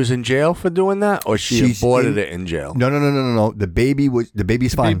 Wait. She was in jail for doing that, or she aborted it in jail? No. The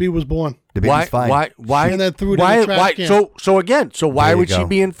baby's fine. The baby was born. The baby's fine. Why? And then threw it in the trash can. So why There you would she go.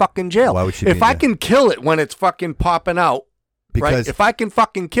 be in fucking jail? Why would she be If in I jail? can kill it when it's fucking popping out, right? Because- If I can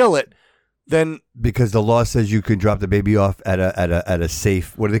fucking kill it, then Because the law says you can drop the baby off at a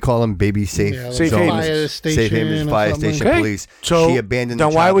safe. What do they call them? Baby safe. Yeah, like Safe zones. haven. Safe havens, fire station, Okay. police. So she abandoned. then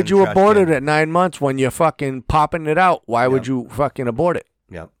the why child would in you the trash abort can. it at 9 months when you're fucking popping it out? Why would you fucking abort it?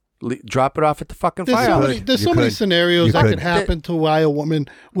 Yeah. Drop it off at the fucking There's firehouse. so many scenarios that could happen to why a woman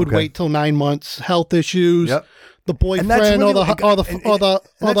would Okay. wait till 9 months, health issues, Yep. the boyfriend really or the like- or the and- or the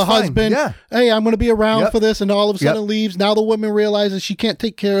and or the that's fine. husband. Yeah. Hey, I'm going to be around Yep. for this, and all of a sudden Yep. leaves. Now the woman realizes she can't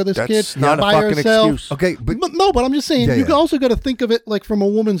take care of this That's kid not a by fucking herself. excuse. Okay, but No, but I'm just saying Yeah, you yeah. also got to think of it like from a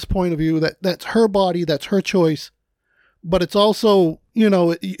woman's point of view. That's her body, that's her choice, but it's also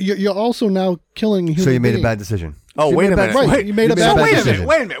you're also now killing a human So you made a being. bad decision. Oh, You wait made a minute. Right, Wait, you made a so bad wait a decision.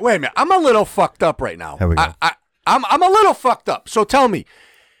 minute. Wait a minute. I'm a little fucked up right now. Here we go. I'm a little fucked up. So tell me,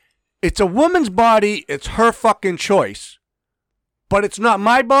 it's a woman's body. It's her fucking choice, but it's not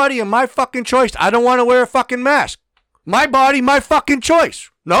my body and my fucking choice. I don't want to wear a fucking mask. My body, my fucking choice.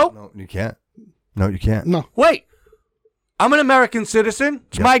 No? No, you can't. No, you can't. No. Wait. I'm an American citizen.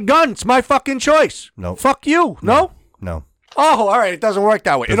 It's my gun. It's my fucking choice. No. Fuck you. No? No. Oh, all right. It doesn't work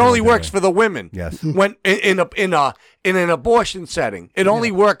that way. It Doesn't only work that works way. for the women. Yes. When in an abortion setting, it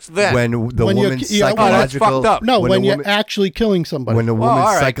only works then. When the When you're- woman's yeah, well, that's psychological. fucked up. No, when the you're woman- actually killing somebody. when the woman's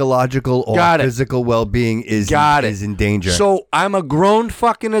all right. psychological or Got it. physical well-being is in danger. So I'm a grown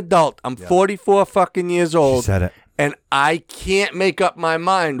fucking adult. I'm 44 fucking years old. She said it. And I can't make up my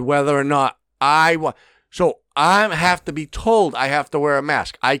mind whether or not I want. So I have to be told I have to wear a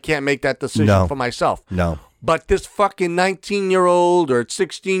mask. I can't make that decision No. for myself. No. But this fucking 19-year-old or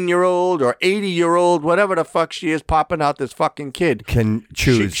 16-year-old or 80-year-old, whatever the fuck she is, popping out this fucking kid. Can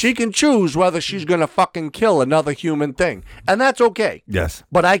choose. She can choose whether she's going to fucking kill another human thing. And that's okay. Yes.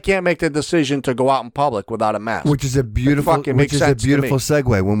 But I can't make the decision to go out in public without a mask. Which is a beautiful, fucking makes sense to me.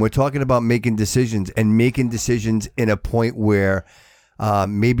 segue when we're talking about making decisions in a point where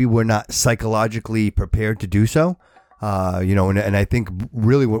maybe we're not psychologically prepared to do so. And I think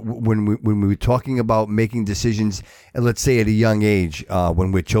really when we're talking about making decisions, let's say at a young age,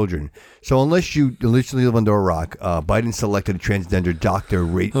 when we're children. So unless you live under a rock, Biden selected a transgender doctor,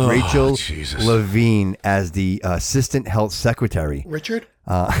 Rachel Levine, as the assistant health secretary. Richard?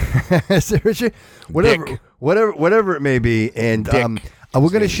 Is it Richard? Whatever it may be. And we're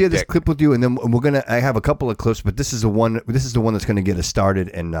going to share this clip with you, and then I have a couple of clips, but this is the one that's going to get us started.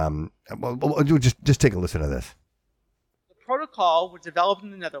 And just take a listen to this. Protocol developed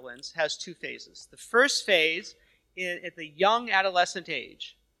in the Netherlands has two phases. The first phase, at the young adolescent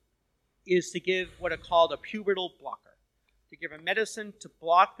age, is to give what are called a pubertal blocker, to give a medicine to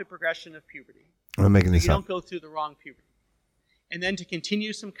block the progression of puberty. I'm making this so you up. don't go through the wrong puberty. And then to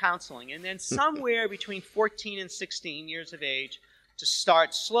continue some counseling. And then somewhere between 14 and 16 years of age, to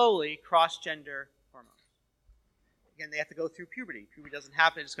start slowly cross-gender hormones. Again, they have to go through puberty. Puberty doesn't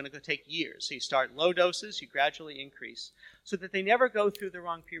happen. It's going to take years. So you start low doses, you gradually increase, so that they never go through the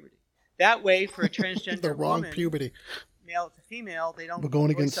wrong puberty. That way, for a transgender The wrong woman, puberty. male to female, they don't. We're going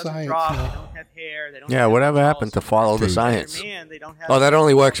their voice against doesn't science drop, now. They don't have hair. They don't. Yeah, have whatever muscles. happened to follow the If they're science? man, they don't have Oh, that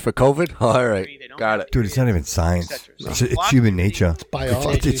only works for COVID? All right. Got it. Dude, it's not even science. etc. It's human nature. It's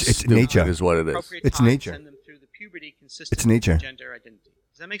biology. It's nature. Is what it is. appropriate It's time to nature. send them through the puberty consistent It's nature. with gender identity.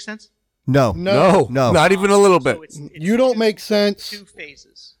 Does that make sense? No. No, not even a little bit. So it's You don't make sense. two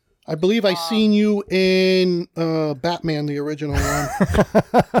phases. I believe I seen you in Batman, the original one.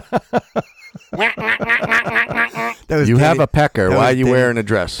 You have a pecker. Why are you wearing a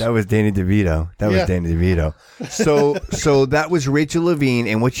dress? That was Danny DeVito. Was Danny DeVito. So that was Rachel Levine,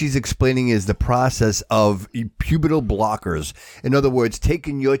 and what she's explaining is the process of pubertal blockers. In other words,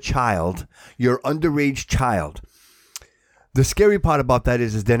 taking your child, your underage child. The scary part about that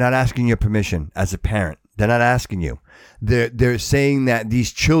is they're not asking your permission as a parent. They're not asking you. They're saying that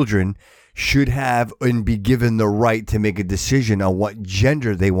these children should have and be given the right to make a decision on what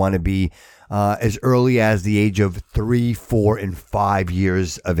gender they want to be as early as the age of 3, 4, and 5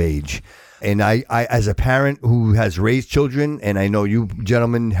 years of age. And I, as a parent who has raised children, and I know you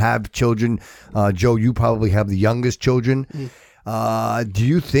gentlemen have children, Joe, you probably have the youngest children. Do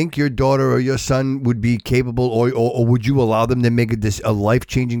you think your daughter or your son would be capable, or would you allow them to make a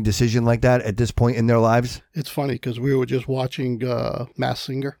life-changing decision like that at this point in their lives? It's funny because we were just watching Masked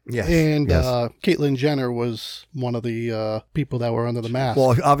Singer. Yes. And Caitlyn Jenner was one of the people that were under the mask.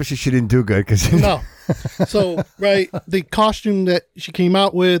 Well, obviously she didn't do good. No. So, right, the costume that she came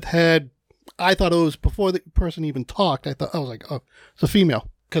out with I thought it was, before the person even talked, I was like, oh, it's a female.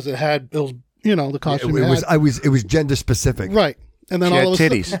 Because it was, the costume. It was gender specific. Right. And then she all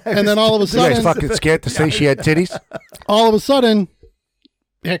had of titties. And then all of a sudden, you guys fucking scared to say she had titties? All of a sudden,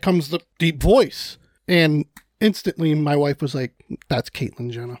 here comes the deep voice. And instantly my wife was like, that's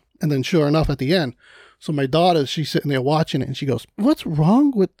Caitlyn Jenner. And then sure enough at the end, so my daughter, she's sitting there watching it and she goes, what's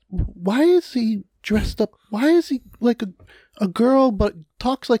wrong with, why is he dressed up? Why is he like a girl but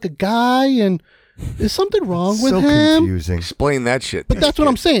talks like a guy? And is something wrong with him? So confusing. Explain that shit. But that's what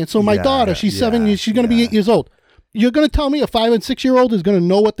I'm saying. So my daughter, she's 7 years, she's going to be 8 years old. You're going to tell me a 5 and 6 year old is going to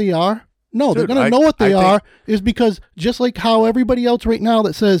know what they are? No, they're going to know what they are is because just like how everybody else right now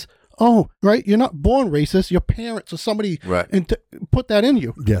that says, oh, right, you're not born racist, your parents or somebody put that in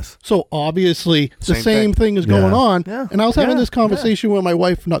you. Yes. So obviously the same thing is going on. Yeah. And I was having this conversation with my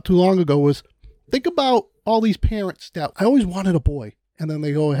wife not too long ago was, think about all these parents that I always wanted a boy. And then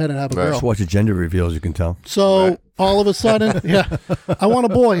they go ahead and have a girl. Just watch the gender reveals, you can tell. So all of a sudden, I want a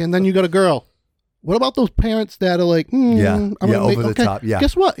boy, and then you got a girl. What about those parents that are like, I'm over the top. Yeah.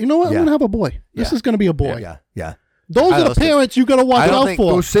 Guess what? You know what? I'm going to have a boy. This is going to be a boy. Yeah. Those are the parents you got to watch out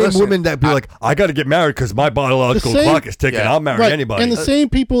for. Those same women that be like, I got to get married because my biological clock is ticking. I'll marry anybody. And the same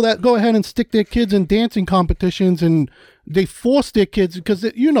people that go ahead and stick their kids in dancing competitions and they force their kids because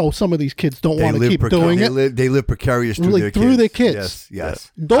some of these kids don't want to keep doing it. They live precarious through their kids.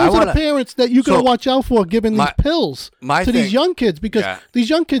 Yes. Those are the parents that you got to watch out for giving these pills to these young kids because these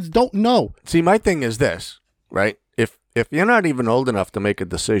young kids don't know. See, my thing is this, right? If you're not even old enough to make a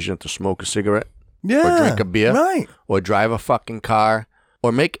decision to smoke a cigarette, or drink a beer, or drive a fucking car,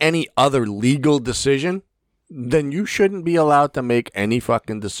 or make any other legal decision, then you shouldn't be allowed to make any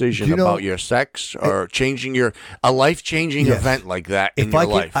fucking decision about your sex or changing a life-changing event like that in your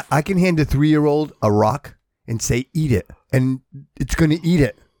life. I can hand a 3-year-old a rock and say, eat it, and it's going to eat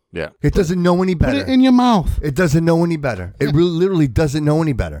it. Yeah. It doesn't know any better. Put it in your mouth. It doesn't know any better. It really, literally doesn't know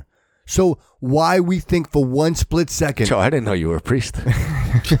any better. So why we think for one split second... Joe, I didn't know you were a priest.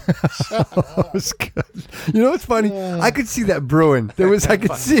 It's funny. I could see that brewing. I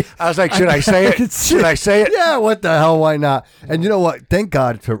could see. I was like, should I say it? Should I say it? Yeah, what the hell? Why not? And you know what? Thank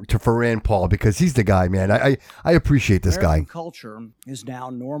God for Rand Paul because he's the guy, man. I appreciate this American guy. Culture is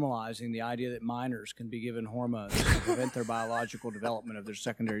now normalizing the idea that minors can be given hormones to prevent their biological development of their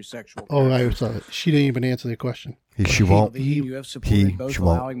secondary sexual. She didn't even answer the question. She won't. You have supported both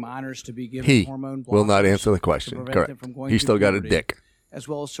allowing minors to be given hormone blockers will not answer the question. Correct. He still got a dick. As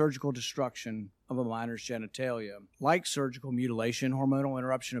well as surgical destruction of a minor's genitalia. Like surgical mutilation, hormonal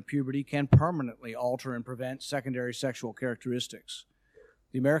interruption of puberty can permanently alter and prevent secondary sexual characteristics.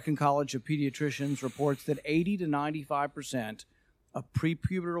 The American College of Pediatricians reports that 80 to 95% of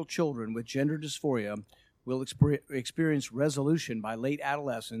prepubertal children with gender dysphoria will experience resolution by late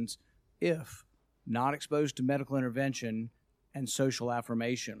adolescence if not exposed to medical intervention and social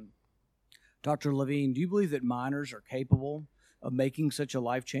affirmation. Dr. Levine, do you believe that minors are capable of making such a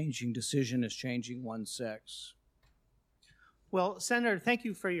life-changing decision as changing one's sex? Well, Senator, thank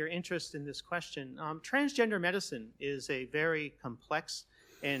you for your interest in this question. Transgender medicine is a very complex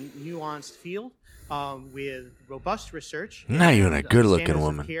and nuanced field with robust research. Not even a good-looking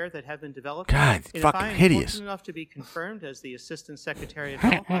woman. Care that have been developed. God, and fucking hideous. If I am fortunate enough to be confirmed as the Assistant Secretary of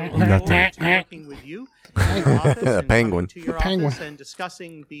Health, I look forward to working with you in your office and penguin. to your office and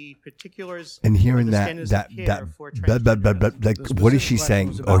discussing the particulars and hearing of the that standards of care for like what is she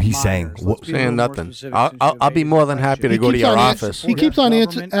saying? Or he's saying? Saying nothing. I'll be more than happy to go to your office. He keeps on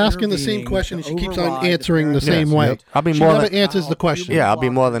asking the same question, and she keeps on answering the same way. I'll be she more never than answers the question. Yeah, I'll be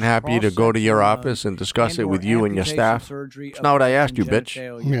more than happy to go to your office and discuss it with you and your staff. It's not what I asked you,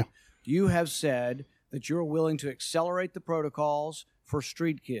 bitch. You have said that you're willing to accelerate the protocols for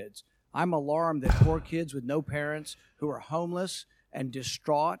street kids. I'm alarmed that poor kids with no parents who are homeless and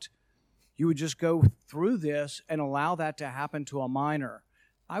distraught, you would just go through this and allow that to happen to a minor.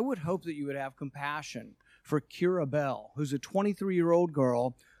 I would hope that you would have compassion for Kira Bell, who's a 23-year-old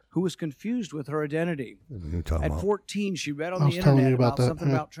girl who was confused with her identity. At 14, she read on the internet about something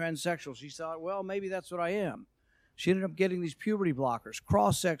about transsexual. She thought, well, maybe that's what I am. She ended up getting these puberty blockers,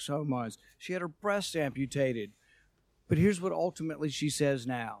 cross-sex hormones. She had her breasts amputated. But here's what ultimately she says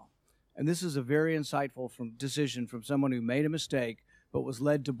now. And this is a very insightful decision from someone who made a mistake but was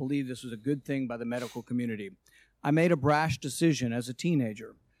led to believe this was a good thing by the medical community. I made a brash decision as a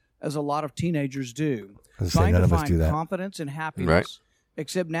teenager, as a lot of teenagers do, trying to find confidence and happiness. Right.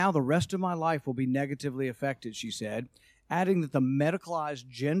 Except now the rest of my life will be negatively affected, she said, adding that the medicalized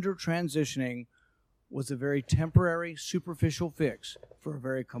gender transitioning was a very temporary, superficial fix for a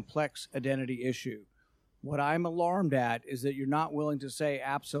very complex identity issue. What I'm alarmed at is that you're not willing to say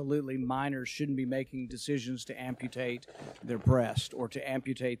absolutely minors shouldn't be making decisions to amputate their breast or to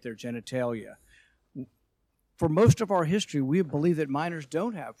amputate their genitalia. For most of our history, we believe that minors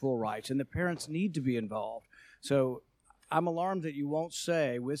don't have full rights and the parents need to be involved. So I'm alarmed that you won't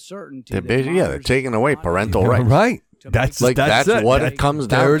say with certainty they're taking away parental rights. Right. That's what it comes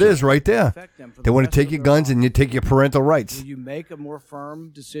down to. There it is right there. They want to take your guns and you take your parental rights. Will you make a more firm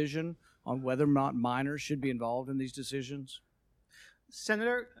decision on whether or not minors should be involved in these decisions?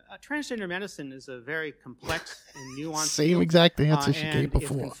 Senator, transgender medicine is a very complex and nuanced Same field, exact answer she gave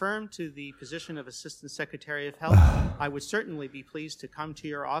before. If confirmed to the position of Assistant Secretary of Health, I would certainly be pleased to come to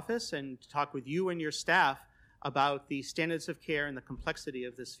your office and talk with you and your staff about the standards of care and the complexity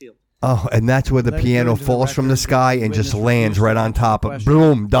of this field. Oh, and that's where the piano falls from the sky and just lands right on top of.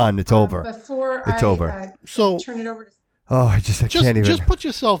 Boom, done. It's over. It's over. So turn it over to. Oh, I can't even. Just put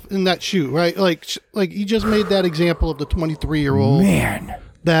yourself in that shoe, right? Like you just made that example of the 23-year-old man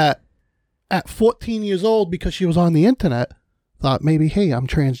that at 14 years old, because she was on the internet, thought maybe, hey, I'm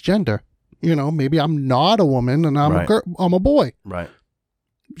transgender. You know, maybe I'm not a woman and I'm I'm a boy. Right.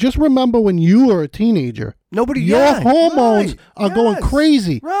 Just remember when you were a teenager, your hormones are going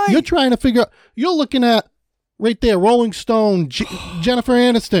crazy. Right. You're trying to figure out. You're looking at right there, Rolling Stone, Jennifer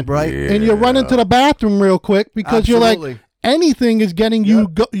Aniston, right? And you're running to the bathroom real quick because you're like, anything is getting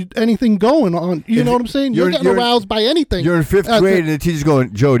you anything going on. You know what I'm saying? You're getting aroused by anything. You're in fifth grade and the teacher's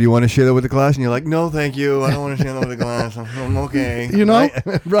going, Joe, do you want to share that with the class? And you're like, no, thank you. I don't want to share that with the class. I'm okay. You know?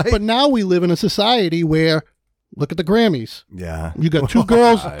 Right. But now we live in a society where, look at the Grammys. Yeah. You got two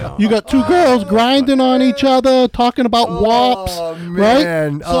girls. You got two girls grinding on each other, talking about WAPs.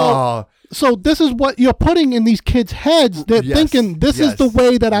 Man. Right? So this is what you're putting in these kids' heads. They're thinking, this is the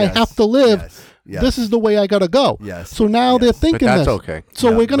way that I have to live. This is the way I got to go. So now they're thinking but that's this. okay.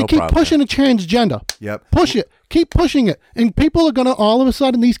 So we're going to keep pushing the transgender. Yep. Push it. Keep pushing it. And people are going to, all of a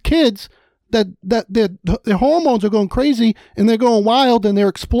sudden, these kids, that their hormones are going crazy and they're going wild and they're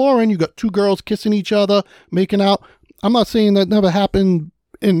exploring. You got two girls kissing each other, making out. I'm not saying that never happened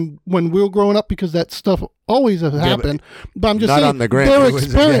when we were growing up, because that stuff always has happened. But I'm just saying, on the they're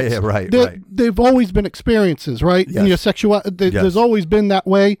experiences. Right. They've always been experiences, right? Yes. In your sexuality, there's always been that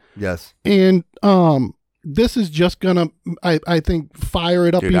way. Yes. And this is just gonna, I think, fire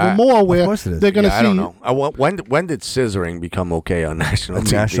it up even more. Where they're gonna see. I don't know. When did scissoring become okay on national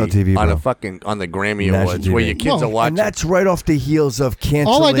TV? National TV, on bro. on the Grammy Awards, where your kids are watching. And that's right off the heels of canceling.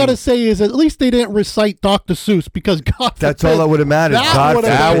 All I gotta say is, at least they didn't recite Dr. Seuss, because God. That's all that would have mattered. That would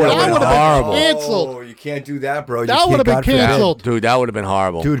have been horrible. Canceled. Oh, you can't do that, bro. That would have been canceled, dude. That would have been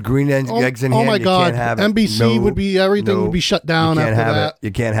horrible, dude. Green eggs in hand. Oh my God! You can't have it. NBC would be everything would be shut down you can't after have that. It.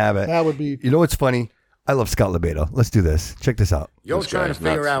 You can't have it. That would be. You know what's funny? I love Scott Lebedo. Let's do this. Check this out. You're trying to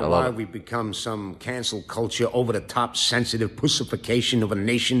figure out why we've become some cancel culture, over-the-top, sensitive pussification of a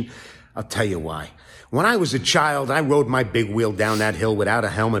nation. I'll tell you why. When I was a child, I rode my big wheel down that hill without a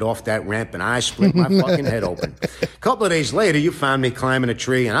helmet off that ramp, and I split my fucking head open. A couple of days later, you found me climbing a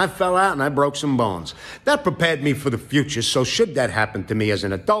tree, and I fell out and I broke some bones. That prepared me for the future, so should that happen to me as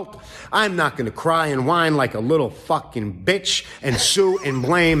an adult, I'm not going to cry and whine like a little fucking bitch and sue and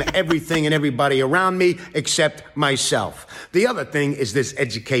blame everything and everybody around me except myself. The other thing is this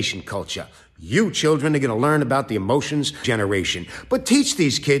education culture. You children are going to learn about the emotions generation. But teach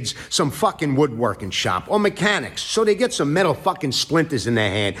these kids some fucking woodworking shop or mechanics so they get some metal fucking splinters in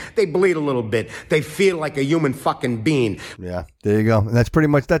their hand. They bleed a little bit. They feel like a human fucking being. Yeah, there you go. And that's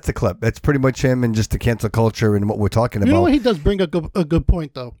the clip. That's pretty much him and just the cancel culture and what we're talking about. You know what? He does bring a good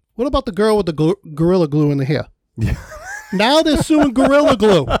point, though. What about the girl with the Gorilla Glue in the hair? Yeah. Now they're suing Gorilla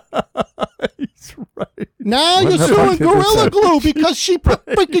Glue. He's right. Now you're suing Gorilla Glue because she put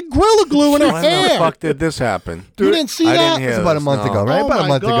freaking Gorilla Glue in her When hair. the fuck did this happen? You didn't see I that? didn't hear It's about a this, month no. ago, right? Oh About a my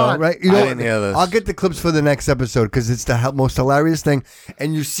month ago, God. right? I didn't hear this. I'll get the clips for the next episode because it's the most hilarious thing.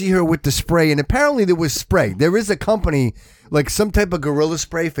 And you see her with the spray, and apparently there was spray. There is a company, like some type of Gorilla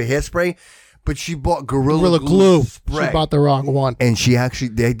spray for hairspray, but she bought Gorilla Glue. spray. She bought the wrong one. And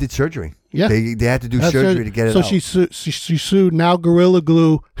they did surgery. Yeah. They had to do That's surgery her- to get it so out. she sued. Now Gorilla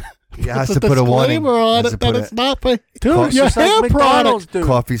Glue. He has Puts to put a warning. disclaimer on Has it to put that it's a- not for Dude, your it's just like hair McDonald's, product. dude.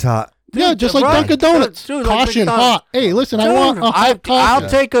 Coffee's hot. Yeah, just like right. Dunkin' Donuts. Dude, like Caution, McDonald's. hot. Hey, listen, I Dude, want a hot coffee. I'll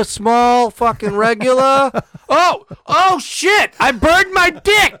take a small fucking regular. Oh shit! I burned my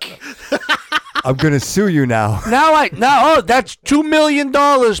dick. I'm gonna sue you now. That's $2 million,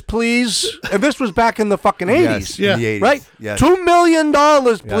 please. And this was back in the fucking 80s. Yes, in the 80s. Right? Yes. $2 million,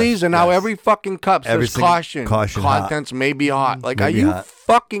 please. And now yes. every fucking cup Every says single- caution. caution hot. Contents may be hot. Like, May be are you hot.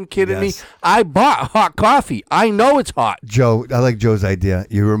 fucking kidding me? Yes. I bought hot coffee. I know it's hot. Joe, I like Joe's idea.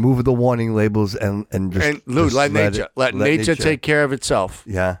 You remove the warning labels and just And Lou, just let nature nature take care of itself.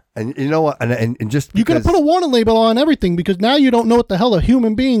 Yeah, and you know what? And just You gotta because- put a warning label on everything because now you don't know what the hell a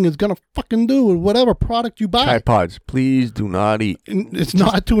human being is gonna fucking do with whatever product you buy. Tripods, please do not eat. It's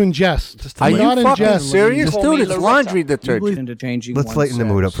not to ingest. Are you not fucking ingest. serious, dude? It's laundry detergent. Into changing Let's lighten the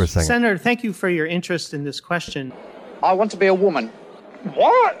mood up for a second. Senator, thank you for your interest in this question. I want to be a woman.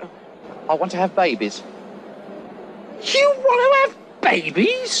 What? I want to have babies. You want to have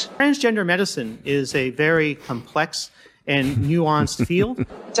babies? Transgender medicine is a very complex and nuanced field.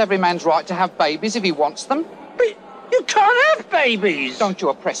 It's every man's right to have babies if he wants them. But you can't have babies. Don't you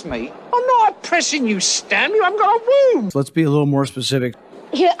oppress me. I'm not oppressing you, Stan. You haven't got a womb. Let's be a little more specific.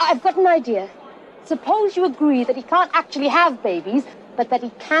 Here, I've got an idea. Suppose you agree that he can't actually have babies, but that he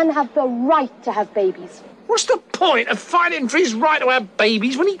can have the right to have babies. What's the point of fighting for his right to have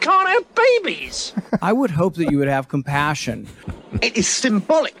babies when he can't have babies? I would hope that you would have compassion. It is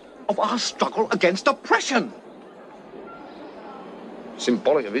symbolic of our struggle against oppression.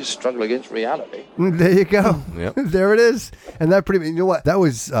 Symbolic of his struggle against reality. There you go. Yep. There it is. And that pretty. You know what? That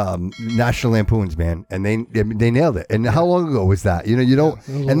was National Lampoons, man, and they nailed it. And how long ago was that? You don't.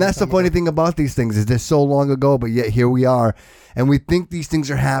 And that's the funny thing about these things is they're so long ago, but yet here we are. And we think these things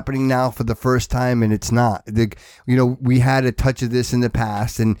are happening now for the first time, and it's not. We had a touch of this in the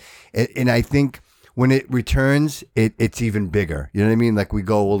past, and I think when it returns, it's even bigger. You know what I mean? Like we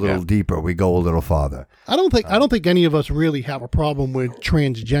go a little deeper, we go a little farther. I don't think any of us really have a problem with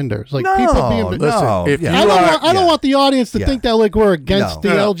transgenders. Like No, people being. listen, if I don't want the audience to think that like we're against the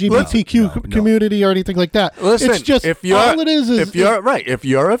LGBTQ community or anything like that. Listen, it's just if you're, all it is if you're right, if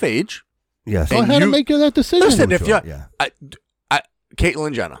you're of age, yes, go ahead and make that decision. Listen, if you're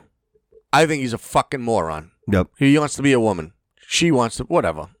Caitlyn Jenner, I think he's a fucking moron. Yep. He wants to be a woman. She wants to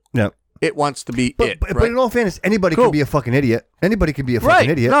whatever. Yep. It wants to be But right? in all fairness, anybody can be a fucking idiot. Anybody can be a fucking Right.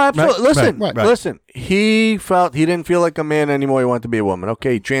 idiot. No, absolutely. Right. Listen, listen. He felt he didn't feel like a man anymore. He wanted to be a woman.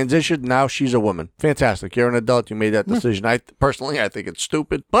 Okay, transitioned. Now she's a woman. Fantastic. You're an adult. You made that decision. I think it's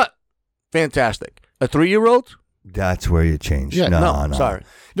stupid, but fantastic. A 3-year-old? That's where you change. Yeah, no, sorry.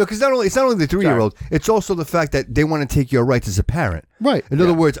 No, because it's not only the 3-year-old. It's also the fact that they want to take your rights as a parent. Right. In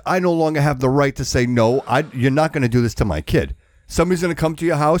other words, I no longer have the right to say no. You're not going to do this to my kid. Somebody's going to come to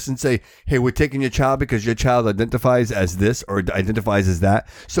your house and say, "Hey, we're taking your child because your child identifies as this or identifies as that."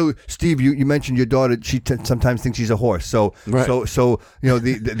 So, Steve, you mentioned your daughter. She sometimes thinks she's a horse. So, Right. so they're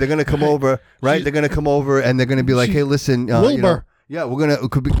going to come over, right? They're going to come over and they're going to be like, "Hey, listen, Wilbur. Yeah, we're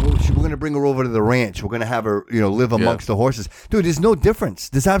gonna bring her over to the ranch. We're gonna have her, live amongst the horses, dude. There's no difference.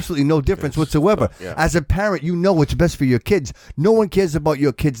 There's absolutely no difference whatsoever. As a parent, you know what's best for your kids. No one cares about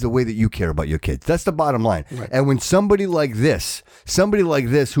your kids the way that you care about your kids. That's the bottom line. Right. And when somebody like this,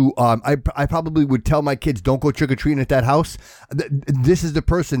 who I probably would tell my kids, don't go trick or treating at that house. This is the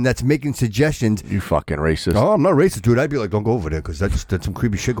person that's making suggestions. You fucking racist. Oh, I'm not racist, dude. I'd be like, don't go over there because that's some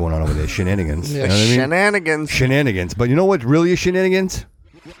creepy shit going on over there. Shenanigans. Yeah. You know what I mean? Shenanigans. But you know what's really a shenanigans?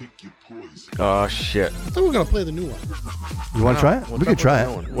 Oh shit! I thought we were gonna play the new one. You want to try it? We can try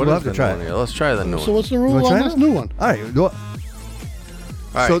it. We'll have to try it. Let's try the new one. So what's the rule wanna on try this it? new one? All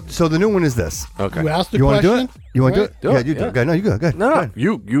right. So the new one is this. Okay. You asked the You want to do question. it? You want to Right? do it? Yeah, you do it. Go. No, you go. Go. No, Go ahead.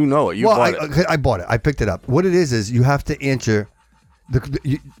 you know it. You well, bought it. I bought it. I picked it up. What it is you have to answer.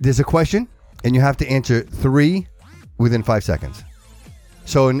 There's a question, and you have to answer 3 within 5 seconds.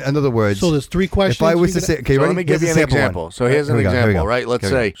 So in other words, So there's 3 questions. if I was to say, okay, So ready? let me give you Here's an a sample example. one. So here's Here an we go, here we example, go. right? Let's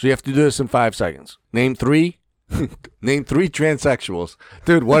Here we say. So you have to do this in 5 seconds. Name 3. Name 3 transsexuals.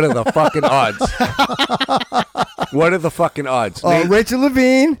 Dude, what are the fucking odds? What are the fucking odds? Rachel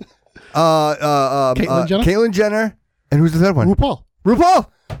Levine, Caitlyn Jenner? Jenner, And who's the third one? RuPaul. RuPaul.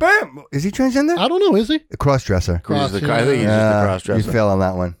 Bam. Is he transgender? I don't know. Is he? A cross-dresser. I think he's just the cross-dresser. You fail on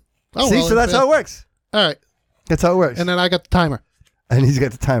that one. Oh, See, well, so that's how it works. All right. That's how it works. And then I got the timer. And he's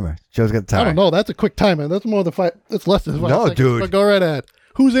got the timer. Joe's got the timer. I don't know. That's a quick timer. That's more than 5. It's less than 5 No, seconds. dude. But go right ahead.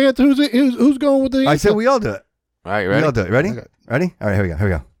 Who's going with the answer? I said we all do it. All right, ready? We all do it. Ready? Okay. Ready? All right,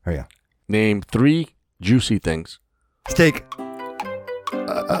 here we go. Name 3 juicy things. Steak.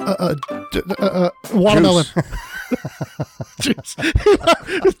 Watermelon. Juice.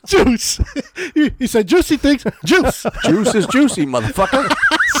 Juice. He said juicy things. Juice. Juice is juicy, motherfucker.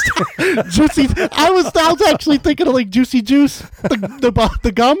 Juicy. I was actually thinking of like Juicy Juice,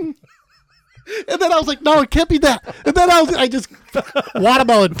 the gum. And then I was like, no, it can't be that. And then I just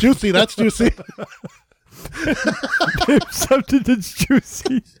watermelon, juicy. That's juicy. Name something that's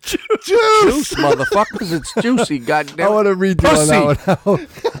juicy. Juice, motherfuckers. It's juicy. Goddamn. I want to redo on that one.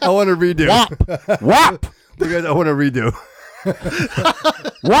 I want to redo. Wop. You guys, I want to redo.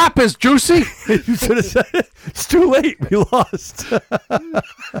 Wop is juicy. You should have said it. It's too late. We lost. All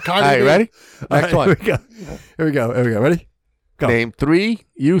right, ready? Next one. Here we go. Ready? Go. Name 3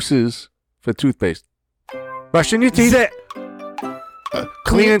 uses for toothpaste. Brushing your teeth.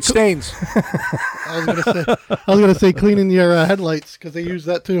 Cleaning stains. I was gonna say cleaning your headlights because they use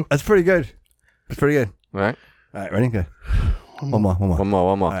that too. That's pretty good. All right. All right, ready? Good. One more. All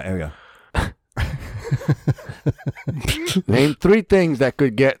right, here we go. Name 3 things that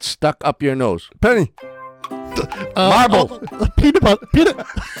could get stuck up your nose. Penny. Marble. Peanut butter. Peanut.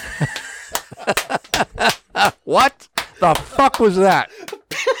 What the fuck was that?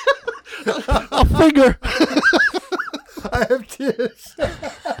 A finger. I have tears.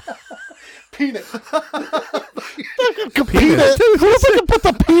 Peanut. Peanut. Who can put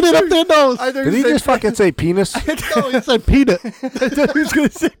the peanut up their nose? Did he just fucking say penis? No, he said peanut. I thought he was going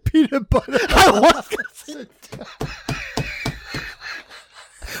to say peanut butter. I was going to say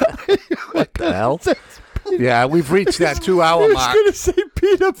What the hell? Yeah, we've reached that 2-hour He was mark. going to say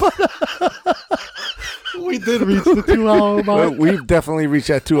peanut butter. We did reach the 2-hour mark. We've definitely reached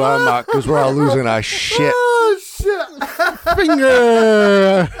that 2-hour mark because we're all losing our shit. Oh, shit.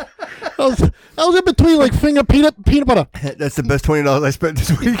 Finger. I was in between like finger peanut butter. That's the best $20 I spent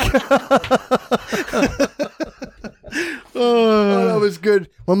this week. Oh, that was good.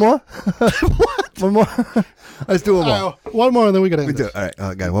 One more? What? One more? Let's do one more. One more and then we got to end do it. All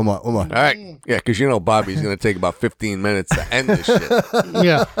right, guys, one more. All right. Yeah, because you know Bobby's going to take about 15 minutes to end this shit.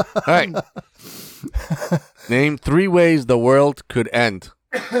 Yeah. All right. Name 3 ways the world could end.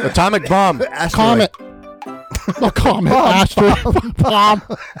 Atomic bomb. Comet. No, comet. Asteroid. Bomb.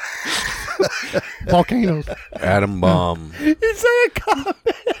 Volcanoes. Atom bomb. He said a comet.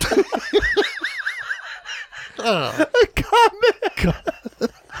 A comet.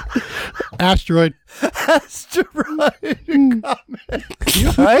 Asteroid. Asteroid. Comet.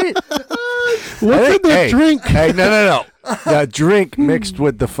 Right? What's in the drink? Hey, no. The drink mixed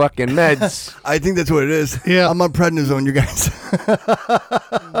with the fucking meds. I think that's what it is. Yeah. I'm on prednisone, you guys.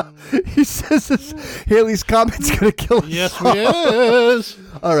 He says this Haley's Comet's going to kill us. Yes, he is.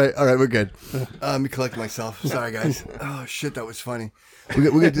 All right, we're good. Let me collect myself. Sorry, guys. Oh, shit, that was funny. We're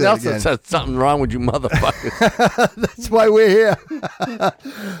going to do that Nelson again. said something wrong with you motherfuckers. That's why we're here.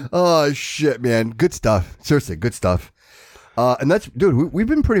 Oh, shit, man. Good stuff. Seriously, good stuff. And that's, dude, we've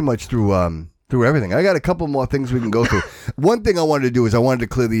been pretty much through everything. I got a couple more things we can go through. One thing I wanted to do is I wanted to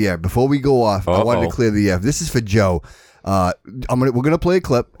clear the air. Before we go off, I wanted to clear the air. This is for Joe. We're gonna play a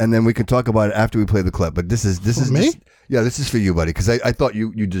clip and then we can talk about it after we play the clip. But this is me? This is for you, buddy, because I thought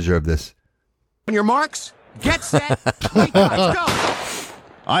you deserve this. On your marks, get set, let's go.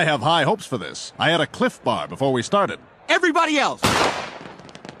 I have high hopes for this. I had a Cliff Bar before we started. Everybody else.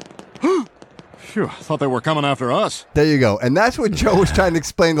 Phew, I thought they were coming after us. There you go. And that's what Joe was trying to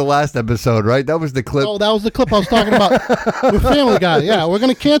explain the last episode, right? That was the clip. Oh, that was the clip I was talking about with Family Guy. Yeah, we're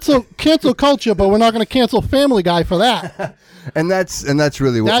going to cancel culture, but we're not going to cancel Family Guy for that. And that's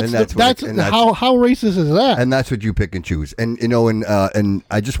really what. How racist is that? And that's what you pick and choose. And and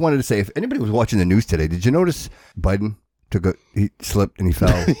I just wanted to say, if anybody was watching the news today, did you notice Biden he slipped and he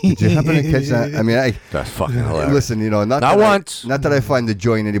fell? Did you happen to catch that? I mean, that's fucking hilarious. Listen, not once. Not that I find the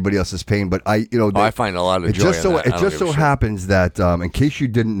joy in anybody else's pain, but I find a lot of joy. It just so happens that, in case you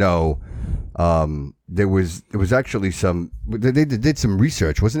didn't know, there was actually they did some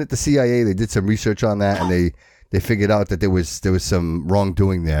research. Wasn't it the CIA? They did some research on that, and they figured out that there was some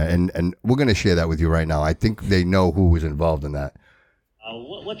wrongdoing there, and we're going to share that with you right now. I think they know who was involved in that.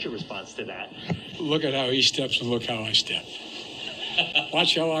 What's your response to that? Look at how he steps and look how I step.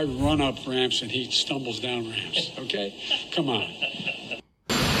 Watch how I run up ramps and he stumbles down ramps, okay? Come on.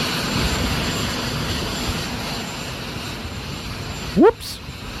 Whoops.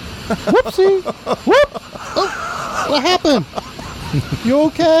 Whoopsie. Whoop. Oh, what happened? You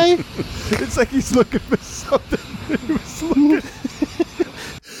okay? It's like he's looking for something. He was looking.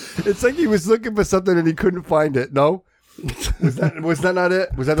 It's like he was looking for something and he couldn't find it. No? Was that not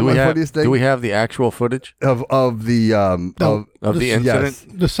it? Was that the funniest thing? Do we have the actual footage of the incident? Yes.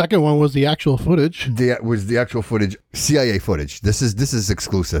 The second one was the actual footage. Was the actual footage, CIA footage. This is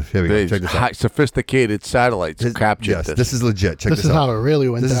exclusive. Here we go. Check this out. Sophisticated satellites captured Yes, this. this is legit. Check This this is out. how it really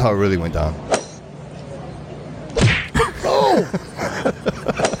went This down. is how it really went down.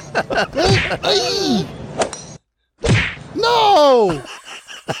 No!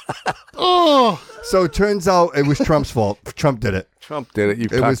 Oh! So it turns out it was Trump's fault. Trump did it. Trump did it. You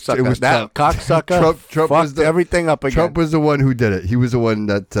It was cocksucker. That Trump. cocksucker Trump fucked was the, everything up again. Trump was the one who did it. He was the one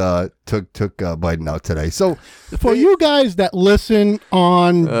that took Biden out today. So for you guys that listen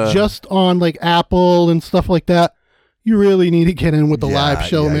on just on like Apple and stuff like that, you really need to get in with the live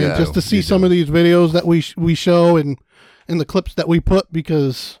show, man, just to see some of these videos that we show and the clips that we put,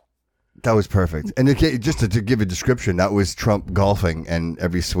 because that was perfect. And just to give a description, that was Trump golfing, and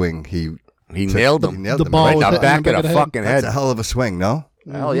every swing he nailed them. He nailed The them ball right was in hitting back him of the fucking head. That's a hell of a swing, no?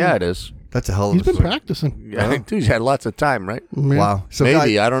 Hell yeah, it is. That's a hell of he's a been swing. practicing. Yeah, I think he's had lots of time, right? Wow. So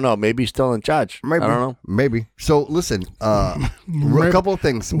maybe I don't know. Maybe he's still in charge. Maybe, I don't know. Maybe. So listen, a couple of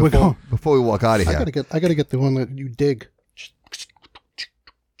things before we walk out of here. I gotta get the one that you dig.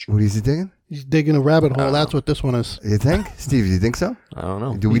 What is he digging? He's digging a rabbit hole. That's what this one is. You think, Steve? Do you think so? I don't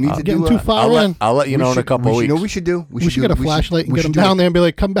know. Do we need to getting do? too far in. I'll let you know in a couple of weeks. You know what we should do? We should get a flashlight and get him down there and be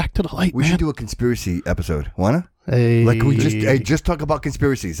like, "Come back to the light." We man. should do a conspiracy episode. Wanna? Hey. Like we just talk about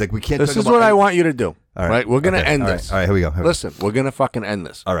conspiracies. Like we can't. This talk is about what I want you to do. All right. We're gonna end all right. this. All right. Here we go. Listen, we're gonna fucking end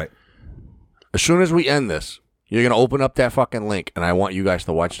this. All right. As soon as we end this, you're gonna open up that fucking link, and I want you guys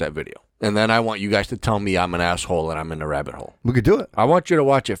to watch that video. And then I want you guys to tell me I'm an asshole and I'm in the rabbit hole. We could do it. I want you to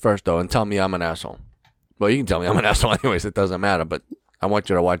watch it first, though, and tell me I'm an asshole. Well, you can tell me I'm an asshole anyways. It doesn't matter, but I want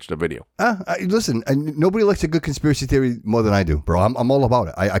you to watch the video. Listen, nobody likes a good conspiracy theory more than I do, bro. I'm all about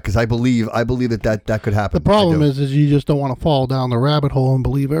it. Because I believe that could happen. The problem is you just don't want to fall down the rabbit hole and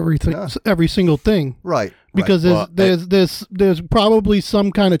believe everything, every single thing. Right. Because there's probably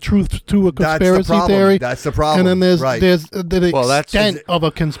some kind of truth to a conspiracy theory. That's the problem. And then there's the extent of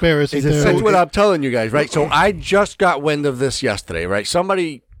a conspiracy theory. That's what I'm telling you guys, right? So I just got wind of this yesterday, right?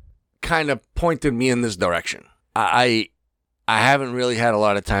 Somebody kind of pointed me in this direction. I haven't really had a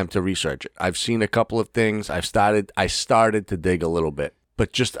lot of time to research it. I've seen a couple of things. I started to dig a little bit,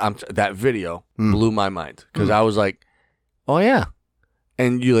 but just that video blew my mind because I was like, oh yeah,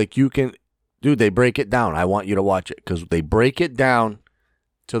 and you can, dude. They break it down. I want you to watch it because they break it down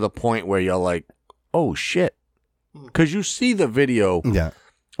to the point where you're like, oh shit, because you see the video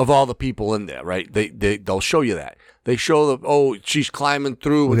of all the people in there, right? They'll show you that. They show she's climbing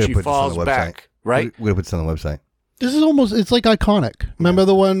through and she falls back, right? We're gonna put this on the website. This is it's like iconic. Remember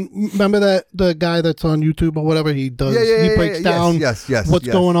that the guy that's on YouTube or whatever he does? He breaks down what's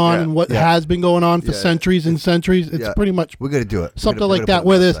going on and what has been going on for centuries and centuries. It's pretty much we're gonna do it. Something like that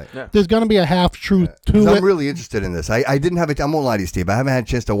where there's gonna be a half truth to it. I'm really interested in this. I didn't have it. I won't lie to you, Steve. I haven't had a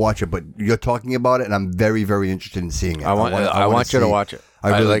chance to watch it, but you're talking about it, and I'm very, very interested in seeing it. I want you to watch it.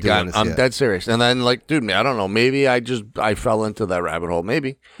 I really do want to see I'm it. dead serious. And then, dude, I don't know. Maybe I fell into that rabbit hole.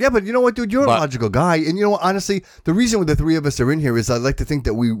 Maybe. Yeah, but you know what, dude? You're a logical guy. And you know what? Honestly, the reason the three of us are in here is I like to think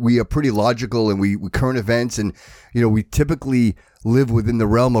that we are pretty logical and we current events and, we typically live within the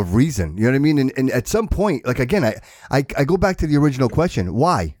realm of reason. You know what I mean? And at some point, again, I go back to the original question.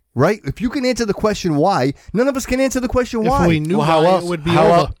 Why? Right? If you can answer the question why, none of us can answer the question why. If we knew how else, it would be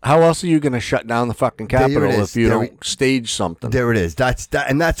over. How else are you going to shut down the fucking Capitol if you don't stage something? There it is. That's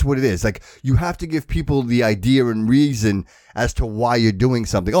what it is. Like, you have to give people the idea and reason as to why you're doing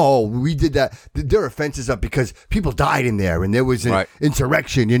something. Oh, we did that. There are fences up because people died in there and there was an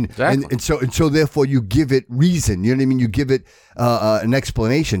insurrection. And so therefore you give it reason. You know what I mean? You give it an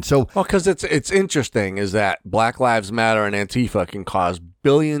explanation. So, because it's interesting is that Black Lives Matter and Antifa can cause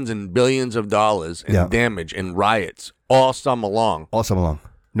billions and billions of dollars in damage and riots all summer long.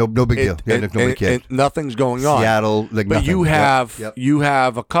 No big deal. And nothing's going on. Seattle, but nothing. you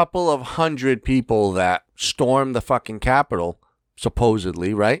have a couple of hundred people that storm the fucking Capitol,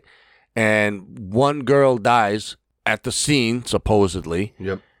 supposedly, right? And one girl dies at the scene, supposedly.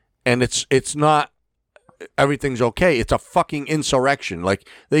 Yep. And it's not everything's okay. It's a fucking insurrection. Like,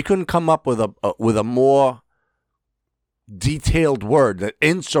 they couldn't come up with a more detailed word than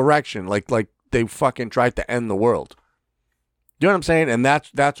insurrection. Like they fucking tried to end the world. You know what I'm saying? And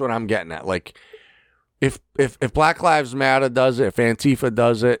that's what I'm getting at. Like, if Black Lives Matter does it, if Antifa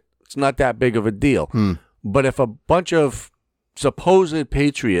does it, it's not that big of a deal. But if a bunch of supposed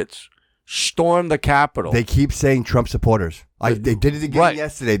patriots storm the Capitol. They keep saying Trump supporters. They did it again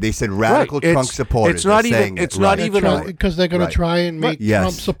yesterday. They said radical Trump supporters. It's not even. It's not even because they're going to try and make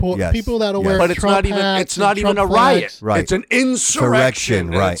Trump support people that are wearing But it's Trump not even. hats It's not and even a Trump riot. flags. Right. It's an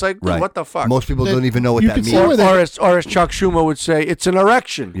insurrection. Right. It's like, dude, what the fuck? Most people don't even know what that means. Or as Chuck Schumer would say, it's an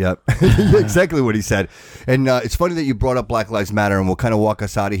erection. Yep, exactly what he said. And it's funny that you brought up Black Lives Matter, and we'll kind of walk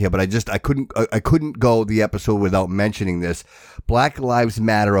us out of here. But I couldn't go the episode without mentioning this. Black Lives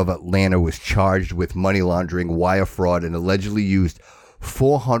Matter of Atlanta was charged with money laundering, wire fraud, and allegedly used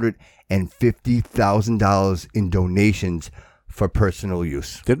 $450,000 in donations for personal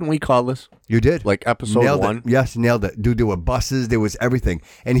use. Didn't we call this? You did. Like episode nailed 1? It. Yes, nailed it. Dude, there were buses, there was everything.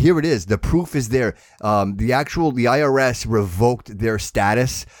 And here it is. The proof is there. The IRS revoked their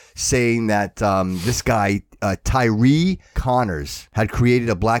status, saying that this guy, Tyree Connors, had created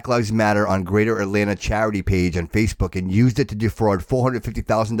a Black Lives Matter on Greater Atlanta charity page on Facebook and used it to defraud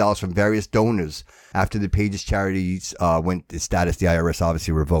 $450,000 from various donors. After the page's charities went to status, the IRS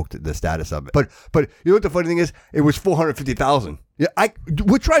obviously revoked the status of it. But you know what the funny thing is? It was $450,000. Yeah,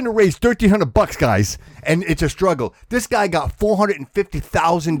 we're trying to raise $1,300, guys, and it's a struggle. This guy got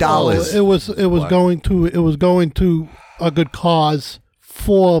 $450,000. It was going to a good cause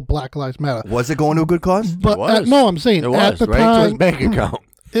for Black Lives Matter. Was it going to a good cause? But no, I'm saying at the time, to his bank account.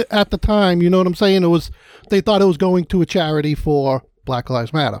 At the time, you know what I'm saying? They thought it was going to a charity for Black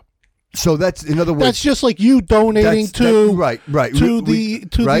Lives Matter. So that's, in other words, that's just like you donating to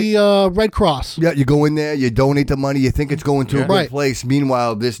the Red Cross. Yeah, you go in there, you donate the money, you think it's going to a good place.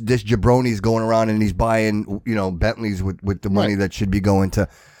 Meanwhile, this jabroni's going around and he's buying Bentleys with the money that should be going to.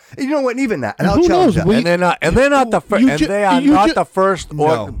 You know what? Even that, and I'll challenge that. And they're not the first. And they are not the first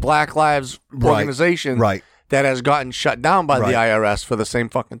Black Lives organization that has gotten shut down by the IRS for the same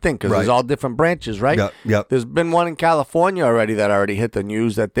fucking thing, because there's all different branches, right? Yep. There's been one in California already that already hit the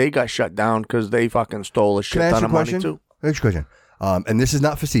news that they got shut down because they fucking stole a shit ton of money too. Next question. And this is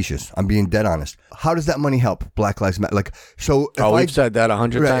not facetious. I'm being dead honest. How does that money help Black Lives Matter? We've said that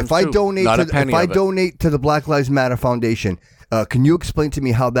 100 times. If I donate to the Black Lives Matter Foundation, can you explain to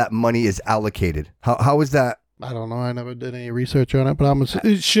me how that money is allocated? How is that? I don't know. I never did any research on it, but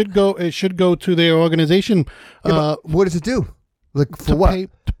it should go to their organization. What does it do? Like for what?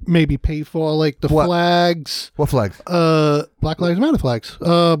 Maybe pay for like the flags. What flags? Black Lives Matter flags.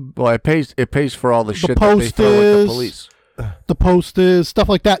 It pays for all the shit that they throw at the police. The posters, stuff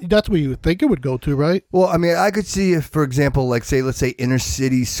like that. That's where you would think it would go to, right? Well, I mean, I could see if, for example, let's say inner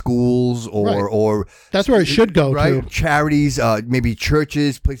city schools or that's where it should go to. Charities, maybe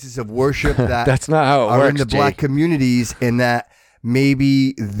churches, places of worship that that's not how it are works, in the Black communities, and that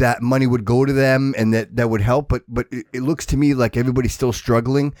maybe that money would go to them and that would help. But it looks to me like everybody's still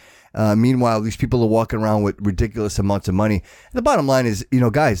struggling. Meanwhile, these people are walking around with ridiculous amounts of money. The bottom line is,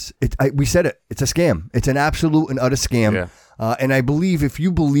 guys, we said it. It's a scam. It's an absolute and utter scam. Yeah. And I believe if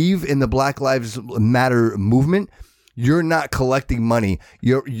you believe in the Black Lives Matter movement, you're not collecting money.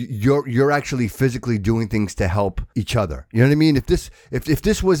 You're actually physically doing things to help each other. You know what I mean? If this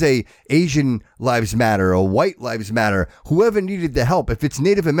was a Asian Lives Matter or White Lives Matter, whoever needed the help, if it's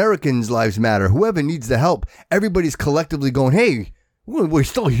Native Americans Lives Matter, whoever needs the help, everybody's collectively going, hey, we're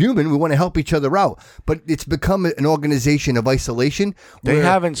still human. We want to help each other out. But it's become an organization of isolation. They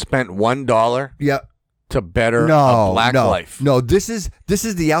haven't spent $1 to better a black life. No, this is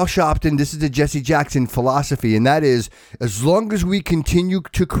the Al Sharpton, this is the Jesse Jackson philosophy, and that is, as long as we continue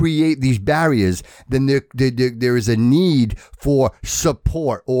to create these barriers, then there is a need for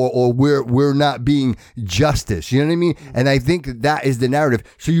support, or we're not being justice. You know what I mean? And I think that is the narrative.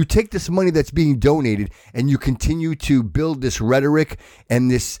 So you take this money that's being donated and you continue to build this rhetoric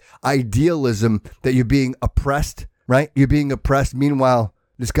and this idealism that you're being oppressed, right? You're being oppressed. Meanwhile,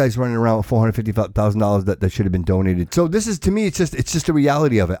 this guy's running around with $450,000 that should have been donated. So this is, to me, it's just the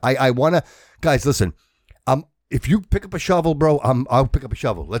reality of it. I want to, guys, listen. If you pick up a shovel, bro, I'll pick up a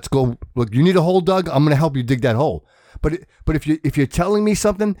shovel. Let's go. Look, you need a hole dug. I'm going to help you dig that hole. But if you're telling me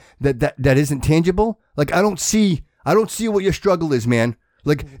something that isn't tangible, like I don't see what your struggle is, man.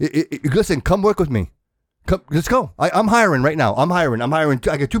 Like, listen, come work with me. Come, let's go. I'm hiring right now. I'm hiring.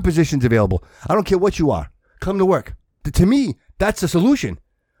 I got 2 positions available. I don't care what you are. Come to work. To me, that's the solution.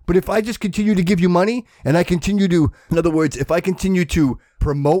 But if I just continue to give you money and I continue to, in other words, if I continue to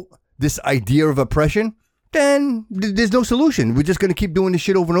promote this idea of oppression, then there's no solution. We're just going to keep doing this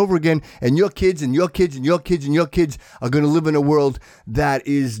shit over and over again. And your kids and your kids and your kids and your kids are going to live in a world that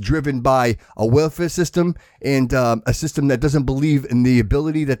is driven by a welfare system and a system that doesn't believe in the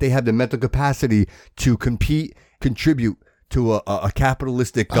ability that they have the mental capacity to compete, contribute to a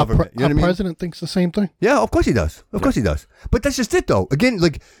capitalistic government. You know what I mean? President thinks the same thing. Yeah, of course he does. Of course he does. But that's just it, though. Again,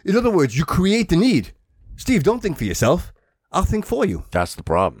 like, in other words, you create the need. Steve, don't think for yourself. I'll think for you. That's the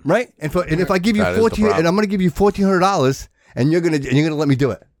problem, right? And if I give you $1,400, and I'm going to give you $1,400, and you're gonna let me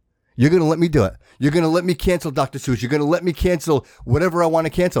do it. You're gonna let me do it. You're gonna let me cancel Dr. Seuss. You're gonna let me cancel whatever I want to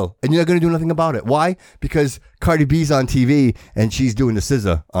cancel, and you're not gonna do nothing about it. Why? Because Cardi B's on TV and she's doing the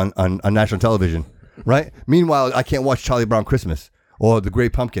SZA on national television, right? Meanwhile, I can't watch Charlie Brown Christmas or The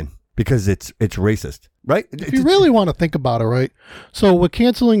Great Pumpkin because it's racist, right? If you really want to think about it, right? So we're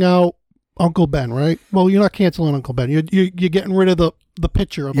canceling out Uncle Ben, right? Well, you're not canceling Uncle Ben. You're getting rid of the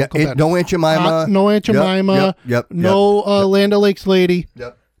picture of Uncle Ben. No Aunt Jemima. No Aunt Jemima. No Land O'Lakes lady.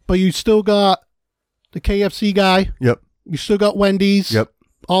 Yep. But you still got the KFC guy. Yep. You still got Wendy's. Yep.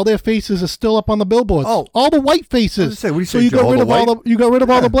 All their faces are still up on the billboards. Oh, all the white faces. What do you so say, you got Joe? rid of all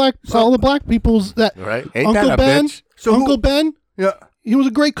the all the black people's that. Right. Ain't Uncle that a Ben. bitch? So Uncle Ben. Yeah. He was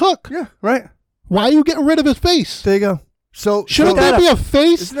a great cook. Yeah. Right. Why are you getting rid of his face? There you go. So shouldn't there be a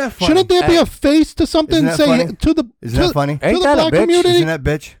face? Isn't that funny? Shouldn't there be a face to something? Isn't that Say funny? to the Isn't that funny? to the black community. Isn't that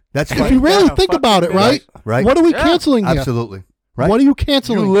bitch? That's funny. If you really think about it, right? Right. What are we canceling here? Absolutely. Right. What are you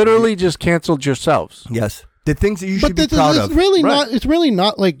canceling? You literally just canceled yourselves. Yes. The things that you But should be proud it's of. really not. It's really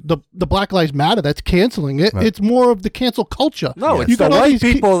not like the Black Lives Matter that's canceling it. Right. It's more of the cancel culture. No, You it's the got all white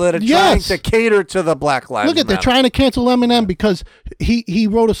these people that are trying Yes. to cater to the Black Lives Look at they're Matter. trying to cancel Eminem because he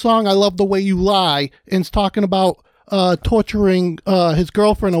wrote a song "I Love the Way You Lie" and it's talking about torturing his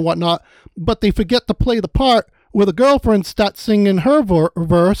girlfriend and whatnot. But they forget to play the part where the girlfriend starts singing her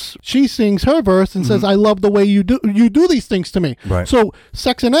verse. She sings her verse and says, "I love the way you do these things to me." Right. So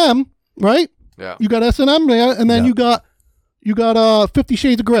Sex and M, right? Yeah. You got S&M there, and then you got 50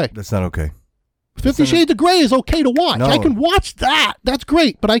 Shades of Grey. That's not okay. 50 Shades of Grey is okay to watch. No. I can watch that. That's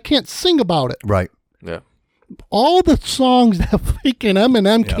great, but I can't sing about it. Right. Yeah. All the songs that freaking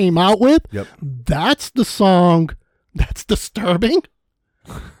Eminem came out with, that's the song that's disturbing.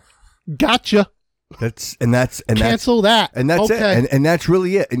 Gotcha. That's Cancel that. And that's Okay. it. And that's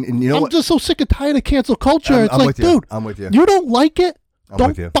really it. And you know I'm what? just so sick and tired of cancel culture. It's I'm like, with you. dude, I'm with you. You don't like it? I'm Don't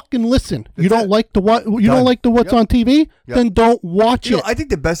with you. fucking listen. You don't like the what? You Done. don't like the what's Yep. on TV? Yep. Then don't watch You it. know, I think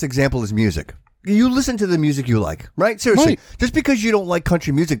the best example is music. You listen to the music you like, right? Seriously. Right. Just because you don't like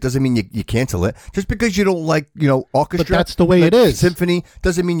country music doesn't mean you cancel it. Just because you don't like, orchestra. But that's the way it is. Symphony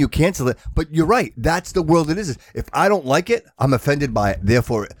doesn't mean you cancel it. But you're right. That's the world it is. If I don't like it, I'm offended by it.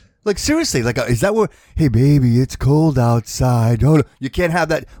 Therefore, like seriously, like is that where? Hey, baby, it's cold outside. Oh, no. You can't have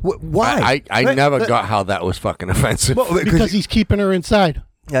that. Why? I Right? never got how that was fucking offensive. Well, because he's keeping her inside.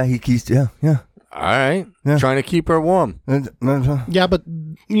 Yeah, yeah. All right. Yeah. Trying to keep her warm. Yeah, but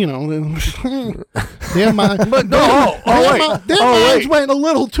their mind. But no, their minds went a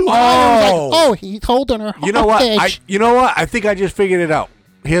little too high. It was like, he's holding her. You know what? hostage. You know what? I think I just figured it out.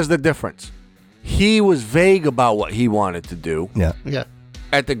 Here's the difference. He was vague about what he wanted to do. Yeah. Yeah.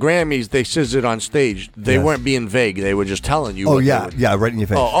 At the Grammys, they scissored on stage. They Yes. weren't being vague. They were just telling you. Oh what yeah, they were. yeah, right in your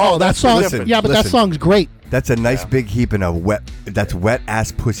face. Oh, that that's song. different. Yeah, but that song's great. That's a nice big heaping of wet. That's wet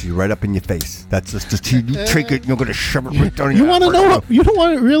ass pussy right up in your face. That's just you take it. You're gonna shove it right down. You want to know? What, you don't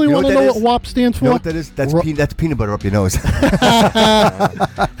want really You know want to what know that what is? WAP stands for? You know what that is? That's peanut butter up your nose.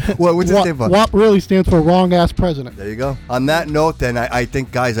 What's it stand for? WAP really stands for wrong ass president. There you go. On that note, then I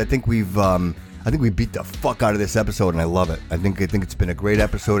think, guys, I think we beat the fuck out of this episode, and I love it. I think it's been a great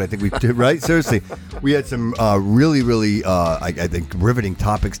episode. I think we did right. Seriously, we had some really, I think riveting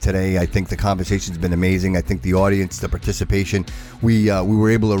topics today. I think the conversation's been amazing. I think the audience, the participation, we were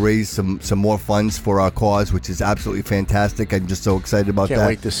able to raise some more funds for our cause, which is absolutely fantastic. I'm just so excited about that. Can't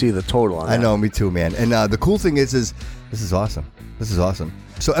wait to see the total on that. I know, me too, man. And the cool thing is this is awesome. This is awesome.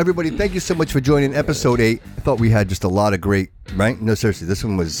 So everybody, thank you so much for joining episode 8. I thought we had just a lot of great, right? No, seriously, this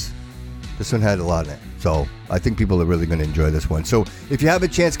one had a lot in it. So I think people are really going to enjoy this one. So if you have a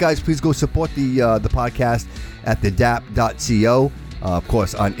chance, guys, please go support the podcast at thedap.co. Of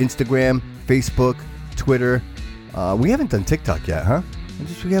course, on Instagram, Facebook, Twitter. We haven't done TikTok yet, huh?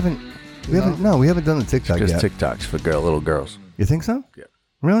 We haven't done the TikTok yet. Because TikTok's for little girls. You think so? Yeah.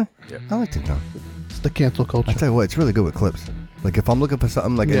 Really? Yeah. I like TikTok. It's the cancel culture. I tell you what, it's really good with clips. Like if I'm looking for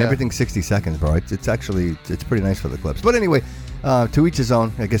something, like everything's 60 seconds, bro. It's actually pretty nice for the clips. But anyway, to each his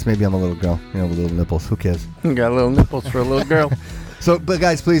own. I guess maybe I'm a little girl, with little nipples. Who cares? You got little nipples for a little girl. So, but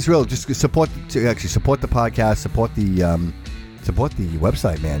guys, please, just support the podcast, support the support the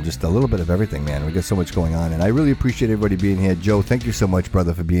website, man. Just a little bit of everything, man. We got so much going on, and I really appreciate everybody being here. Joe, thank you so much,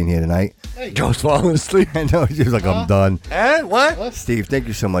 brother, for being here tonight. Hey. Joe's falling asleep. I know. He's like, I'm done. What? Steve, thank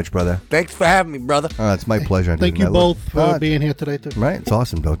you so much, brother. Thanks for having me, brother. It's my pleasure. Thank you both for being here today, too. Right. It's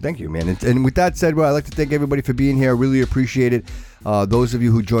awesome, though. Thank you, man. And with that said, well, I'd like to thank everybody for being here. I really appreciate it. Those of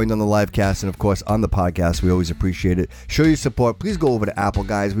you who joined on the live cast and, of course, on the podcast, we always appreciate it. Show your support. Please go over to Apple,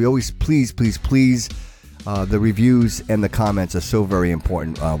 guys. We always, please, the reviews and the comments are so very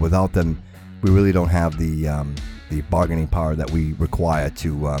important. Without them, we really don't have the bargaining power that we require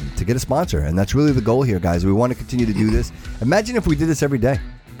to get a sponsor. And that's really the goal here, guys. We want to continue to do this. Imagine if we did this every day.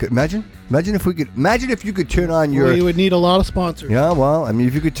 Imagine if you could turn on your... Well, you would need a lot of sponsors. Yeah, well, I mean,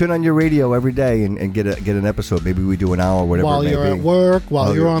 if you could turn on your radio every day and get an episode, maybe we do an hour, whatever while it may you're be. at work,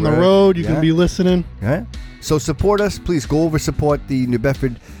 while you're on the road, you can be listening. Yeah. So support us. Please go over, support the New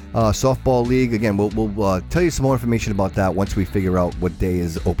Bedford Softball League. Again, we'll tell you some more information about that once we figure out what day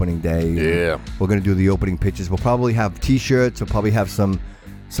is opening day. Yeah. We're going to do the opening pitches. We'll probably have T-shirts. We'll probably have some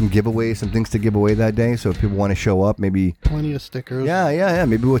giveaways, some things to give away that day. So if people want to show up, maybe plenty of stickers. Yeah.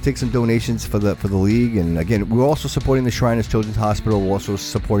 Maybe we'll take some donations for the league. And again, we're also supporting the Shriners Children's Hospital. We're also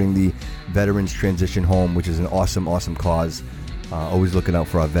supporting the Veterans Transition Home, which is an awesome cause. Always looking out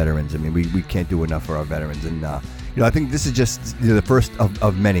for our veterans. I mean, we can't do enough for our veterans. And I think this is just the first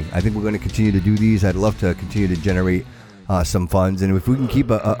of many. I think we're going to continue to do these. I'd love to continue to generate some funds, and if we can keep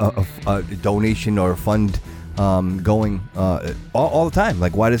a donation or a fund going all the time,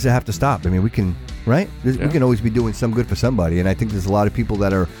 like, why does it have to stop? I mean, we can, right? We can always be doing some good for somebody, and I think there's a lot of people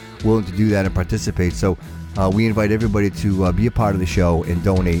that are willing to do that and participate. So we invite everybody to be a part of the show and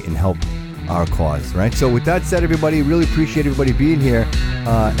donate and help our cause, right? So with that said, everybody, really appreciate everybody being here,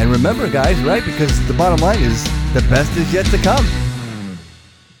 and remember, guys, right, because the bottom line is the best is yet to come.